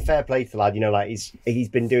 Yeah. And fair play to the lad, you know, like he's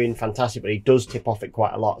been doing fantastic, but he does tip off it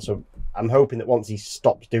quite a lot. So I'm hoping that once he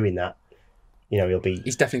stops doing that, you know,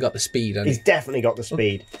 he's definitely got the speed. He's definitely got the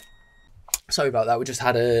speed. Sorry about that. We just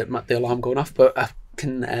had the alarm going off, but.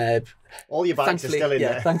 Can all your bikes are still in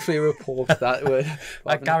there. Thankfully report that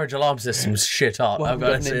that garage alarm system's shit hot. I've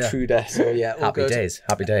got an intruder, so yeah, happy days.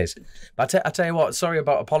 But I tell you what, sorry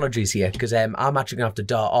about apologies here, because I'm actually gonna have to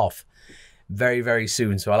dart off very, very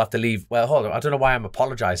soon, so I'll have to leave. Well, hold on, I don't know why I'm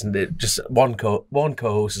apologising. Just one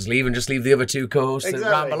co-host is leaving, just leave the other two co-hosts and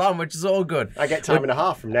ramble on, which is all good. I get time and a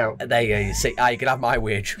half from now. There you see, you could have my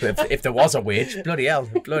wage if there was a wage. Bloody hell.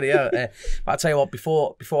 But I'll tell you what,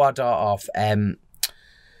 before I dart off,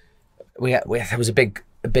 there was a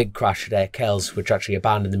big crash at Kells, which actually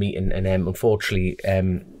abandoned the meeting, and unfortunately,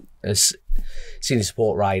 as senior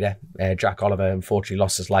support rider Jack Oliver unfortunately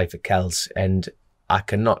lost his life at Kells, and I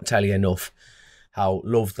cannot tell you enough how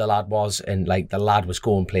loved the lad was, and like the lad was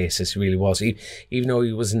going places. He really was. Even though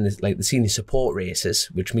he was in the senior support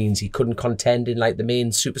races, which means he couldn't contend in like the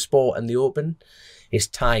main super sport and the open, his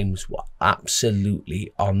times were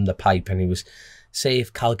absolutely on the pipe, and he was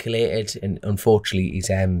safe, calculated, and unfortunately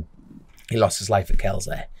he lost his life at Kells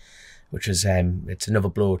there, which is it's another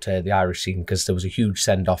blow to the Irish scene, because there was a huge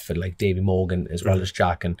send off for like Davy Morgan as well as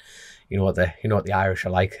Jack, and you know what the Irish are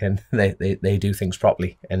like, and they do things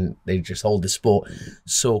properly, and they just hold the sport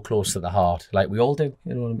so close to the heart, like we all do,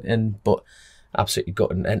 you know what I mean? But absolutely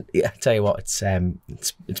gutting. And I tell you what, it's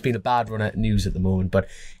been a bad run at news at the moment. But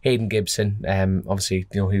Hayden Gibson, obviously,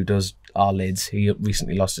 you know, who does our lids, he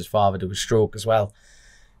recently lost his father to a stroke as well.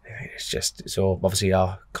 It's just, so obviously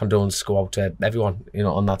our condolences go out to everyone, you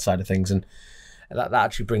know, on that side of things. And that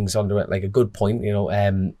actually brings onto it like a good point, you know,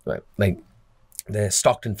 like the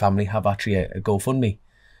Stockton family have actually a GoFundMe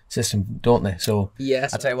system, don't they? So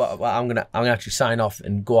yes, I'll tell you what, I'm gonna actually sign off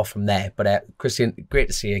and go off from there. But Christian, great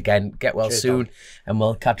to see you again. Get well soon, and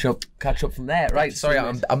we'll catch up from there. Right? Sorry,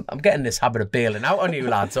 I'm getting this habit of bailing out on you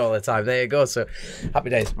lads all the time. There you go. So happy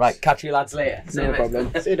days. Right, catch you lads later. No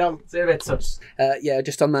problem. See you down. See you a bit. Yeah,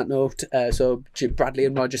 just on that note, so Bradley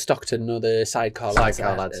and Roger Stockton are the sidecar lads.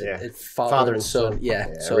 Yeah. Father and son.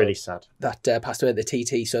 Yeah. So really sad. That passed away at the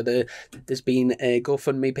TT. So there's been a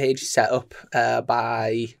GoFundMe page set up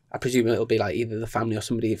by, I presume it'll be like either the family or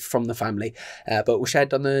somebody from the family, but we're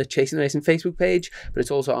shared on the Chasin The Racin Facebook page, but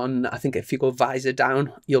it's also on, I think if you go visor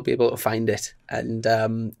down, you'll be able to find it. And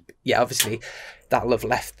yeah, obviously that'll have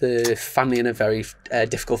left the family in a very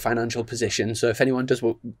difficult financial position. So if anyone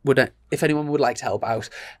if anyone would like to help out,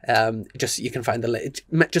 just you can find the link.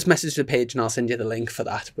 Just message the page and I'll send you the link for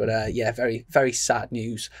that. But yeah, very, very sad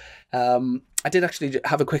news. I did actually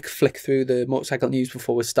have a quick flick through the motorcycle news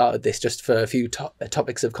before we started this, just for a few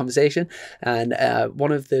topics of conversation. And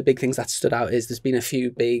one of the big things that stood out is there's been a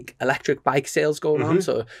few big electric bike sales going on.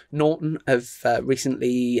 So Norton have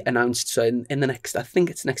recently announced, so in the next, I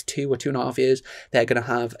think it's next 2 or 2.5 years, they're going to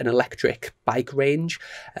have an electric bike range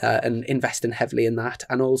and investing heavily in that.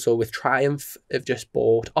 And also with Triumph, have just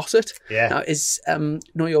bought Ossett. Yeah. Now,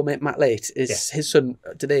 know your mate Matt Late, is his son,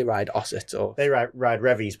 do they ride Ossett? Or? They ride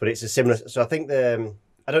Revies, but it's a similar, so I think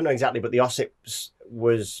I don't know exactly, but the Ossett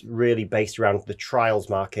was really based around the trials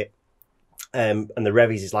market, and the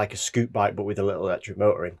Revies is like a scoot bike but with a little electric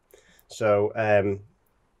motor in. So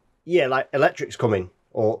yeah, like electric's coming,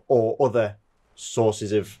 or other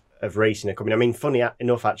sources of racing are coming. I mean, funny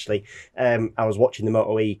enough, actually, I was watching the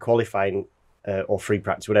Moto E qualifying or free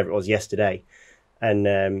practice, whatever it was, yesterday, and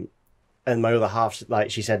my other half,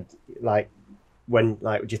 like, she said, like, when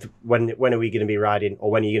are we going to be riding,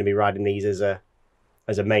 or when are you going to be riding these as a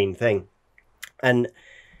main thing? And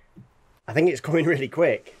I think it's coming really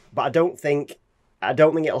quick, but I don't think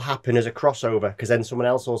it'll happen as a crossover, because then someone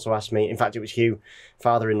else also asked me, in fact it was Hugh,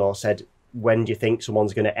 father-in-law, said, when do you think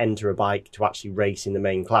someone's going to enter a bike to actually race in the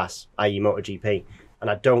main class, i.e. MotoGP? And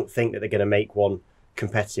I don't think that they're going to make one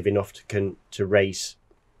competitive enough to race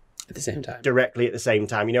at the same time, directly at the same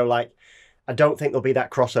time. You know, like, I don't think there'll be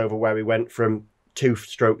that crossover where we went from 2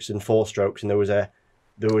 strokes and 4 strokes and there was a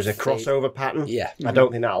crossover pattern. Yeah. I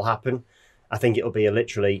don't think that'll happen. I think it'll be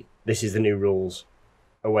literally, this is the new rules,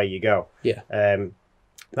 away you go. Yeah.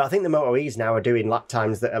 But I think the Moto E's now are doing lap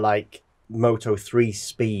times that are like Moto 3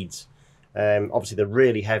 speeds. Obviously they're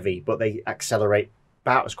really heavy, but they accelerate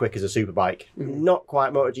about as quick as a superbike. Not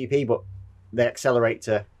quite MotoGP, but they accelerate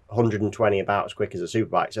to 120 about as quick as a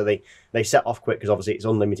superbike. So they set off quick because obviously it's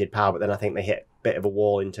unlimited power, but then I think they hit a bit of a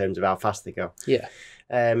wall in terms of how fast they go. Yeah.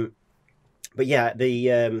 But yeah,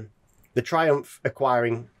 the Triumph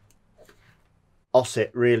acquiring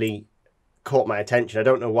Ossett really caught my attention. I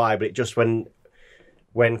don't know why, but it just,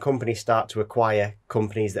 when companies start to acquire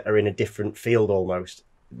companies that are in a different field almost,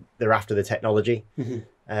 they're after the technology.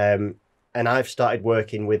 And I've started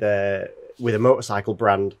working with a motorcycle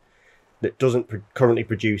brand that doesn't currently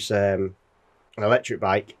produce an electric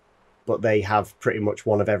bike, but they have pretty much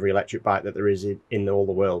one of every electric bike that there is in all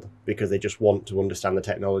the world, because they just want to understand the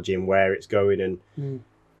technology and where it's going. And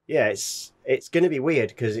yeah, it's going to be weird,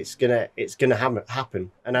 because it's gonna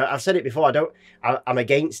happen. And I've said it before. I'm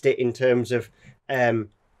against it in terms of I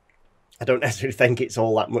don't necessarily think it's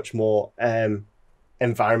all that much more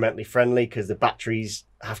environmentally friendly, because the batteries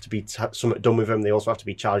have to be something done with them. They also have to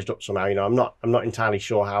be charged up somehow. You know, I'm not entirely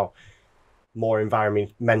sure how more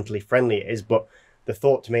environmentally friendly it is, but the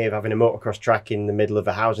thought to me of having a motocross track in the middle of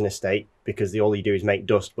a housing estate, because all you do is make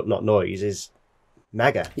dust but not noise, is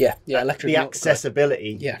mega. Yeah, electric. The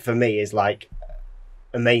accessibility for me is like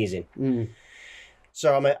amazing.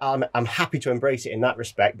 So I'm happy to embrace it in that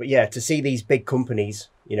respect. But yeah, to see these big companies,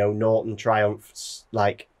 you know, Norton, Triumph,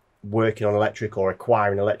 like working on electric or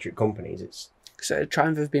acquiring electric companies, it's... So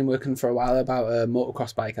Triumph have been working for a while about a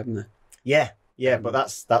motocross bike, haven't they? Yeah, but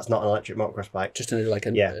that's not an electric motocross bike. Just like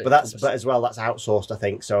a but as well, that's outsourced, I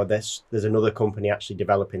think. So there's another company actually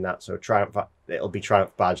developing that. So Triumph, it'll be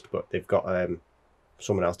Triumph badged, but they've got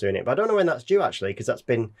someone else doing it. But I don't know when that's due actually, because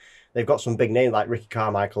they've got some big names like Ricky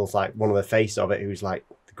Carmichael's like one of the face of it, who's like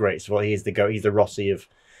the greatest. Well, he's the Rossi of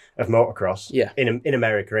motocross. Yeah. In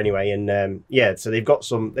America anyway, and so they've put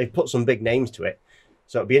some big names to it.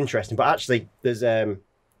 So it'll be interesting. But actually, there's a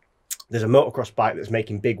motocross bike that's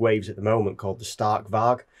making big waves at the moment called the Stark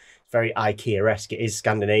Varg. It's very IKEA-esque. It is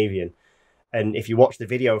Scandinavian. And if you watch the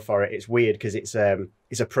video for it, it's weird because it's a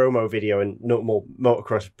promo video, and normal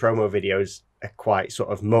motocross promo videos are quite sort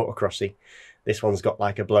of motocrossy. This one's got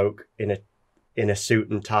like a bloke in a suit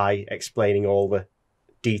and tie explaining all the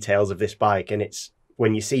details of this bike. And it's,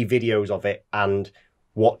 when you see videos of it and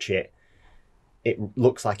watch it, it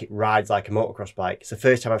looks like it rides like a motocross bike. It's the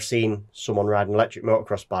first time I've seen someone ride an electric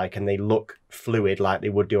motocross bike and they look fluid like they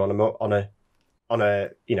would do on a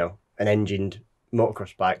you know, an engined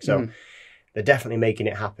motocross bike. So they're definitely making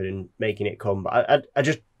it happen and making it come. But I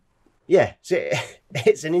just, yeah,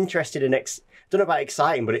 it's an interesting and I don't know about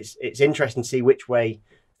exciting, but it's interesting to see which way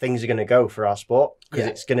things are going to go for our sport, because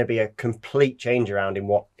it's going to be a complete change around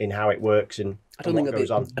in how it works and what goes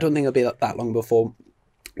on. I don't think it'll be that long before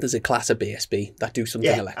there's a class of BSB that do something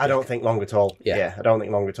electric. I don't think long at all. Yeah, I don't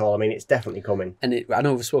think long at all. I mean, it's definitely coming. And I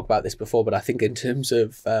know we've spoke about this before, but I think in terms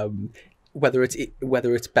of whether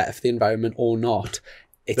it's better for the environment or not,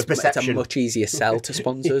 it's a much easier sell to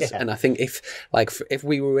sponsors. And I think if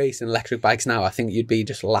we were racing electric bikes now, I think you'd be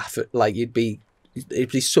just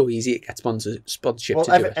it'd be so easy to get sponsorship. Well,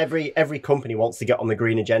 to do it. every company wants to get on the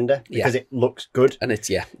green agenda because it looks good, and it's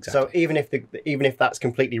exactly. So even if that's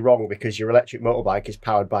completely wrong because your electric motorbike is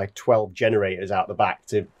powered by 12 generators out the back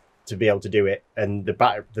to be able to do it, and the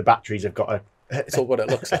batteries have got that's all what it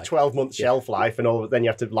looks like. 12-month shelf life, and then you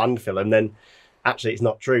have to landfill them. Then actually, it's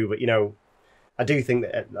not true. But I do think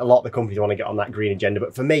that a lot of the companies want to get on that green agenda.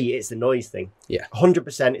 But for me, it's the noise thing.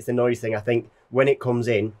 100%, it's the noise thing. I think when it comes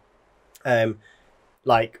in,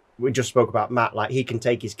 like we just spoke about Matt, like he can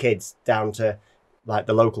take his kids down to like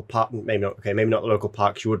the local park. Maybe not the local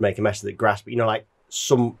park, 'cause you would make a mess of the grass. But like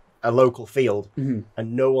a local field,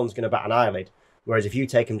 and no one's going to bat an eyelid. Whereas if you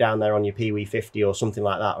take them down there on your Pee-wee 50 or something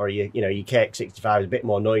like that, or your KX65 is a bit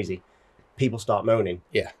more noisy, people start moaning.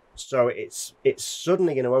 Yeah. So it's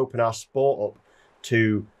suddenly going to open our sport up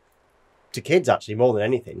to kids actually more than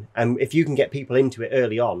anything. And if you can get people into it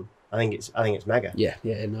early on, I think it's mega. Yeah,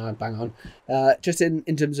 no, bang on. Just in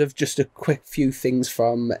terms of just a quick few things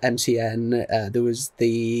from MCN, there was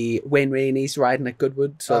the Wayne Rainey's riding at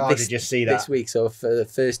Goodwood. So did you see that this week? So for the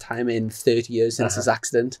first time in 30 years since his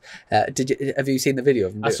accident, have you seen the video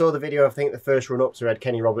of him? I saw the video. I think the first run up to had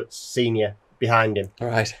Kenny Roberts Senior behind him. All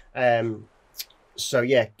right. So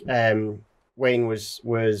yeah, Wayne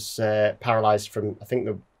was paralysed from I think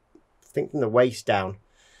from the waist down.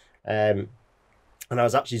 And I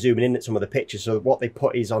was actually zooming in at some of the pictures. So what they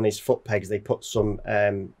put is on his foot pegs, they put some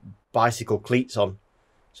bicycle cleats on.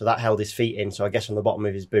 So that held his feet in. So I guess on the bottom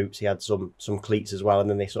of his boots, he had some cleats as well. And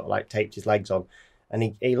then they sort of like taped his legs on.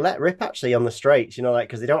 And he let rip actually on the straights,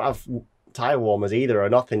 because they don't have tyre warmers either or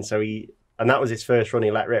nothing. So and that was his first run,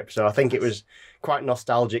 he let rip. So I think it was quite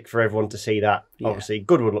nostalgic for everyone to see that. Yeah. Obviously,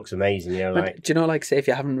 Goodwood looks amazing, But, do you know, say if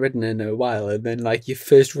you haven't ridden in a while and then you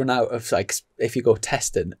first run out of if you go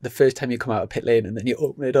testing, the first time you come out of pit lane and then you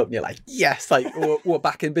open it up and you're like, yes, we're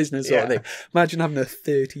back in business sort of thing. Imagine having a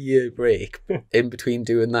 30-year break in between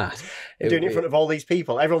doing that. Doing it in front of all these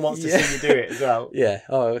people. Everyone wants to see you do it as well. Yeah.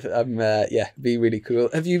 Oh, be really cool.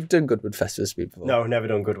 Have you done Goodwood Festival Speed before? No, never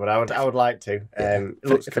done Goodwood. I would like to. It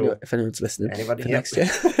looks cool. If anyone's listening. Anybody? Next year.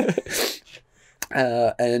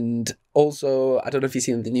 And also, I don't know if you've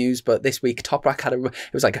seen the news, but this week Top Rack had it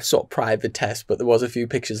was like a sort of private test, but there was a few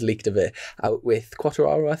pictures leaked of it out with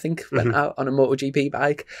Quattraro, I think, went out on a MotoGP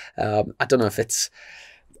bike. I don't know if it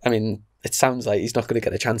sounds like he's not going to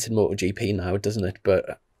get a chance in MotoGP now, doesn't it?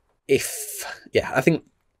 But I think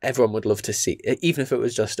everyone would love to see, even if it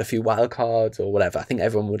was just a few wild cards or whatever, I think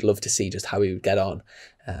everyone would love to see just how he would get on.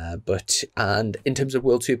 And in terms of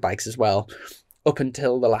World Superbikes as well, up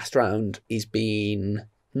until the last round, he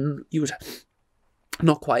was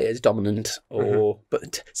not quite as dominant.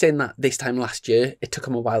 But saying that, this time last year, it took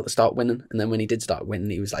him a while to start winning. And then when he did start winning,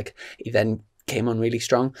 he then came on really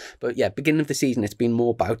strong. But yeah, beginning of the season, it's been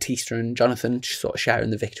more Bautista and Jonathan sort of sharing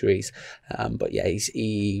the victories. But yeah,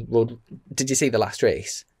 he rode. Did you see the last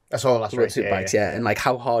race? I saw the last race, yeah. And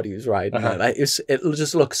how hard he was riding. It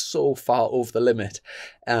just looks so far over the limit.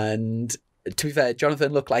 And to be fair,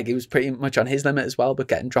 Jonathan looked like he was pretty much on his limit as well, but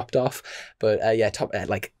getting dropped off. But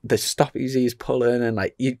the stoppages he's pulling,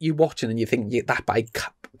 and you watching and you think that bike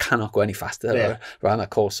cannot go any faster around that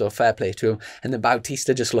course. So fair play to him. And then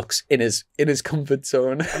Bautista just looks in his comfort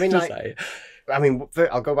zone.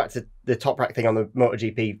 I'll go back to the Top Rack thing on the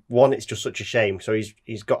MotoGP. One, it's just such a shame. So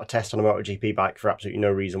he's got a test on a MotoGP bike for absolutely no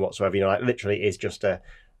reason whatsoever. Literally is just a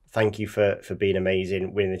thank you for being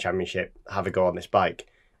amazing, winning the championship. Have a go on this bike.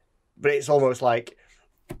 But it's almost like,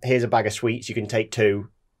 here's a bag of sweets, you can take two,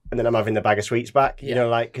 and then I'm having the bag of sweets back,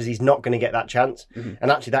 because he's not going to get that chance. And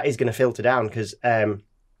actually that is going to filter down, because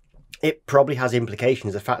it probably has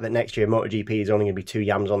implications. The fact that next year MotoGP is only going to be 2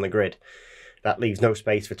 Yams on the grid, that leaves no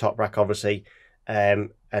space for Top Rack, obviously, and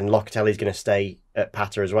Locatelli's going to stay at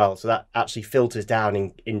Pata as well. So that actually filters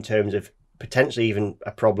down in terms of potentially even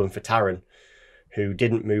a problem for Taron, who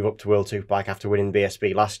didn't move up to World Superbike after winning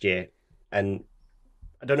BSB last year. And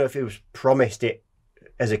I don't know if it was promised it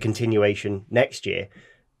as a continuation next year,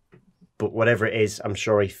 but whatever it is, I'm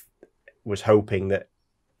sure he was hoping that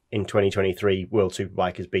in 2023 World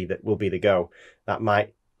Superbikers will be the go. That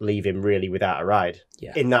might leave him really without a ride.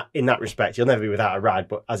 Yeah. In that respect, he'll never be without a ride,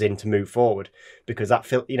 but as in to move forward, because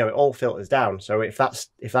that it all filters down. So if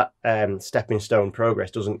that stepping stone progress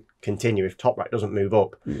doesn't continue, if Top Rack doesn't move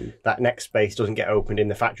up, that next space doesn't get opened in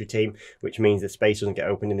the factory team, which means the space doesn't get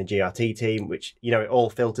opened in the GRT team, which it all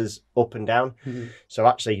filters up and down. So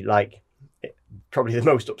actually, probably the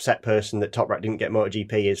most upset person that Top Rack didn't get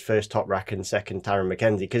MotoGP is first Top Rack and second Tyrone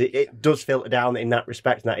McKenzie, because it does filter down in that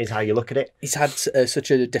respect, and that is how you look at it. He's had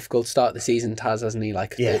such a difficult start to the season, Taz, hasn't he?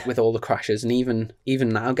 Like with all the crashes, and even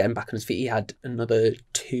now getting back on his feet, he had another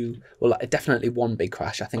 2, well, definitely one big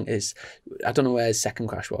crash. I think I don't know where his second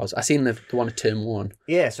crash was. I seen the one at turn 1.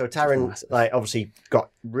 Yeah, so Tyrone obviously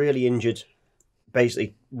got really injured,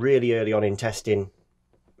 basically really early on in testing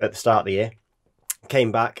at the start of the year.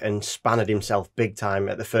 Came back and spanned himself big time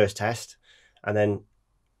at the first test, and then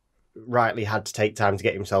rightly had to take time to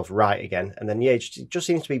get himself right again. And then he just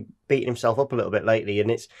seems to be beating himself up a little bit lately,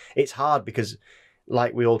 and it's hard because,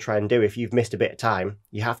 like we all try and do, if you've missed a bit of time,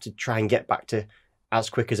 you have to try and get back to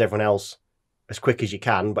as quick as everyone else, as quick as you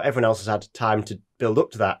can, but everyone else has had time to build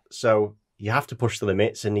up to that, so you have to push the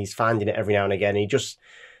limits, and he's finding it every now and again. He just,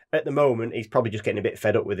 at the moment, he's probably just getting a bit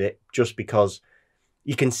fed up with it, just because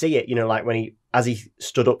you can see it, like as he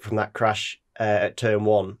stood up from that crash at turn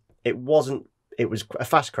 1, it was a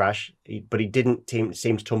fast crash, but he didn't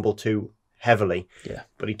seem to tumble too heavily. Yeah.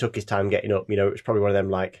 But he took his time getting up. It was probably one of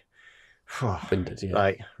them Vintage, yeah.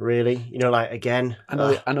 Like, really? Again?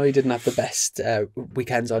 I know he didn't have the best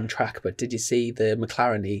weekends on track, but did you see the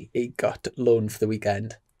McLaren he got loaned for the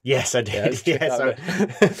weekend? Yes, I did.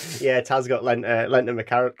 Yeah, Taz got lent a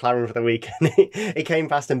McLaren for the week, and he came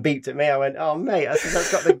past and beeped at me. I went, "Oh mate,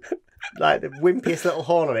 that's got the wimpiest little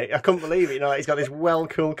horn on it." I couldn't believe it. He's got this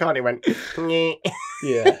cool car. And he went,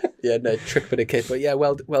 no trick bit of kit, but yeah,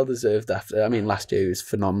 well deserved. After, I mean, last year he was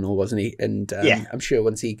phenomenal, wasn't he? And I'm sure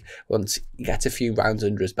once he gets a few rounds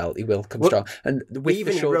under his belt, he will come strong. And with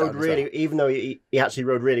even the showdown, even though he actually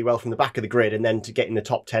rode really well from the back of the grid, and then to get in the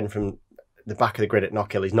top 10 from the back of the grid at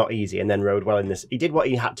Knockhill is not easy, and then rode well in this. He did what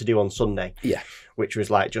he had to do on Sunday, which was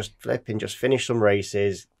just finish some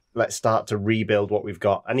races. Let's start to rebuild what we've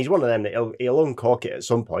got. And he's one of them that he'll uncork it at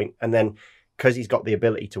some point, and then because he's got the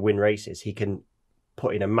ability to win races, he can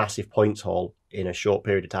put in a massive points haul in a short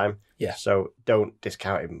period of time. Yeah. So don't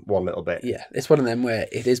discount him one little bit. Yeah, it's one of them where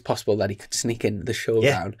it is possible that he could sneak in the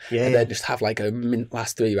showdown and then just have a mint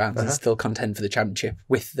last 3 rounds and still contend for the championship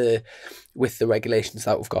with the regulations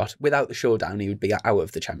that we've got. Without the showdown, he would be out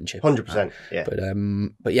of the championship. 100%. Yeah.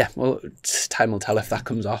 But yeah, well, time will tell if that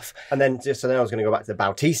comes off. And then I was going to go back to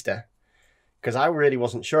Bautista, because I really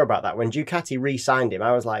wasn't sure about that. When Ducati re-signed him,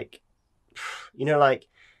 I was like,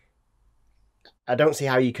 I don't see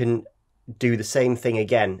how you can do the same thing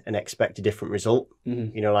again and expect a different result.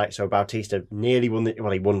 So Bautista nearly won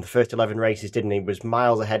he won the first 11 races, didn't he? Was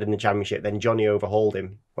miles ahead in the championship. Then Johnny overhauled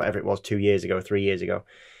him, whatever it was, 3 years ago.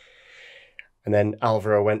 And then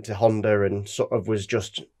Alvaro went to Honda and sort of was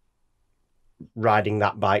just riding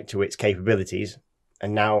that bike to its capabilities.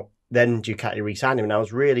 And then Ducati re-signed him, and I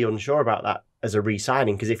was really unsure about that as a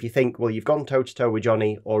re-signing, because if you think, well, you've gone toe-to-toe with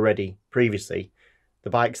Johnny already previously, the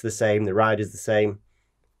bike's the same, the rider's the same,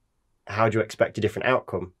 how do you expect a different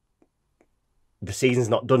outcome? The season's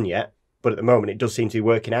not done yet, but at the moment it does seem to be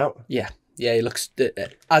working out. Yeah, he looks,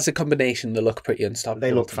 as a combination, they look pretty unstoppable.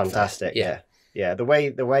 They look fantastic, yeah. The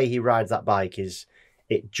way he rides that bike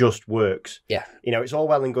it just works. Yeah. It's all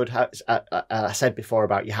well and good. I said before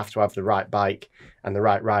about you have to have the right bike and the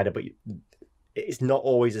right rider, but it's not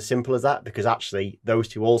always as simple as that, because actually those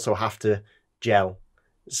two also have to gel.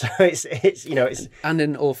 So it's and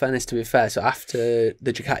in all fairness, to be fair, so after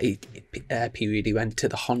the Ducati period, he went to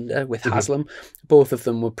the Honda with Haslam. Both of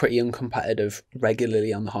them were pretty uncompetitive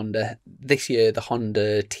regularly on the Honda. This year, the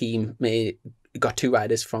Honda team got 2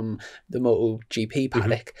 riders from the MotoGP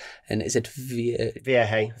paddock, and is it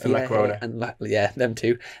Vieja and Lecuona? And them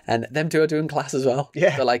two, and them two are doing class as well.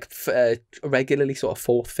 Yeah, they're regularly sort of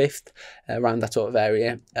 4th, 5th around that sort of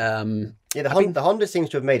area. The Honda seems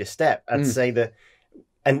to have made a step. I'd say that.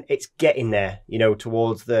 And it's getting there,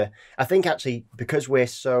 towards I think actually, because we're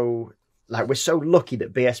so lucky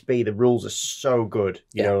that BSB, the rules are so good,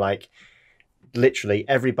 literally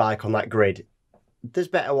every bike on that grid, there's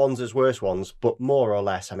better ones, there's worse ones, but more or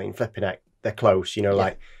less, I mean, flipping heck, they're close,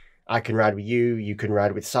 I can ride with you can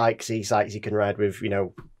ride with Sykes, you can ride with,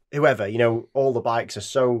 whoever, all the bikes are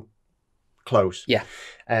so close. Yeah.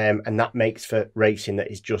 And that makes for racing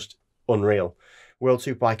that is just unreal. World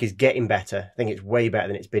Superbike is getting better. I think it's way better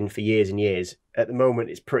than it's been for years and years. At the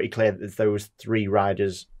moment, it's pretty clear that there's those 3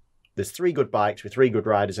 riders. There's 3 good bikes with 3 good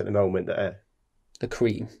riders at the moment that are the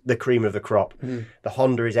cream of the crop. The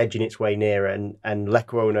Honda is edging its way nearer, and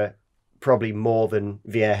Lecuona, probably more than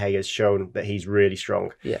Vieja, has shown that he's really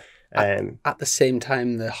strong. Yeah. At the same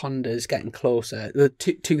time, the Honda's getting closer.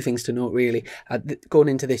 Two things to note, really. Going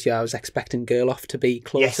into this year, I was expecting Gerloff to be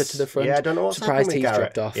closer to the front. Yeah, I don't know what's Surprised happened he's with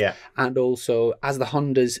Garrett. dropped off. Yeah. And also, as the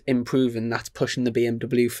Honda's improving, that's pushing the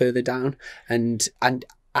BMW further down. And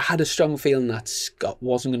I had a strong feeling that Scott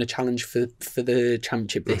wasn't going to challenge for the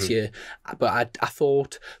championship this year, but I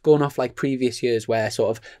thought, going off like previous years where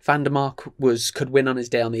sort of Van der Mark could win on his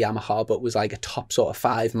day on the Yamaha, but was like a top sort of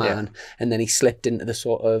 5 man, and then he slipped into the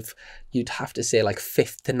sort of, you'd have to say like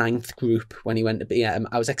 5th to 9th group when he went to BM.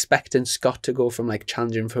 I was expecting Scott to go from like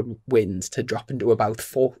challenging for wins to drop into about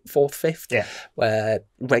 4th, 5th, where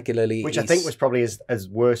regularly, which I think was probably as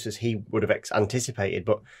worse as he would have anticipated,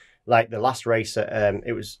 but. Like the last race,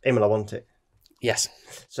 it was Imola, wasn't it? Yes.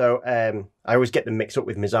 So I always get them mixed up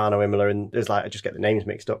with Misano, Imola, and there's like I just get the names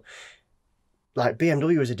mixed up. Like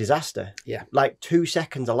BMW was a disaster. Yeah. Like 2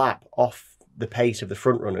 seconds a lap off the pace of the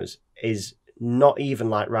front runners is not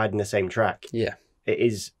even like riding the same track. Yeah. It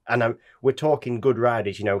is, and we're talking good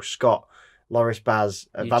riders. You know, Scott, Loris Baz,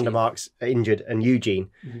 Van der Mark's injured, and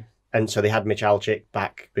Eugene, and so they had Mitch Alchik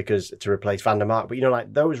back to replace Van der Mark. But you know,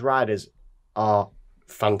 like those riders are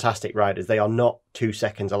fantastic riders. They are not 2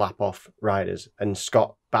 seconds a lap off riders. And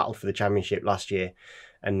Scott battled for the championship last year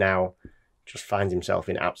and now just finds himself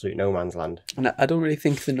in absolute no man's land. And I don't really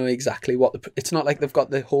think they know exactly it's not like they've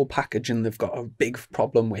got the whole package and they've got a big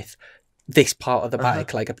problem with this part of the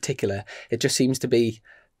bike, like a particular. It just seems to be,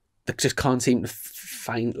 they just can't seem to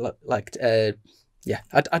find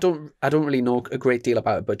I don't really know a great deal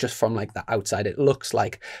about it, but just from like the outside, it looks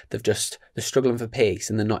like they're struggling for pace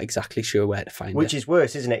and they're not exactly sure where to find it. Which is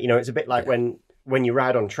worse, isn't it? You know, it's a bit like when you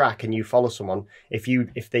ride on track and you follow someone,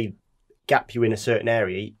 if they gap you in a certain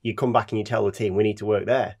area, you come back and you tell the team, we need to work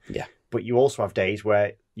there. Yeah. But you also have days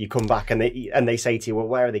where you come back and they say to you, well,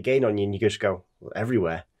 where are they gaining on you? And you just go, well,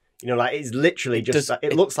 everywhere. You know, like it's literally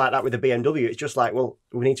it looks like that with the BMW. It's just like, well,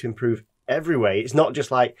 we need to improve every way. It's not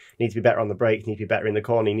just like need to be better on the brakes, need to be better in the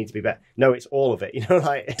corner, you need to be better. No, it's all of it. You know,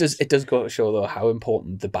 like it does go to show though how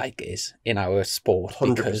important the bike is in our sport.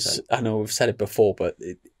 100%. Because I know we've said it before, but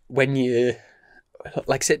when you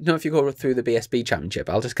like say, if you go through the BSB championship,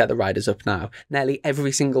 I'll just get the riders up now. Nearly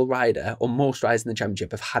every single rider or most riders in the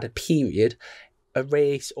championship have had a period, a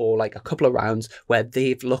race or like a couple of rounds where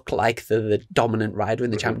they've looked like the dominant rider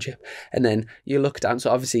in the championship. And then you look down,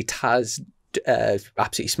 so obviously Taz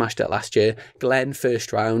absolutely smashed it last year. Glenn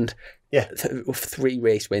first round, 3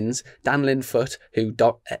 race wins. Dan Linfoot,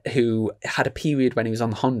 who had a period when he was on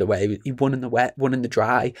the Honda where he won in the wet, won in the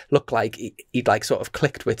dry, looked like he'd like sort of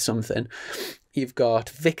clicked with something. You've got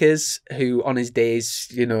Vickers, who on his days,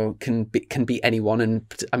 you know, can beat anyone. And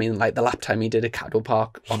I mean, like the lap time he did at Cadwell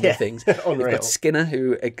Park on the things. You've got Skinner,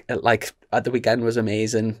 who like at the weekend was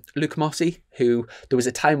amazing. Luke Mossey, who there was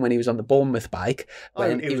a time when he was on the Bournemouth bike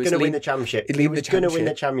when he was going to win the championship. He was going to win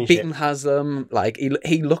the championship. Beaten Haslam, like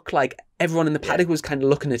he looked like everyone in the paddock was kind of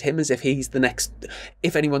looking at him as if he's the next.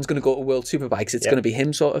 If anyone's going to go to World Superbikes, it's going to be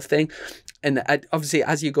him, sort of thing. And obviously,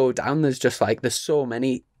 as you go down, there's so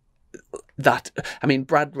many. That, I mean,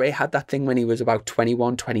 Brad Ray had that thing when he was about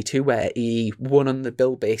 21, 22, where he won on the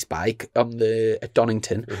Bill Base bike at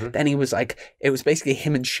Donington. Then he was like, it was basically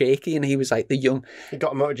him and Shaky, and he was like he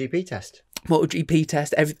got a MotoGP test.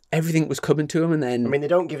 Everything was coming to him, and then... I mean, they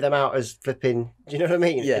don't give them out as flipping... Do you know what I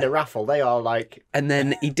mean? Yeah. In a raffle, they are like... And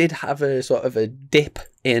then he did have a sort of a dip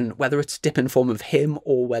in, whether it's dip in form of him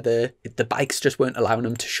or whether the bikes just weren't allowing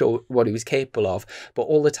him to show what he was capable of. But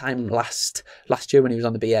all the time last year when he was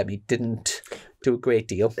on the BM, he didn't do a great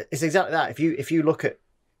deal. It's exactly that. If you look at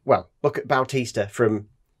Bautista from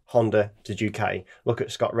Honda to Ducati, look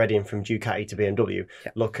at Scott Redding from Ducati to BMW,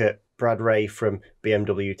 look at Brad Ray from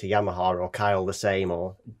BMW to Yamaha, or Kyle the same,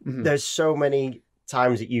 or there's so many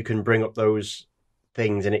times that you can bring up those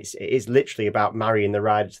things, and it is literally about marrying the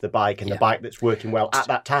rider to the bike and the bike that's working well at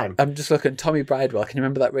that time. I'm just looking, Tommy Bridewell, can you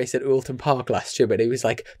remember that race at Oulton Park last year? But he was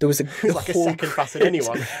like, there was a second faster than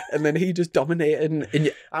anyone, and then he just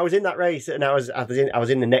dominated. I was in that race, and I was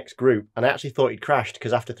in the next group, and I actually thought he'd crashed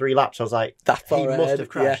because after 3 laps I was like, he must have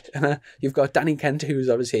crashed. Yeah. You've got Danny Kent, who's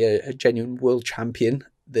obviously a genuine world champion,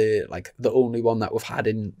 the only one that we've had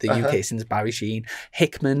in the UK since Barry Sheen.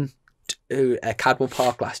 Hickman at Cadwell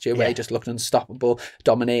Park last year, where he just looked unstoppable,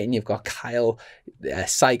 dominating. You've got Kyle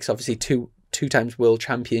Sykes, obviously two times world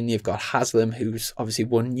champion. You've got Haslam, who's obviously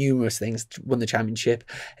won numerous things, won the championship.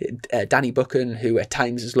 Danny Buchan, who at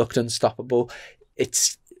times has looked unstoppable.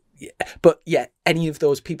 But any of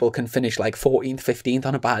those people can finish like 14th, 15th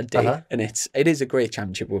on a bad day, and it is a great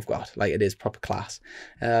championship we've got. Like, it is proper class.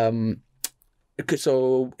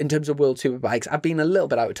 So in terms of World Superbikes, I've been a little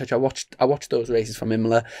bit out of touch. I watched those races from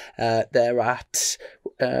Imola. They're at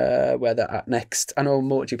where they're at next. I know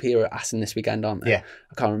MotoGP are at Assen this weekend, aren't they? Yeah.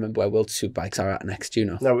 I can't remember where World Superbikes are at next. Do you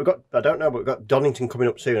know? No, I don't know, but we've got Donington coming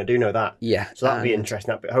up soon. I do know that. Yeah. So that'll be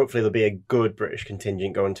interesting. But hopefully there'll be a good British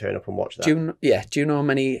contingent go and turn up and watch that. Do you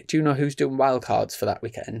know who's doing wildcards for that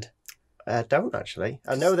weekend? I don't actually.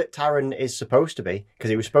 I know that Taron is supposed to be,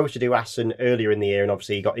 because he was supposed to do Assen earlier in the year and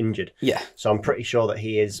obviously he got injured. Yeah. So I'm pretty sure that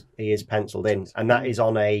he is penciled in. And that is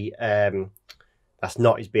on a that's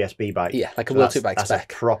not his BSB bike. Yeah, like a World Superbike spec. That's a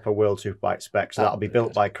proper World Superbike spec. So that'll be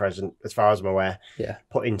built by Crescent, as far as I'm aware. Yeah.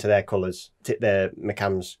 Put into their colours, their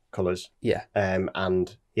McCann's colours. Yeah.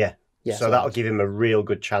 And yeah. So that'll give him a real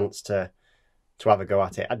good chance to have a go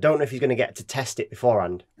at it. I don't know if he's going to get to test it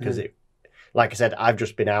beforehand, because like I said, I've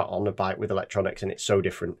just been out on a bike with electronics and it's so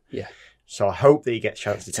different. Yeah. So I hope that he gets a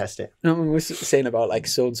chance to test it. No, we were saying about like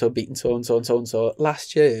so-and-so beating so-and-so and so-and-so.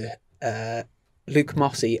 Last year, Luke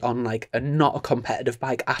Mossey on like not a competitive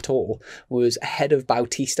bike at all was ahead of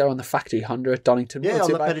Bautista on the factory Honda at Donington. Yeah,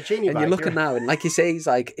 on the bike. Pedicini and bike. You're looking now, and like you say,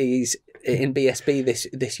 he's in BSB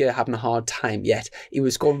this year having a hard time. Yet he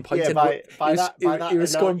was scoring points. He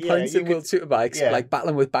was scoring points in World Superbikes, like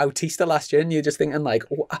battling with Bautista last year, and you're just thinking like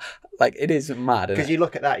it is mad. Because you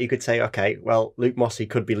look at that, you could say, okay, well, Luke Mossey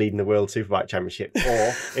could be leading the World Superbike Championship,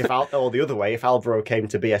 or or the other way, if Albro came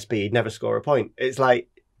to BSB, he'd never score a point. It's like.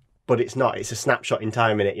 But it's not. It's a snapshot in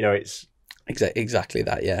time, innit? You know, it's... Exactly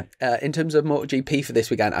that, yeah. In terms of MotoGP for this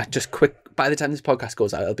weekend, by the time this podcast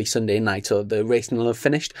goes out, it'll be Sunday night, so the racing will have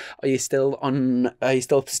finished. Are you still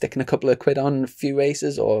sticking a couple of quid on a few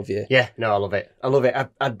races, or have you... Yeah, no, I love it.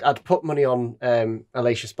 I'd put money on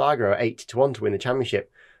Alicia Spargo at 80-1 to win the championship,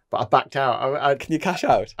 but I backed out. Can you cash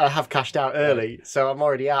out? I have cashed out early, so I'm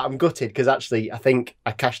already out. I'm gutted, because actually, I think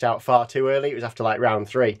I cashed out far too early. It was after like round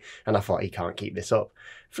 3, and I thought, he can't keep this up.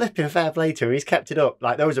 Flipping fair play to him. He's kept it up.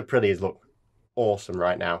 Like, those Aprilias look awesome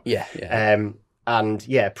right now. Yeah. And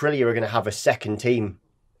yeah, Aprilia are going to have a second team,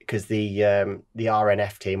 because the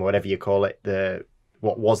RNF team, or whatever you call it,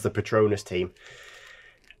 what was the Petronas team,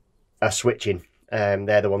 are switching.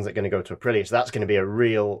 They're the ones that are going to go to Aprilia. So that's going to be a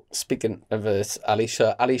real... Speaking of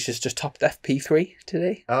Alicia's just topped FP3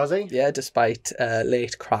 today. Oh, is he? Yeah, despite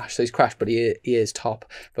late crash. So he's crashed, but he is top.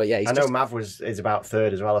 But yeah, I know Mav is about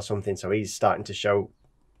third as well or something, so he's starting to show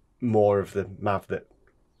more of the Mav that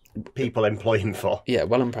people employ him for. Yeah,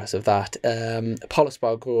 well impressive that. Paul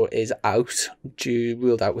Espargaro is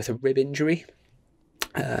ruled out with a rib injury.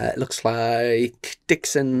 It looks like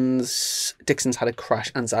Dixon's had a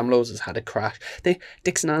crash and Sam Lowe's has had a crash.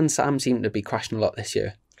 Dixon and Sam seem to be crashing a lot this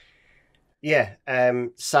year. Yeah,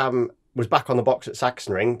 Sam was back on the box at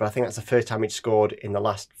Sachsenring, but I think that's the first time he'd scored in the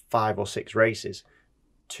last 5 or 6 races.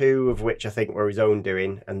 2 of which I think were his own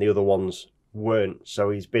doing, and the other ones weren't. So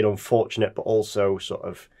he's been unfortunate, but also sort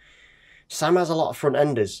of... Sam has a lot of front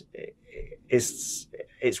enders.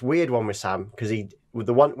 It's weird one with Sam, because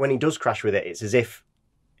when he does crash with it, it's as if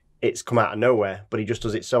it's come out of nowhere, but he just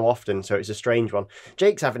does it so often, so it's a strange one.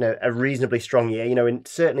 Jake's having a reasonably strong year, you know,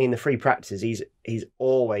 certainly in the free practices, he's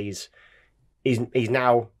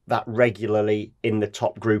now that regularly in the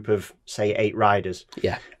top group of, say, 8 riders.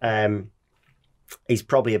 Yeah. He's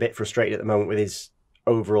probably a bit frustrated at the moment with his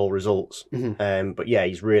overall results. Mm-hmm. But yeah,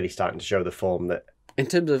 he's really starting to show the form that... In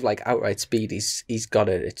terms of like outright speed, he's got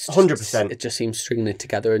it. It's 100%. It just seems stringing it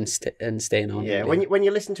together and staying on. Yeah, really. When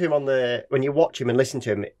you listen to him when you watch him and listen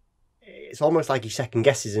to him, it's almost like he second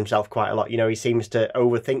guesses himself quite a lot. You know, he seems to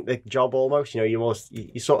overthink the job almost. You know,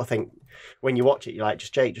 you sort of think when you watch it, you're like,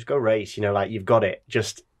 Jake, just go race. You know, like you've got it. Do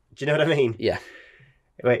you know what I mean? Yeah.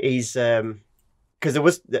 He's because there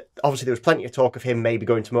was plenty of talk of him maybe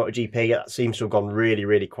going to MotoGP. That seems to have gone really,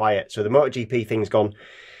 really quiet. So the MotoGP thing's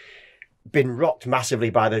been rocked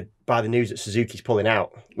massively by the news that Suzuki's pulling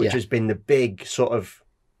out, which has been the big sort of...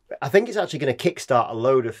 I think it's actually going to kickstart a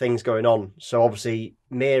load of things going on. So obviously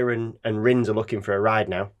Mir and Rins are looking for a ride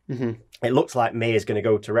now. Mm-hmm. It looks like Mir is going to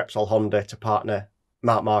go to Repsol Honda to partner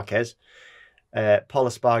Marc Marquez. Paul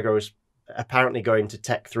Espargaro is apparently going to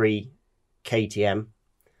Tech 3 KTM.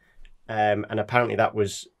 And apparently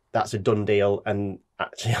that's a done deal. And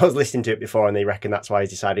actually, I was listening to it before, and they reckon that's why he's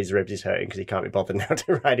decided his ribs is hurting, because he can't be bothered now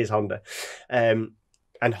to ride his Honda. And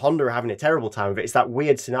Honda are having a terrible time of it. It's that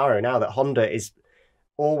weird scenario now that Honda is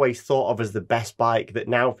always thought of as the best bike, that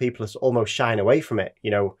now people are almost shying away from it.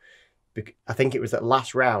 You know, I think it was that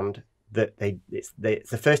last round that it's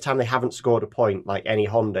the first time they haven't scored a point like any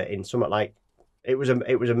Honda in something like... It was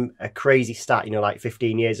a crazy stat, you know, like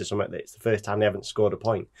 15 years or something. It's the first time they haven't scored a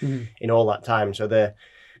point in all that time. So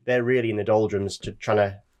they're really in the doldrums to trying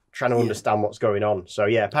to understand what's going on. So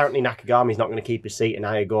yeah, apparently Nakagami's not going to keep his seat, and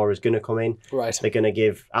Ayagura's going to come in. Right. They're going to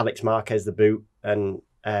give Alex Marquez the boot, and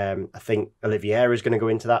I think Oliveira is going to go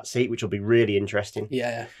into that seat, which will be really interesting.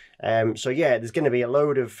 Yeah. So yeah, there's going to be a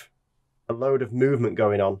load of movement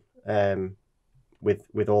going on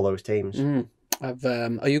with all those teams.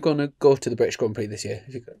 Are you going to go to the British Grand Prix this year?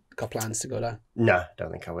 Have you got plans to go there? No, I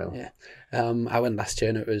don't think I will. Yeah. I went last year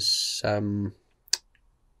and it was I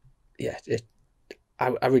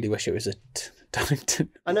really wish it was at Donington.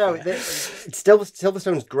 I know.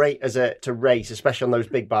 Silverstone's great to race, especially on those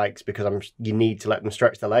big bikes, because you need to let them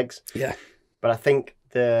stretch their legs. Yeah. But I think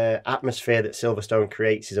the atmosphere that Silverstone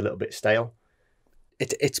creates is a little bit stale.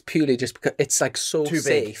 It's purely just because it's like so Too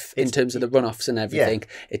safe in terms of the runoffs and everything. Yeah.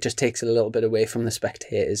 It just takes it a little bit away from the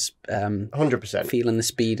spectators. 100%. Feeling the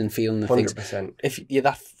speed and feeling the 100%. things. If you're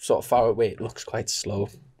that sort of far away, it looks quite slow.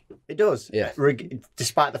 It does. Yeah.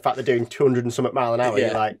 Despite the fact they're doing 200 and something mile an hour,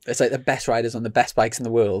 you're like... It's like the best riders on the best bikes in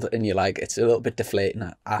the world, and you're like, it's a little bit deflating.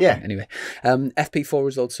 I think, anyway. FP4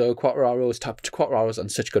 results, so Quartararo's top. Quartararo's on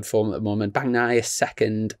such good form at the moment. Bagnaia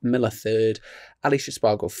second, Miller third, Alicia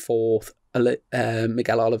Spargo fourth,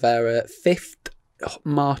 Miguel Oliveira fifth,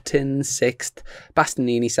 Martin sixth,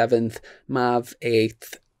 Bastianini seventh, Mav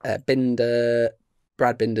eighth, Brad Binder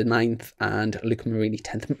 9th, and Luca Marini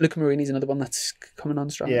 10th. Luca Marini's another one that's coming on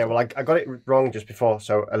strong. Yeah, well, I got it wrong just before.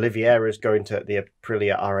 So Oliveira is going to the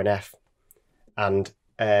Aprilia RNF, and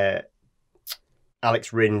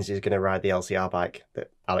Alex Rins is going to ride the LCR bike that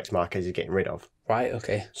Alex Marquez is getting rid of. Right,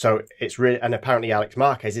 okay. So it's really, and apparently Alex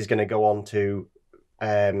Marquez is going to go on to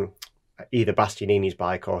either Bastianini's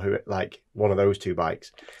bike or one of those two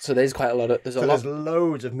bikes. So there's quite a lot of... There's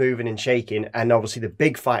loads of moving and shaking, and obviously the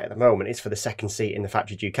big fight at the moment is for the second seat in the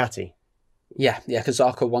factory Ducati. Yeah, because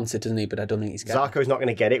Zarco wants it, doesn't he? But I don't think he's getting it. Zarco's not going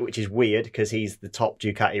to get it, which is weird because he's the top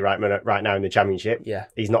Ducati right now in the championship. Yeah.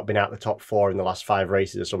 He's not been out the top 4 in the last 5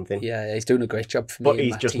 races or something. Yeah, he's doing a great job for me. But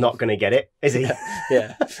he's just not going to get it, is he?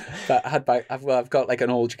 Yeah. But I've got like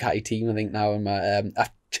an old Ducati team, I think, now, and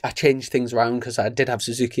I changed things around because I did have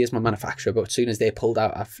Suzuki as my manufacturer, but as soon as they pulled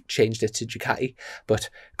out, I've changed it to Ducati. But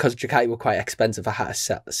because Ducati were quite expensive, I had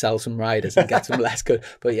to sell some riders and get some less good.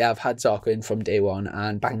 But yeah, I've had Zarco in from day one,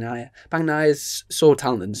 and Bagnaia. Bagnaia is so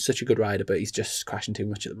talented and such a good rider, but he's just crashing too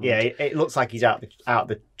much at the moment. Yeah, it looks like he's out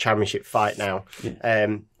the championship fight now.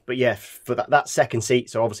 Yeah. But yeah, for that second seat,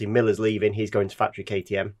 so obviously Miller's leaving, he's going to factory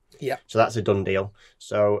KTM. Yeah. So that's a done deal.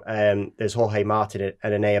 So there's Jorge Martin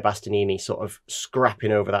and Enea Bastianini sort of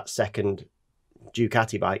scrapping over that second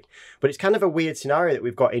Ducati bike. But it's kind of a weird scenario that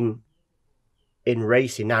we've got in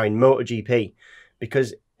racing now, in MotoGP,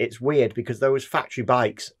 because it's weird because those factory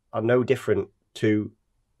bikes are no different to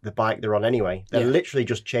the bike they're on anyway. They're literally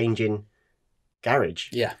just changing garage.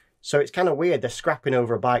 Yeah. So it's kind of weird. They're scrapping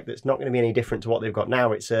over a bike that's not going to be any different to what they've got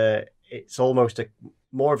now. It's almost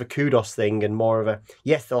more of a kudos thing, and more of a,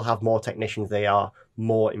 yes, they'll have more technicians. They are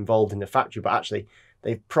more involved in the factory, but actually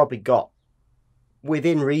they've probably got,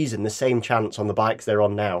 within reason, the same chance on the bikes they're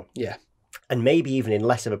on now. Yeah. And maybe even in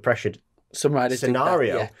less of a pressured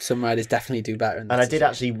scenario. Yeah, some riders definitely do better. And I did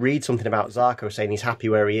actually read something about Zarco saying he's happy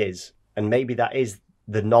where he is. And maybe that is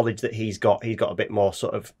the knowledge that he's got. He's got a bit more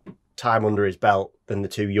sort of time under his belt than the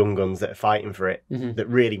two young guns that are fighting for it, that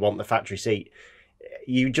really want the factory seat.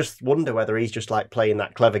 You just wonder whether he's just like playing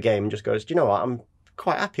that clever game and just goes, do you know what, I'm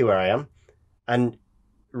quite happy where I am. And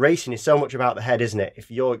racing is so much about the head, isn't it? If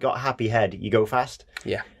you've got a happy head, you go fast.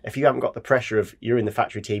 Yeah. If you haven't got the pressure of you're in the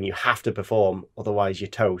factory team, you have to perform, otherwise you're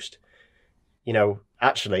toast. You know,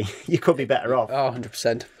 actually, you could be better off. Oh,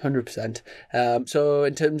 100%. 100%. So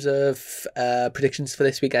in terms of predictions for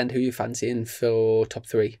this weekend, who are you fancying for top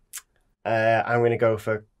 3? I'm going to go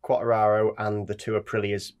for Quartararo and the two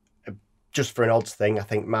Aprilias. Just for an odds thing, I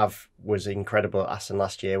think Mav was incredible at Aston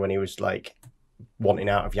last year when he was like wanting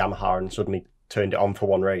out of Yamaha and suddenly turned it on for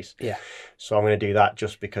one race. Yeah. So I'm going to do that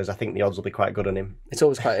just because I think the odds will be quite good on him. It's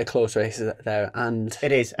always quite a close race there, and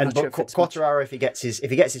it is. And but Quartararo, if he gets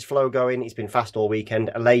his flow going, he's been fast all weekend.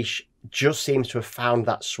 Aleix just seems to have found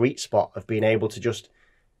that sweet spot of being able to just.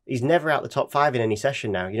 He's never out the top 5 in any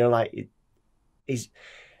session now. You know, like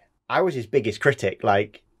I was his biggest critic.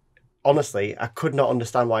 Like, honestly, I could not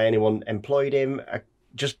understand why anyone employed him. I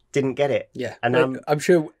just didn't get it. Yeah. And I'm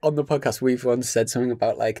sure on the podcast we've once said something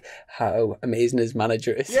about like how amazing his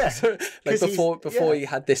manager is. Yeah. So, like before he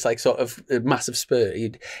had this like sort of massive spurt,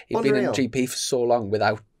 he'd been in GP for so long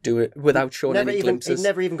without showing any glimpses. He'd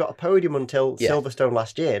never even got a podium until Silverstone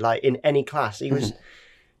last year, like in any class. He was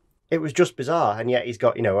it was just bizarre, and yet he's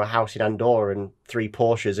got, you know, a house in Andorra and 3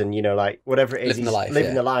 Porsches and, you know, like whatever it is,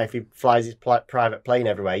 living the life. He flies his private plane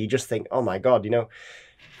everywhere. You just think, oh my God, you know.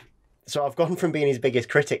 So I've gone from being his biggest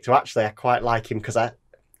critic to actually I quite like him because I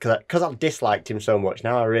disliked him so much.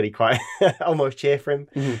 Now I really quite almost cheer for him.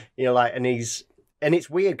 You know, like, and he's and it's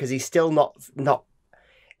weird because he's still not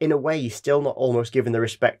in a way, he's still not almost given the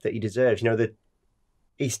respect that he deserves. You know, that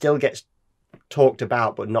he still gets talked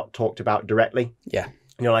about, but not talked about directly. Yeah.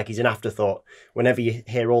 You know, like he's an afterthought. Whenever you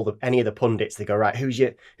hear any of the pundits, they go, right, who's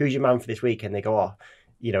your man for this week? And they go, oh,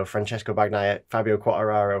 you know, Francesco Bagnaia, Fabio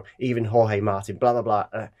Quartararo, even Jorge Martin, blah, blah,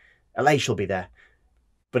 blah. Aleix will be there.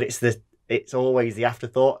 But it's always the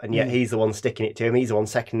afterthought, and yet he's the one sticking it to him. He's the one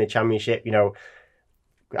second the championship, you know.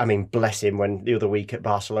 I mean, bless him when the other week at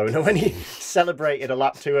Barcelona, when he celebrated a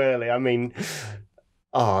lap too early. I mean,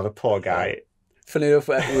 oh, the poor guy. Funny enough,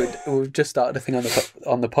 we've just started a thing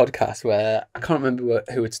on the podcast where I can't remember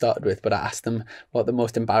who it started with, but I asked them what the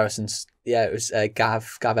most embarrassing. Yeah, it was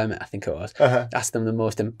Gav Emmett, I think it was. Asked them the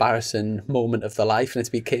most embarrassing moment of their life, and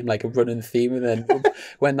it became like a running theme. And then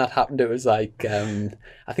when that happened, it was like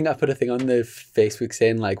I think I put a thing on the Facebook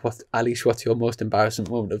saying like, Aleix, what's your most embarrassing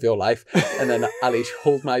moment of your life? And then Aleix,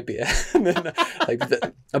 hold my beer. And then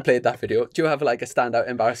I played that video. Do you have like a standout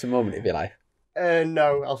embarrassing moment of your life?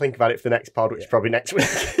 No, I'll think about it for the next pod, which is probably next week.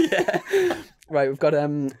 Yeah. Right, we've got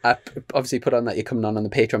I obviously put on that you're coming on the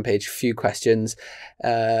Patreon page. A few questions.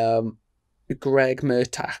 Greg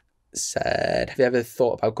Murtaugh said, have you ever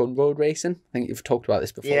thought about going road racing? I think you've talked about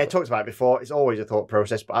this before. Yeah, I talked about it before. It's always a thought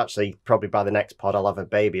process, but actually probably by the next pod I'll have a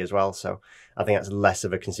baby as well, so I think that's less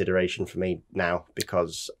of a consideration for me now,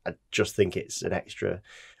 because I just think it's an extra.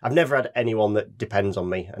 I've never had anyone that depends on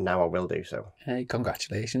me, and now I will do so. Hey,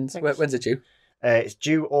 congratulations. When's it due? It's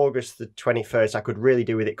due August the 21st. I could really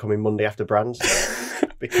do with it coming Monday after Brands,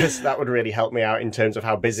 because that would really help me out in terms of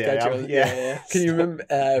how busy I am. Yeah. Can you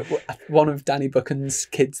remember one of Danny Buchan's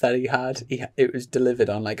kids that he had? It was delivered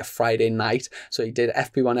on like a Friday night. So he did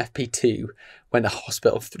FP1, FP2, went to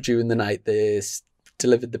hospital during the night. They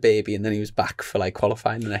delivered the baby, and then he was back for like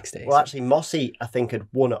qualifying the next day. Well, actually, Mossy, I think, had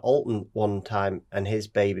won at Alton one time, and his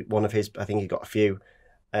baby, one of his, I think he got a few.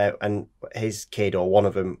 And his kid, or one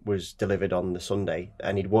of them, was delivered on the Sunday,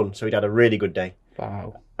 and he'd won, so he'd had a really good day.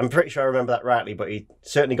 Wow. I'm pretty sure I remember that rightly, but he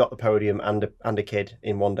certainly got the podium and a kid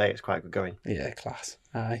in one day. It's quite good going. Yeah, class.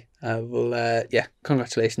 Aye. Well, yeah,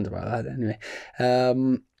 congratulations about that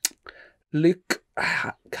anyway. Luke,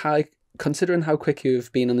 considering how quick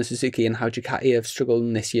you've been on the Suzuki and how Ducati have struggled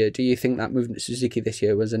in this year, do you think that moving to Suzuki this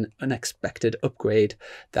year was an unexpected upgrade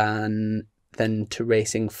than to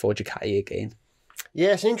racing for Ducati again?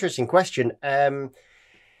 Yeah, it's an interesting question.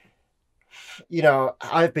 You know,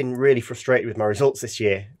 I've been really frustrated with my results this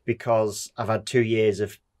year because I've had 2 years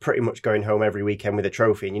of pretty much going home every weekend with a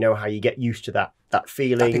trophy. And you know how you get used to that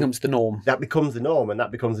feeling. That becomes the norm. That becomes the norm, and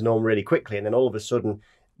that becomes the norm really quickly. And then all of a sudden,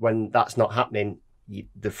 when that's not happening,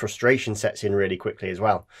 the frustration sets in really quickly as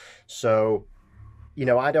well. So, you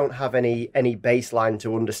know, I don't have any baseline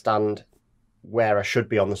to understand where I should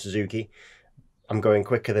be on the Suzuki. I'm going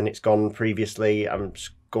quicker than it's gone previously. I'm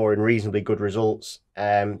scoring reasonably good results,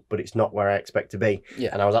 but it's not where I expect to be. Yeah.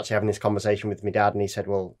 And I was actually having this conversation with my dad, and he said,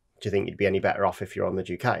 well, do you think you'd be any better off if you're on the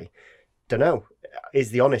Ducati? Don't know,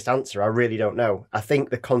 is the honest answer. I really don't know. I think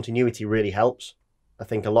the continuity really helps. I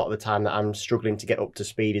think a lot of the time that I'm struggling to get up to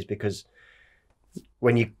speed is because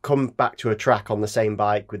when you come back to a track on the same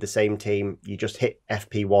bike with the same team, you just hit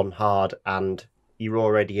FP1 hard and you're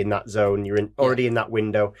already in that zone, already in that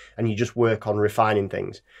window, and you just work on refining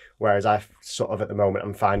things. Whereas I sort of, at the moment,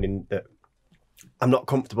 I'm finding that I'm not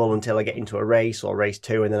comfortable until I get into a race or race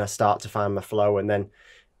 2, and then I start to find my flow, and then,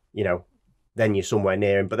 you know, then you're somewhere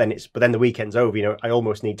near. But then the weekend's over. You know, I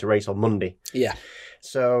almost need to race on Monday. Yeah.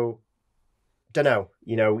 So, don't know.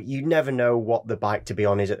 You know, you never know what the bike to be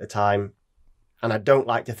on is at the time, and I don't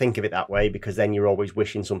like to think of it that way because then you're always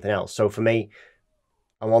wishing something else. So for me,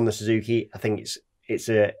 I'm on the Suzuki. I think it's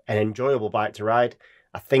an enjoyable bike to ride.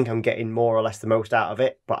 I think I'm getting more or less the most out of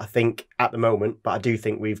it, but I think at the moment, I do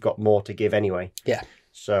think we've got more to give anyway. Yeah.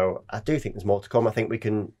 So I do think there's more to come. I think we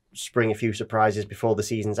can spring a few surprises before the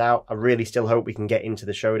season's out. I really still hope we can get into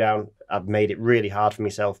the showdown. I've made it really hard for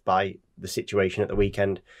myself by the situation at the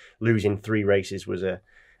weekend. Losing 3 races was an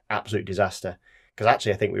absolute disaster. Because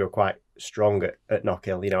actually I think we were quite strong at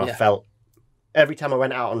Knockhill. You know, I felt every time I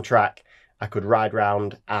went out on track, I could ride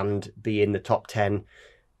round and be in the top 10,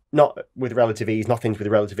 not with relative ease, nothing's with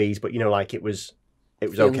relative ease, but, you know, like it was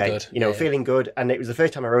feeling okay, good. You know, feeling good. And it was the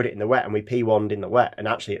first time I rode it in the wet, and we P1'd in the wet, and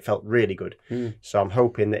actually it felt really good. So I'm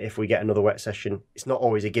hoping that if we get another wet session, it's not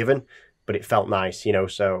always a given, but it felt nice, you know,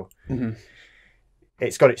 so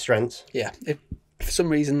it's got its strengths. Yeah. For some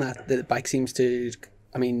reason that the bike seems to,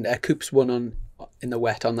 I mean, Coops won in the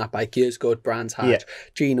wet on that bike years ago at Brands Hatch. Yeah.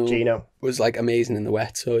 Gino was like amazing in the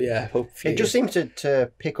wet, so yeah, hopefully. It just seemed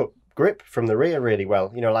to pick up grip from the rear really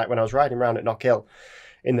well. You know, like when I was riding around at Knockhill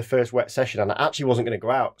in the first wet session, and I actually wasn't going to go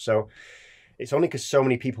out, so it's only because so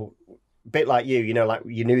many people, a bit like you know, like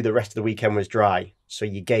you knew the rest of the weekend was dry, so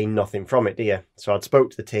you gain nothing from it, do you? So I'd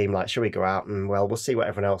spoke to the team, like, should we go out? And well, we'll see what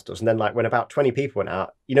everyone else does. And then like when about 20 people went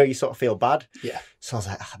out, you know, you sort of feel bad. Yeah. So I was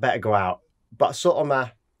like, I better go out. But sort of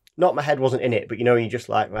my head wasn't in it, but you know, you're just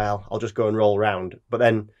like, well, I'll just go and roll around. But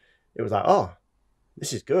then it was like, oh,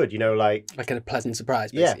 this is good, you know, like a pleasant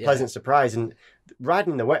surprise. Yeah, pleasant surprise. And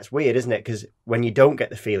riding in the wet's weird, isn't it? Because when you don't get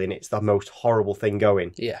the feeling, it's the most horrible thing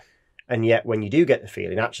going. Yeah. And yet when you do get the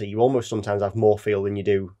feeling, actually, you almost sometimes have more feel than you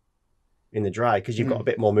do in the dry because you've got a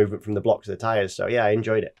bit more movement from the blocks of the tyres. So yeah, I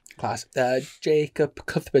enjoyed it. Class. Jacob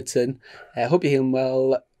Cuthbertson, hope you're healing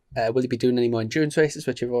well. Will you be doing any more endurance races,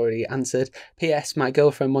 which you've already answered? P.S. My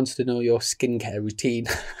girlfriend wants to know your skincare routine.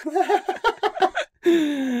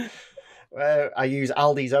 I use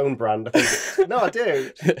Aldi's own brand. I think no, I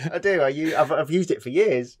do. I've used it for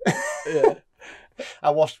years. Yeah.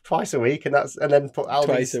 I wash twice a week, and then put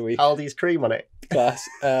Aldi's cream on it. Class.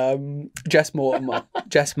 Jess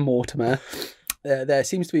Mortimer. There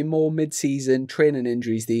seems to be more mid-season training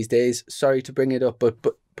injuries these days. Sorry to bring it up,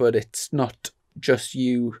 but it's not just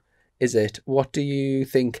you, is it? What do you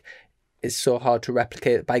think is so hard to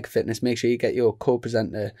replicate bike fitness? Make sure you get your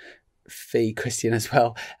co-presenter Fee Christian as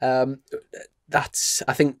well.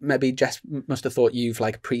 I think maybe Jess must have thought you've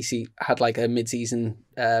like had like a mid-season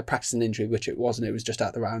practicing injury, which it wasn't. It was just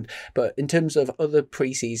at the round. But in terms of other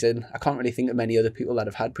pre-season, I can't really think of many other people that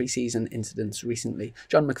have had pre-season incidents recently.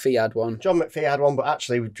 John McPhee had one. But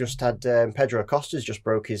actually we've just had Pedro Acosta's just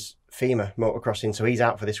broke his femur motocrossing, so he's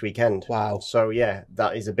out for this weekend. Wow. So yeah,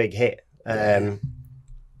 that is a big hit. I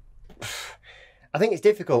think it's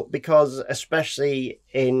difficult because especially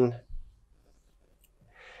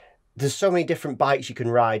there's so many different bikes you can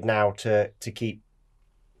ride now to keep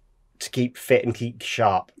fit and keep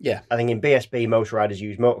sharp. Yeah. I think in BSB, most riders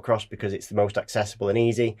use motocross because it's the most accessible and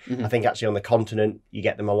easy. Mm-hmm. I think actually on the continent, you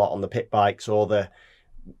get them a lot on the pit bikes or the,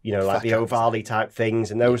 you know, like the Ovali type things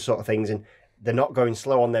and those sort of things. And they're not going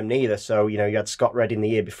slow on them neither. So, you know, you had Scott Redding the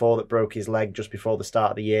year before that broke his leg just before the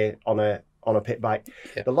start of the year on a pit bike.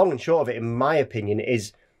 Yeah. The long and short of it, in my opinion,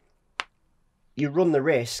 is you run the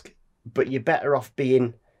risk, but you're better off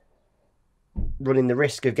running the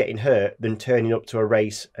risk of getting hurt than turning up to a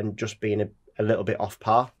race and just being a little bit off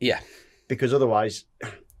par. Yeah. Because otherwise,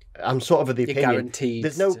 I'm sort of the opinion. Guaranteed.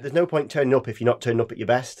 There's no point turning up if you're not turning up at your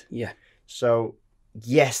best. Yeah. So,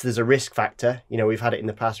 yes, there's a risk factor. You know, we've had it in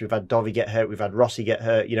the past. We've had Dovi get hurt. We've had Rossi get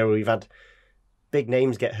hurt. You know, we've had big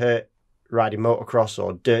names get hurt riding motocross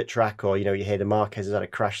or dirt track, or, you know, you hear the Marquez has had a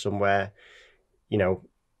crash somewhere, you know.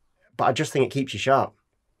 But I just think it keeps you sharp.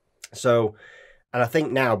 So, and I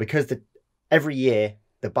think now, because every year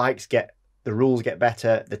the rules get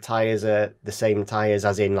better, the tyres are the same tyres,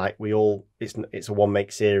 as in like it's a one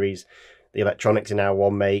make series, the electronics are now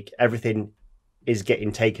one make, everything is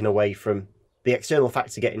getting taken away from the external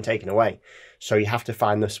factors are getting taken away. So you have to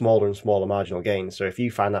find the smaller and smaller marginal gains. So if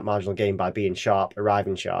you find that marginal gain by being sharp,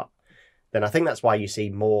 arriving sharp, then I think that's why you see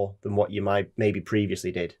more than what you might maybe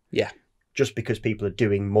previously did. Yeah. Just because people are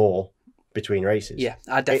doing more between races. Yeah.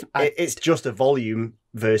 It's just a volume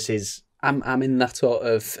versus... I'm in that sort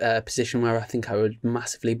of position where I think I would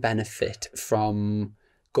massively benefit from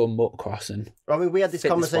going motocrossing. I mean, we had this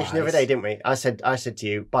conversation the other day, didn't we? I said to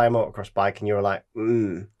you, buy a motocross bike, and you were like,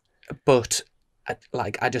 But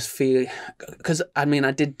I just feel, because I mean,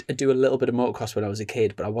 I did do a little bit of motocross when I was a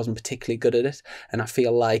kid, but I wasn't particularly good at it. And I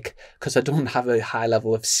feel like, because I don't have a high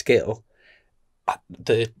level of skill,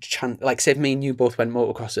 the chance, like say if me and you both went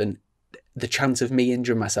motocrossing, the chance of me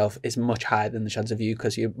injuring myself is much higher than the chance of you,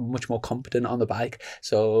 because you're much more competent on the bike.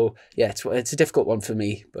 So yeah, it's a difficult one for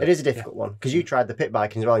me. But, it is a difficult one, because you tried the pit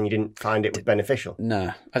biking as well and you didn't find it was beneficial.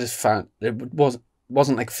 No, I just found it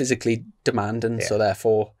wasn't like physically demanding. So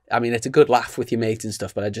therefore, I mean, it's a good laugh with your mates and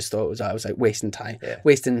stuff, but I just thought I was like wasting time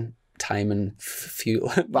and fuel.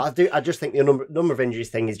 But I just think the number of injuries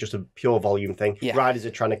thing is just a pure volume thing. Yeah. Riders are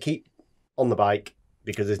trying to keep on the bike,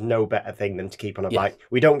 because there's no better thing than to keep on a bike.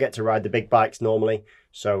 We don't get to ride the big bikes normally,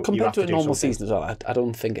 so compared you have to a normal season as well, I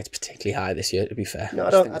don't think it's particularly high this year, to be fair. No,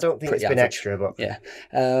 I don't think it's been extra, but yeah.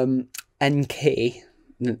 NK,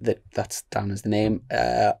 that's down as the name.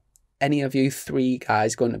 Any of you three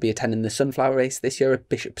guys going to be attending the Sunflower Race this year at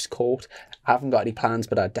Bishop's Court? I haven't got any plans,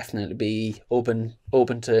 but I'd definitely be open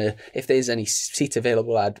to, if there's any seats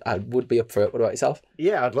available, I would be up for it. What about yourself?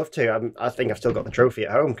 Yeah, I'd love to. I think I've still got the trophy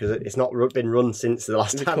at home, because it's not been run since the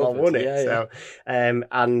last time I won it. Yeah, so,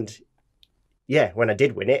 and yeah, when I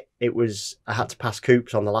did win it, I had to pass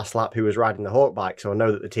Coops on the last lap, who was riding the Hawk bike. So I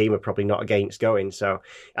know that the team are probably not against going. So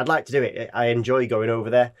I'd like to do it. I enjoy going over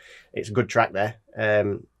there. It's a good track there.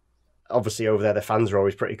 obviously over there the fans are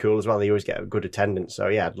always pretty cool as well. They always get a good attendance. So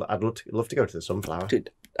yeah, I'd love to go to the Sunflower.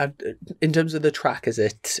 Dude, in terms of the track, is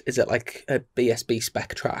it like a BSB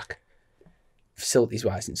spec track, facilities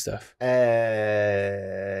wise and stuff?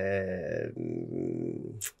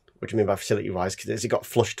 What do you mean by facility wise? Because has it got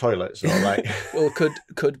flush toilets or like? Well, could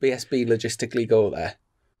BSB logistically go there?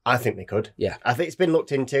 I think they could. Yeah, I think it's been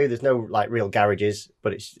looked into. There's no like real garages,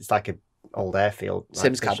 but it's like a old airfield.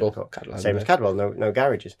 Same as Cadwell. Same as Cadwell. No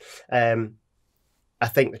garages. I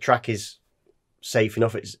think the track is safe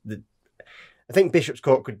enough. I think Bishop's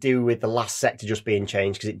Court could do with the last sector just being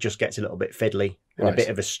changed because it just gets a little bit fiddly and a bit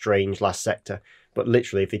of a strange last sector. But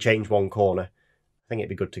literally, if they change one corner, I think it'd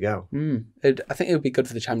be good to go. I think it would be good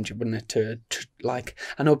for the championship, wouldn't it? To like,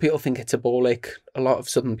 I know people think it's a ball ache. A lot of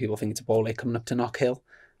Southern people think it's a ball ache coming up to Knockhill.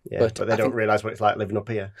 Yeah, but they don't realise what it's like living up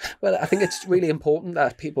here. Well, I think it's really important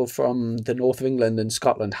that people from the north of England and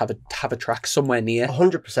Scotland have a track somewhere near.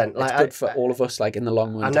 100%. It's good for all of us, like in the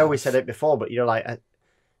long run. I know we said it before, but like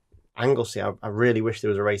Anglesey, I really wish there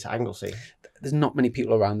was a race at Anglesey. There's not many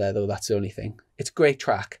people around there though. That's the only thing. It's a great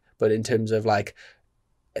track, but in terms of like,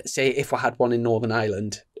 say if we had one in Northern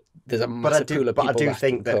Ireland, there's a massive pool of people. But I do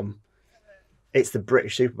think that it's the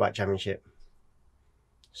British Superbike Championship,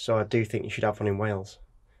 so I do think you should have one in Wales.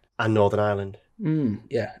 And Northern Ireland.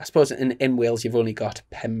 Yeah, I suppose in Wales you've only got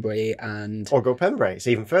Pembrey and... Or go Pembrey. It's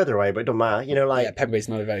even further away, but it doesn't matter. You know, like... Yeah, Pembrey's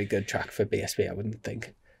not a very good track for BSB, I wouldn't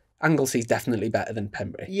think. Anglesey's definitely better than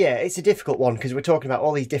Pembrey. Yeah, it's a difficult one because we're talking about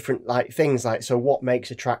all these different like things. Like, so what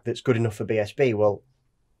makes a track that's good enough for BSB? Well,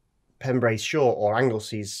 Pembrey's short or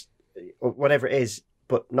Anglesey's... or whatever it is,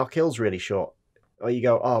 but Knockhill's really short. Or you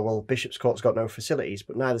go, oh, well, Bishop's Court's got no facilities,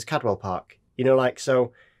 but neither's Cadwell Park. You know, like,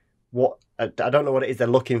 so... what I don't know what it is they're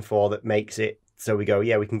looking for that makes it so we go,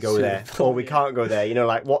 yeah, we can go there, or we can't go there. You know,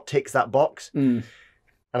 like what ticks that box? And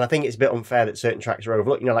I think it's a bit unfair that certain tracks are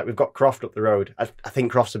overlooked. You know, like we've got Croft up the road. I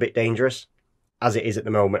think Croft's a bit dangerous as it is at the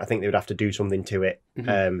moment. I think they would have to do something to it.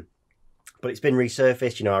 But it's been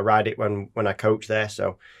resurfaced. You know, I ride it when I coach there,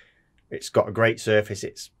 so it's got a great surface.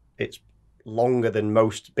 It's longer than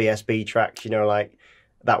most BSB tracks. You know, like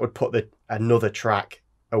that would put another track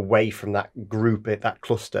away from that group, that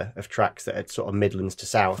cluster of tracks that are sort of Midlands to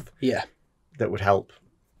South. Yeah. That would help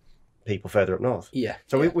people further up north. Yeah.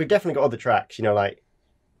 So we've definitely got other tracks, you know, like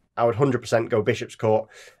I would 100% go Bishop's Court,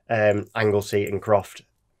 Anglesey and Croft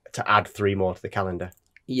to add 3 more to the calendar.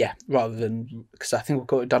 Yeah, rather than, because I think we'll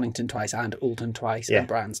go to Donington twice and Alton twice and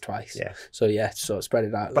Brands twice. Yeah. So yeah, sort of spread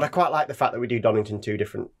it out. But I quite like the fact that we do Donington 2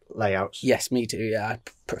 different layouts. Yes, me too. Yeah,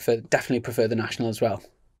 I definitely prefer the National as well.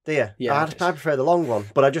 Do you? Yeah. I prefer the long one,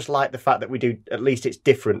 but I just like the fact that we do, at least it's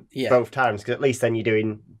different both times, because at least then you're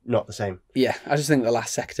doing not the same. Yeah, I just think the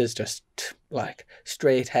last sector's just like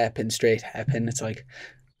straight hairpin. It's like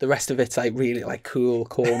the rest of it's like really like cool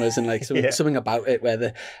corners and like something about it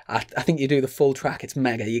where I think you do the full track, it's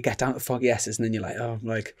mega. You get down to Foggy S's and then you're like, oh,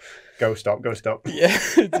 like go stop. Yeah,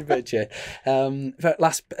 it's a bit shit.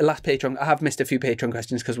 Last Patreon, I have missed a few Patreon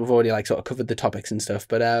questions because we've already like sort of covered the topics and stuff,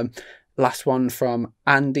 but last one from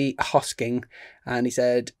Andy Hosking, and he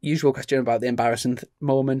said, usual question about the embarrassing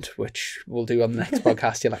moment, which we'll do on the next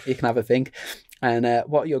podcast. You can have a think. And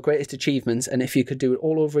what are your greatest achievements? And if you could do it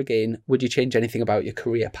all over again, would you change anything about your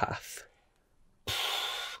career path?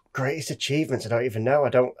 Greatest achievements? I don't even know.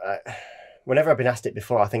 Whenever I've been asked it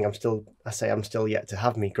before, I think I'm still yet to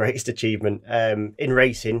have me greatest achievement. In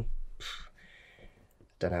racing,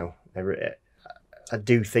 I don't know. I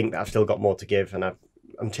do think that I've still got more to give, and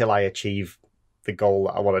until I achieve the goal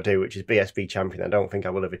that I want to do, which is BSB champion, I don't think I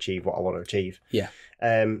will have achieved what I want to achieve. Yeah.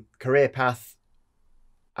 Career path,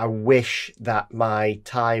 I wish that my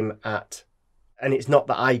time at, and it's not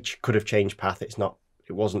that I could have changed path, it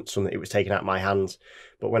wasn't something, it was taken out of my hands,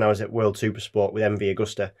 but when I was at World Supersport with MV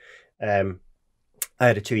Augusta, I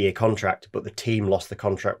had a 2-year contract, but the team lost the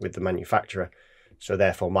contract with the manufacturer, so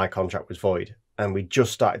therefore my contract was void, and we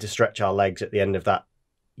just started to stretch our legs at the end of that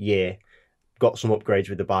year, got some upgrades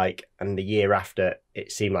with the bike, and the year after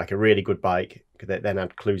it seemed like a really good bike, because it then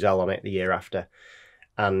had Cluzel on it the year after,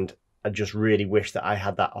 and I just really wish that I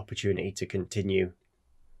had that opportunity to continue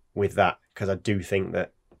with that, because I do think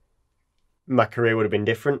that my career would have been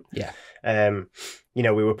different. Yeah. You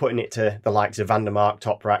know, we were putting it to the likes of Van der Mark,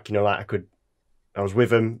 Top Rack, you know, like I was with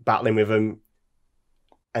them, battling with them,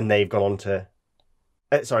 and they've gone on to,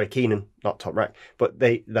 Keenan, not Top Rack, but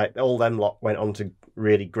they, like, all them lot went on to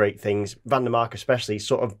really great things. Van der Mark especially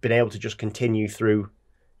sort of been able to just continue through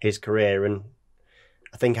his career, and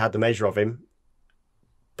I think I had the measure of him,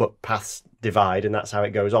 but paths divide, and that's how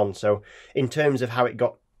it goes on. So in terms of how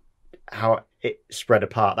it spread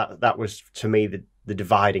apart, that was to me the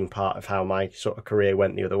dividing part of how my sort of career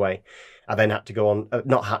went the other way. I then had to go on,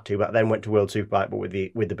 not had to, but I then went to World Superbike, but with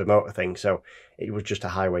the Bimotor thing. So it was just a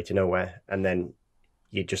highway to nowhere. And then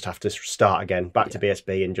you just have to start again, back to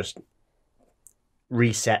BSB and just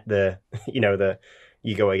reset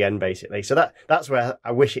you go again, basically. So that's where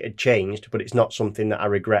I wish it had changed, but it's not something that I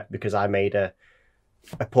regret because I made a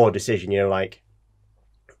poor decision, like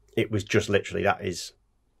it was just literally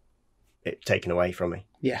it taken away from me.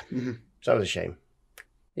 Yeah. Mm-hmm. So it was a shame.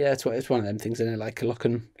 Yeah, it's one of them things, isn't it? Like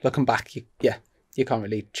looking back, you can't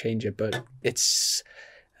really change it, but it's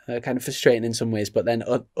kind of frustrating in some ways. But then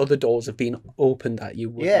other doors have been opened that you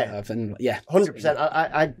wouldn't have, and 100%.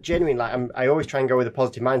 I genuinely I always try and go with a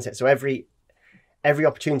positive mindset. So every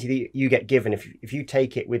opportunity that you get given, if you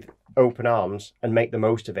take it with open arms and make the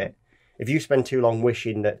most of it, if you spend too long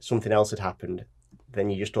wishing that something else had happened, then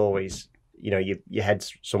you just always, your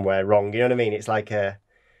head's somewhere wrong. You know what I mean? It's like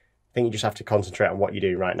I think you just have to concentrate on what you're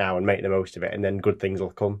doing right now and make the most of it, and then good things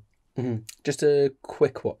will come. Mm-hmm. Just a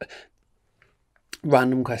quick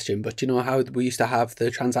random question, but you know how we used to have the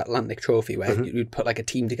transatlantic trophy where you'd put like a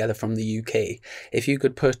team together from the UK? If you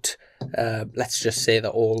could put, let's just say they're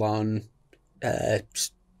all on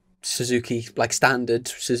Suzuki, like standard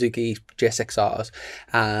Suzuki JSXRs,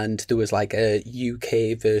 and there was like a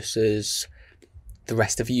UK versus the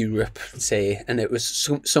rest of Europe, say, and it was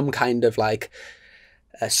some kind of like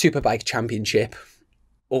a Superbike championship,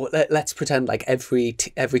 or let's pretend like every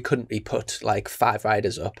country put like 5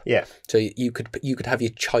 riders up. Yeah. So you could have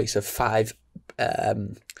your choice of 5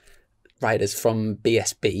 riders from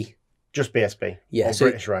BSB. Just BSB. Yeah. Or So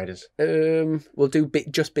British riders. We'll do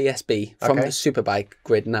just BSB from the Superbike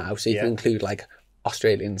grid now, so you can include like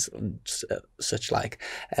Australians and such like.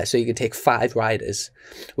 So you can take 5 riders.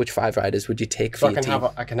 Which 5 riders would you take for your team?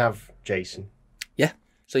 I can have Jason. Yeah.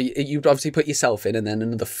 So you'd obviously put yourself in, and then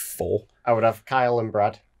another 4. I would have Kyle and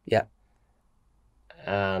Brad. Yeah.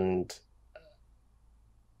 And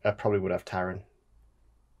I probably would have Taron.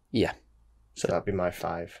 Yeah. So that'd be my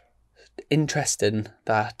 5. Interesting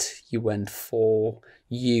that you went for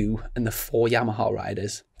you and the 4 Yamaha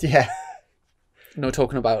riders. Yeah.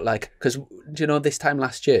 Talking about like, because do you know this time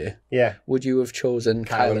last year? Yeah. Would you have chosen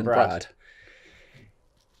Kyle and Brad?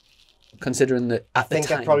 Considering that I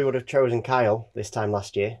think I probably would have chosen Kyle this time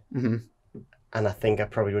last year. Mm-hmm. And I think I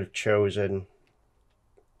probably would have chosen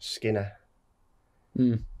Skinner.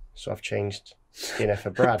 Mm. So I've changed Skinner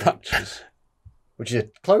for Brad, which is a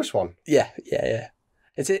close one. Yeah.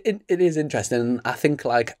 It is interesting. I think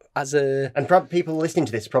like and probably people listening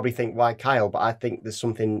to this probably think, why Kyle? But I think there's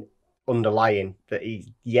something underlying that he's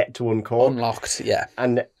yet to unlocked. Yeah.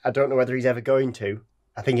 And I don't know whether he's ever going to.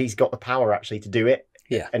 I think he's got the power actually to do it.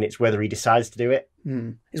 Yeah. And it's whether he decides to do it.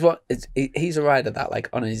 Mm. He's a rider that like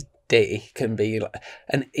on his day can be like,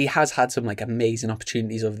 and he has had some like amazing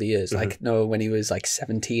opportunities over the years. Like when he was like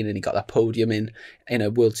 17 and he got that podium in a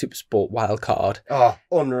World Supersport wildcard. Oh,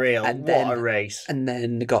 unreal. And what a race. And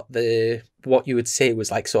then got what you would say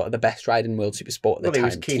was like sort of the best rider in World Supersport at the time. He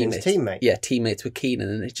was Keenan's teammate. Yeah, teammates with Keenan,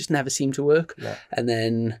 and it just never seemed to work. No. And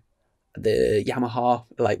then the Yamaha,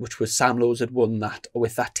 like, which was Sam Lowes had won that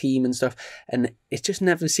with that team and stuff, and it just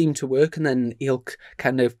never seemed to work. And then he'll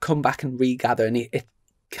kind of come back and regather, and it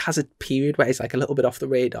has a period where he's like a little bit off the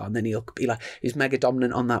radar, and then he'll be like, he's mega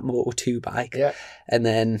dominant on that Moto2 bike. Yeah. And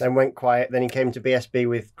then went quiet. Then he came to BSB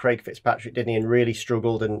with Craig Fitzpatrick, didn't he? And really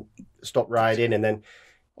struggled and stopped riding, and then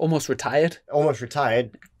almost retired.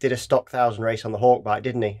 Did a stock 1,000 race on the Hawk bike,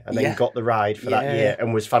 didn't he? And then got the ride for that year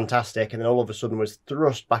and was fantastic. And then all of a sudden was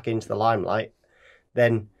thrust back into the limelight.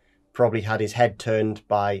 Then probably had his head turned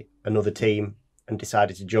by another team and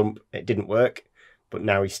decided to jump. It didn't work. But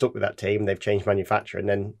now he's stuck with that team. They've changed manufacturer, and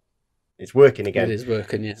then it's working again. It is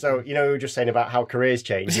working, yeah. So, we were just saying about how careers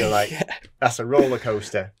change. You're like, that's a roller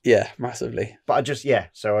coaster. Yeah, massively. But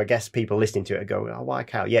so I guess people listening to it go, oh, why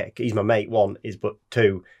Cal? Yeah, he's my mate, 1 is, but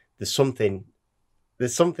 2, there's something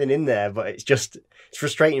in there, but it's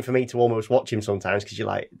frustrating for me to almost watch him sometimes because you're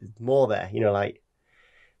like, there's more there,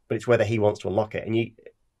 but it's whether he wants to unlock it. And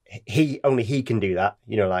he can do that,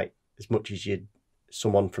 like as much as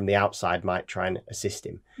someone from the outside might try and assist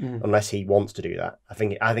him, unless he wants to do that. I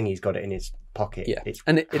think he's got it in his pocket. Yeah. It's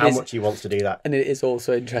and how much he wants to do that. And it is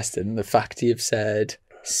also interesting, the fact you've said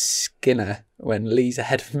Skinner when Lee's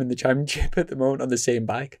ahead of him in the championship at the moment on the same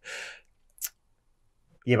bike.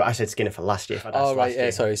 Yeah, but I said Skinner for last year. Oh, right.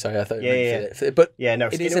 Yeah, sorry. I thought you meant for it. But yeah, no,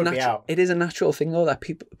 Skinner would be out. It is a natural thing, though, that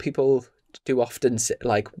people do often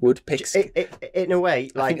would pick. In a way,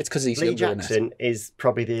 like, I think it's because he's Lee Jackson is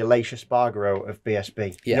probably the Alicia Spargaro of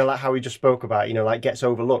BSB. Yeah. Like how we just spoke about, like gets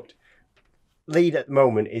overlooked. lead at the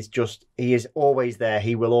moment is just, he is always there.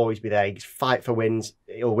 He will always be there. He's fight for wins.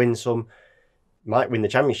 He'll win some, might win the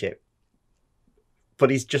championship. But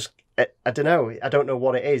he's just, I don't know. I don't know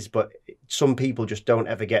what it is, but some people just don't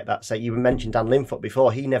ever get that. Say, you mentioned Dan Linfoot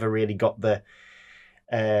before. He never really got the,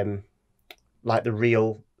 like the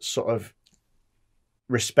real sort of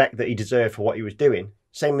respect that he deserved for what he was doing.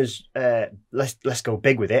 Same as, let's go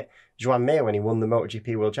big with it. Joan Mir when he won the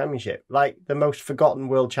MotoGP World Championship. Like the most forgotten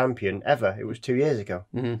world champion ever. It was 2 years ago.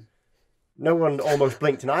 Mm-hmm. No one almost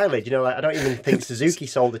blinked an eyelid. You know, like I don't even think Suzuki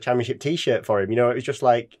sold a championship T-shirt for him. You know, it was just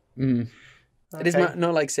like... Okay. It is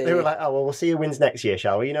not like saying... They were like, oh, well, we'll see who wins next year,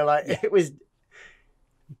 shall we? You know, like it was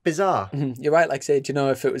bizarre. Mm-hmm. You're right, like say, do you know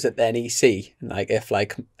if it was at the NEC, like if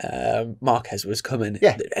like Marquez was coming,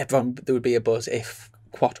 everyone, there would be a buzz. If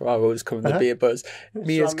Quattararo was coming, there'd be a buzz.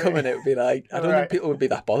 Mia's coming, it would be like, I don't think people would be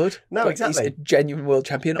that bothered. No, like, exactly. He's a genuine world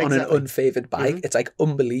champion on an unfavoured bike. It's like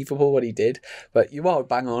unbelievable what he did. But you are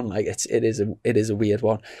bang on, like it is a weird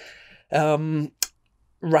one.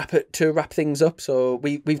 Wrap things up. So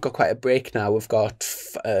we've got quite a break now. We've got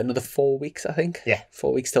another 4 weeks, I think. Yeah,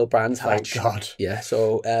 4 weeks till Brands Hatch. Thank God. Yeah.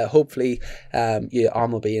 So hopefully your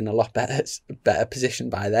arm will be in a lot better position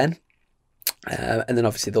by then. And then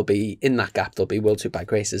obviously in that gap there'll be World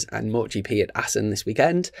Superbike races and MotoGP at Assen this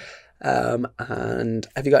weekend. And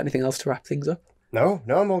have you got anything else to wrap things up? No,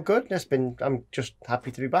 I'm all good. I'm just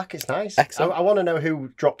happy to be back. It's nice. Excellent. I want to know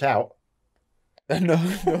who dropped out. No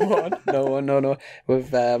one.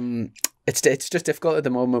 We've it's just difficult at the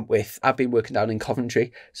moment. I've been working down in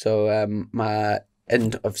Coventry, so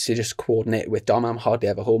and obviously just coordinate with Dom. I'm hardly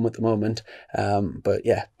ever home at the moment. But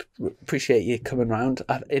yeah, appreciate you coming round.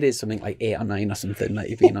 It is something like 8 or 9 or something that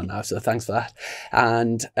you've been on now, so thanks for that.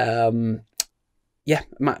 And yeah,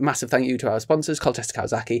 massive thank you to our sponsors, Colchester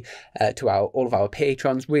Kawasaki, to all of our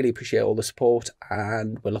patrons. Really appreciate all the support,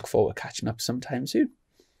 and we'll look forward to catching up sometime soon.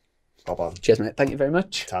 Bob on. Cheers, mate. Thank you very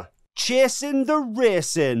much. Chasin The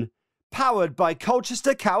Racin, powered by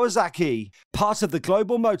Colchester Kawasaki, part of the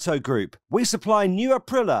Global Moto Group. We supply new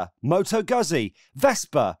Aprilia, Moto Guzzi,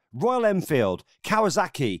 Vespa, Royal Enfield,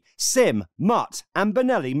 Kawasaki, Sim, Mutt and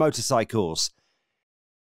Benelli motorcycles.